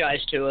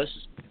apologized to us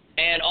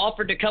and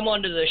offered to come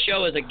onto the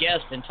show as a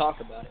guest and talk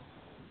about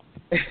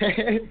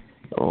it.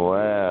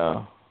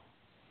 Wow!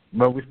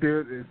 But we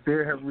still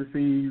haven't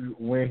received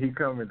when he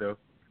coming though.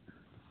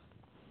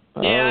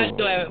 Yeah, I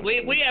still haven't.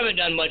 We haven't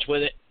done much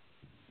with it.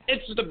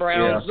 It's the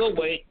Browns. They'll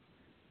wait.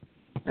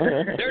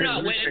 They're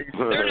not winning.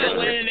 They're not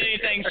winning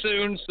anything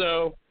soon,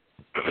 so.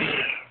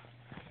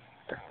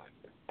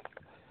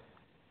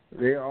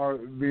 They are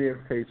being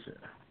patient.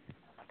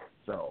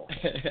 So.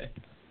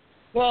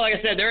 Well, like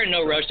I said, they're in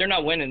no rush. They're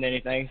not winning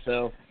anything,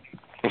 so.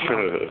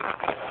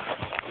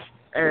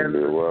 And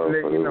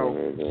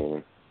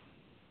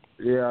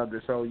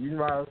so you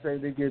might say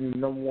they're getting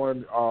number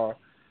one.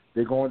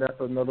 They're going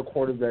after another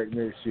quarterback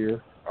next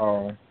year.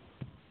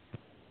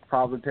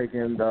 Probably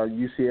taking the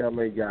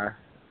UCLA guy.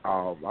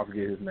 I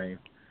forget his name,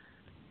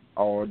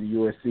 or the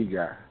USC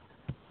guy.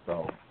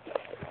 So,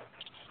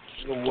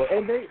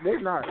 and they're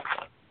not.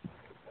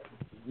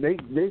 They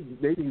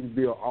need to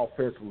build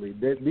offensively.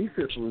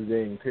 Defensively,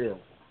 they ain't terrible.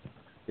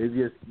 It's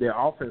just their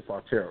offense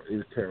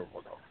is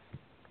terrible though.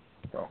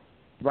 So,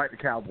 like the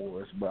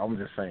Cowboys, but I'm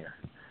just saying.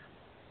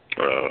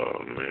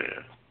 Oh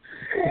man.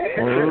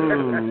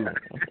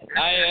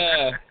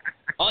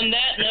 On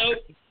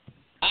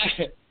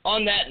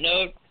that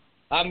note,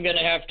 I'm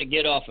gonna have to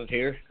get off of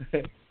here.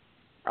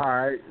 All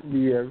right,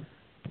 yeah.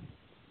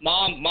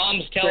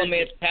 Mom's telling me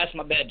it's past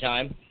my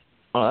bedtime.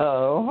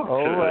 Oh,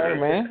 all right,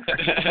 man.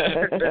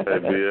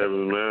 Happy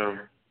Evans,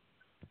 man.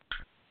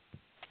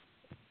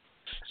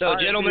 So, right,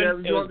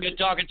 gentlemen, it was good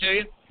talking to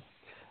you.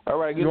 All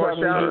right, good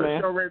talking to you,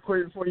 man. Show right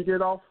quick before you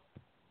get off.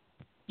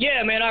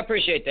 Yeah, man, I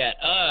appreciate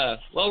that.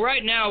 Well,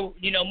 right now,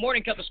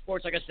 Morning Cup of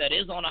Sports, like I said,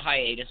 is on a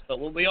hiatus, but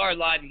when we are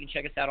live, you can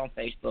check us out on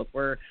Facebook.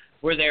 We're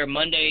there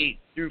Monday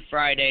through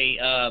Friday.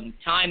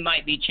 Time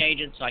might be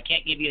changing, so I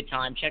can't give you a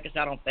time. Check us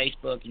out on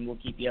Facebook, and we'll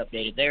keep you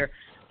updated there.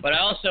 But I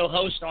also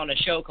host on a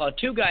show called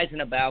Two Guys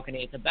in a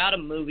Balcony. It's about a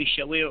movie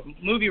show,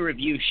 movie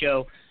review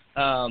show.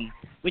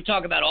 We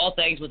talk about all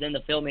things within the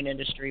filming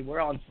industry.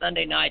 We're on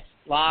Sunday nights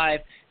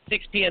live,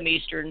 6 p.m.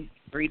 Eastern,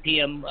 3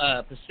 p.m.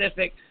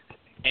 Pacific.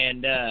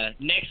 And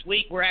next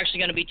week we're actually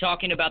going to be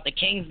talking about the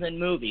Kingsman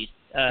movies,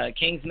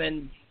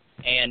 Kingsman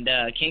and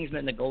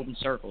Kingsman: The Golden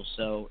Circle.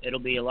 So it'll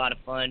be a lot of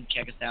fun.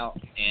 Check us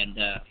out, and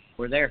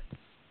we're there.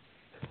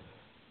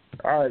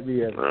 All right,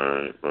 yeah.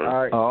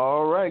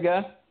 All right,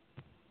 guys.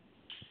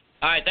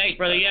 All right, thanks,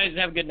 brother. You guys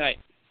have a good night.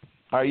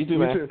 All right, you too,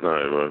 man. All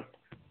right, man.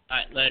 All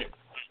right, later.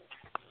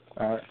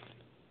 All right.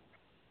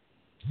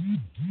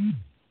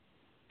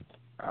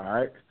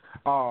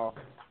 All right.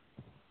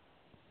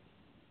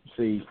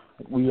 See,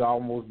 we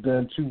almost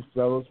done too,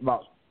 fellas.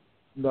 About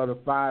another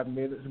 5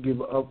 minutes. Give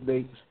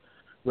updates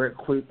real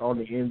quick on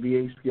the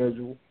NBA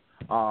schedule.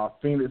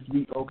 Phoenix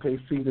beat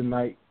OKC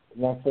tonight,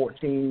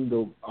 114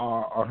 to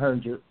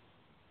 100.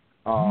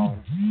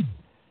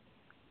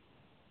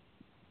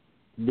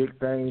 Big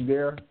thing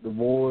there. The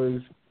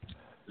boys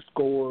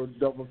scored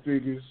double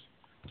figures,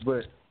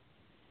 but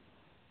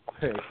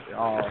hey,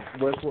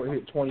 Westbrook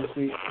hit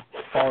 26,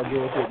 Paul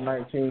George hit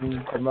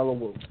 19, Carmelo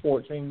with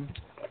 14.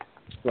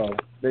 So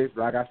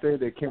like I said,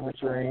 their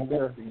chemistry ain't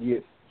there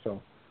yet. So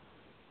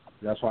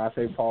that's why I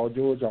say Paul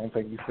George. I don't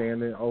think he's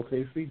staying in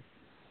OKC.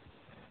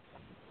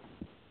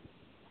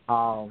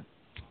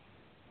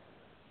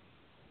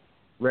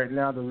 Right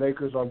now, the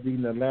Lakers are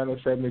beating Atlanta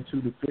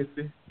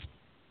 72-50.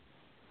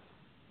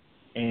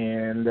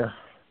 And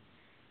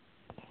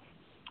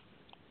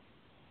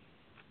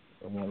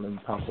let me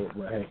pop up,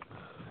 but hey,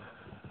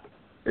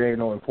 it ain't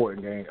no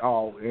important game.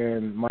 Oh,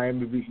 and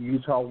Miami beat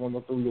Utah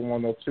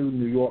 103-102.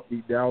 New York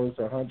beat Dallas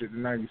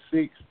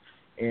 196,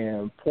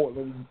 and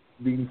Portland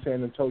beating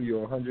San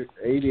Antonio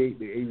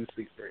 188-86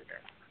 right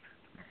now.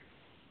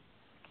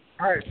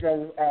 All right,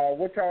 so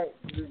what y'all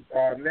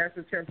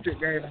national championship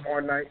game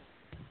tomorrow night?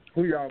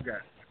 Who y'all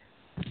got?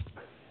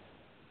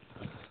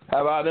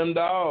 How about them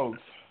dogs?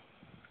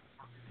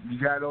 You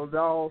got those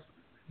dogs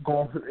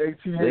going for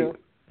ATL?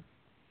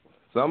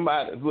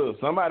 Somebody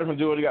from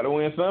Georgia got to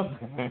win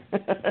something.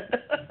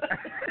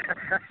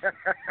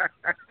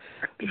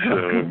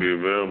 That'll be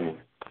available.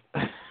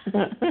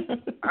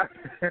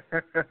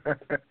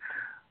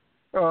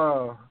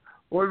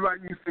 What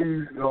about you,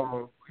 Cees?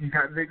 You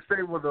got Nick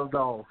Saban with those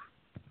dogs.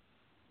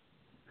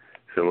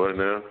 So what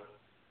now?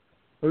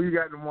 Who you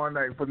got tomorrow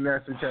night for the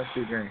national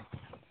championship game?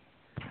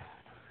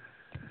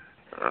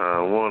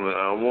 I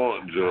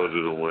want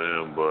Georgia to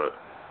win, but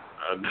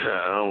I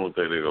don't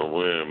think they're gonna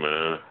win,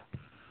 man.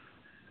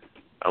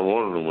 I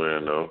want them to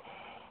win though.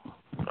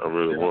 I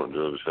really want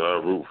Georgia. So I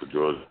root for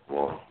Georgia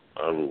tomorrow.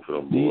 I root for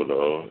them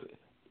Bulldogs.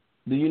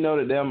 Do you know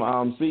that them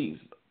seats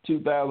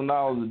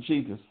 $2,000 the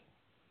cheapest?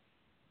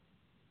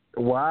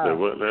 Wow.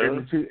 What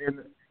now?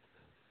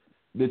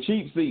 The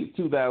cheap seats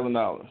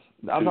 $2,000.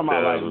 I'm talking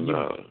about I'm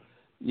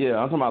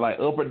talking about like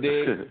upper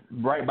deck,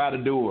 right by the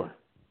door.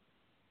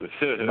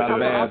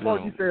 How far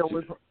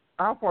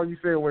you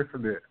stay away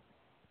from that?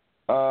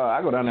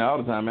 I go down there all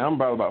the time, man. I'm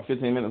probably about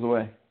 15 minutes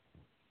away.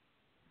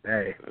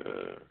 Hey.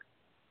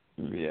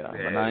 Yeah,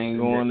 but I ain't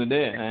going to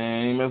that. I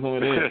ain't messing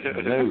with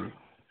that. No.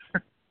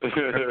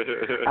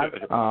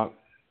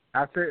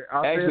 I said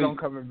I'm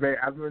coming back.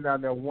 I've been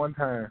down there one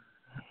time,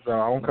 so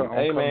I'm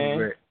coming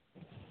back.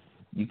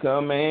 You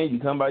come, man. You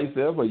come by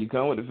yourself, or you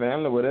come with the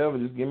family, or whatever.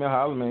 Just give me a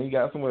holler, man. You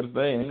got somewhere to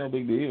stay. Ain't no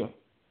big deal.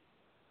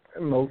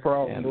 No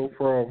problem. No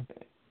problem.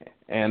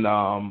 And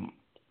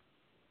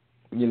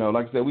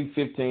like I said, we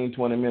 15,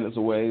 20 minutes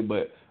away,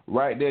 but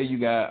right there you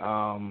got,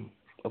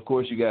 of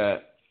course, you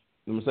got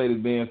the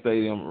Mercedes-Benz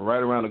Stadium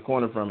right around the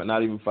corner from it.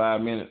 Not even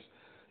 5 minutes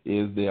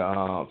is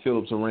the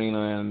Phillips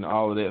Arena and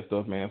all of that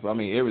stuff, man. So I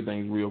mean,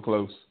 everything's real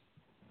close.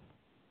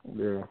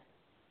 Yeah.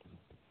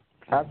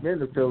 I've been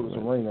to Phillips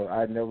Arena.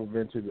 I've never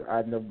been to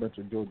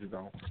Georgia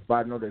Dome, but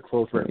I know they're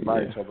close right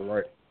by each other,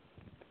 right?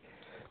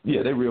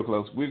 Yeah, they're real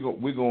close.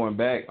 We're going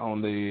back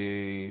on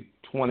the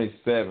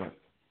 27th.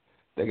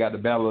 They got the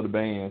Battle of the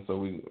Bands, so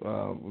we're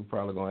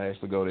probably gonna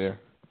actually go there.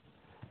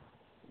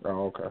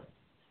 Oh, okay.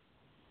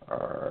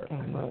 All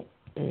right.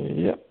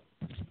 Yep.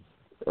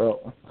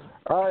 Well,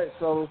 all right.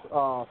 So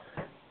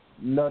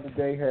another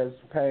day has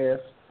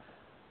passed.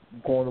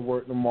 I'm going to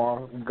work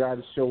tomorrow. We got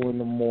a show in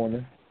the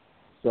morning,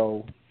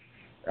 so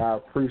I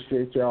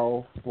appreciate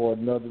y'all for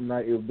another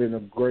night. It's been a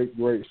great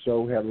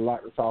show. We had a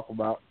lot to talk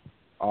about.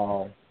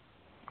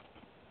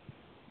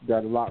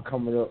 Got a lot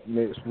coming up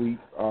next week.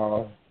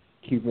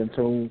 Keep in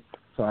tune.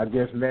 So I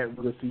guess, Matt,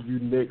 we'll see you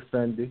next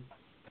Sunday.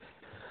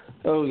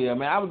 Oh, yeah,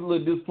 man. I was a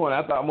little disappointed.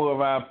 I thought more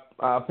of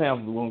our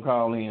Panthers were going to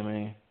call in,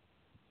 man.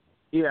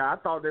 Yeah, I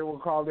thought they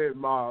would call it.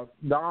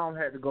 Dom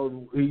had to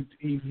go. He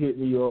hit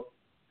me up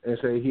and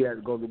said he had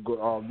to go to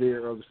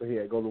there early, so he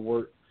had to go to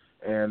work.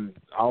 And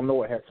I don't know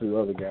what happened to the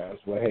other guys,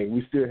 but hey,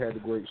 we still had a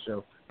great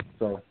show.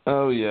 So.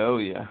 Oh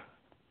yeah.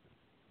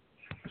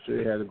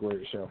 Still had a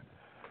great show.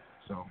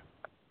 So.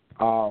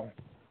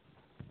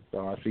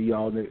 So I see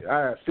y'all next.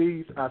 All right,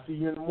 Cees, I see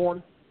you in the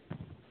morning.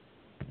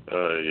 Yeah,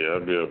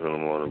 I'll be up in the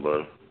morning,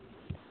 buddy.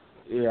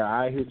 Yeah,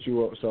 I hit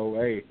you up. So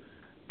hey,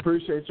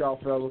 appreciate y'all,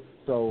 fellas.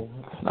 So.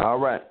 All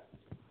right.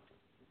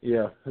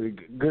 Yeah.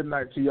 Good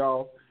night to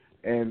y'all,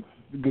 and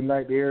good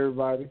night to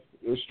everybody.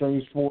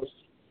 Extreme Sports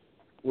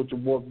with your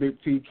boy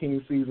BigT,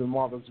 King Cees, and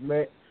Marvelous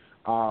Matt.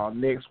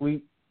 Next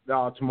week,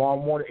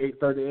 tomorrow morning,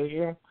 8:30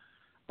 a.m.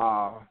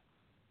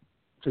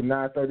 To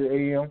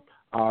 9:30 a.m.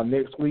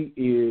 Next week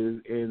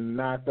is in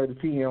 9:30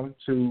 p.m.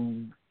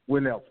 to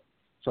whenever.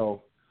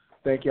 So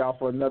thank y'all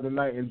for another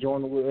night and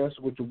joining with us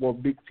with your boy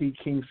BigT,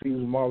 King Cees,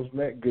 and Marvelous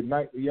Matt. Good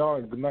night to y'all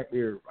and good night to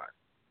everybody.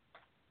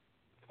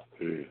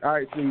 All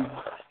right, Cees.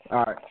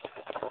 All right.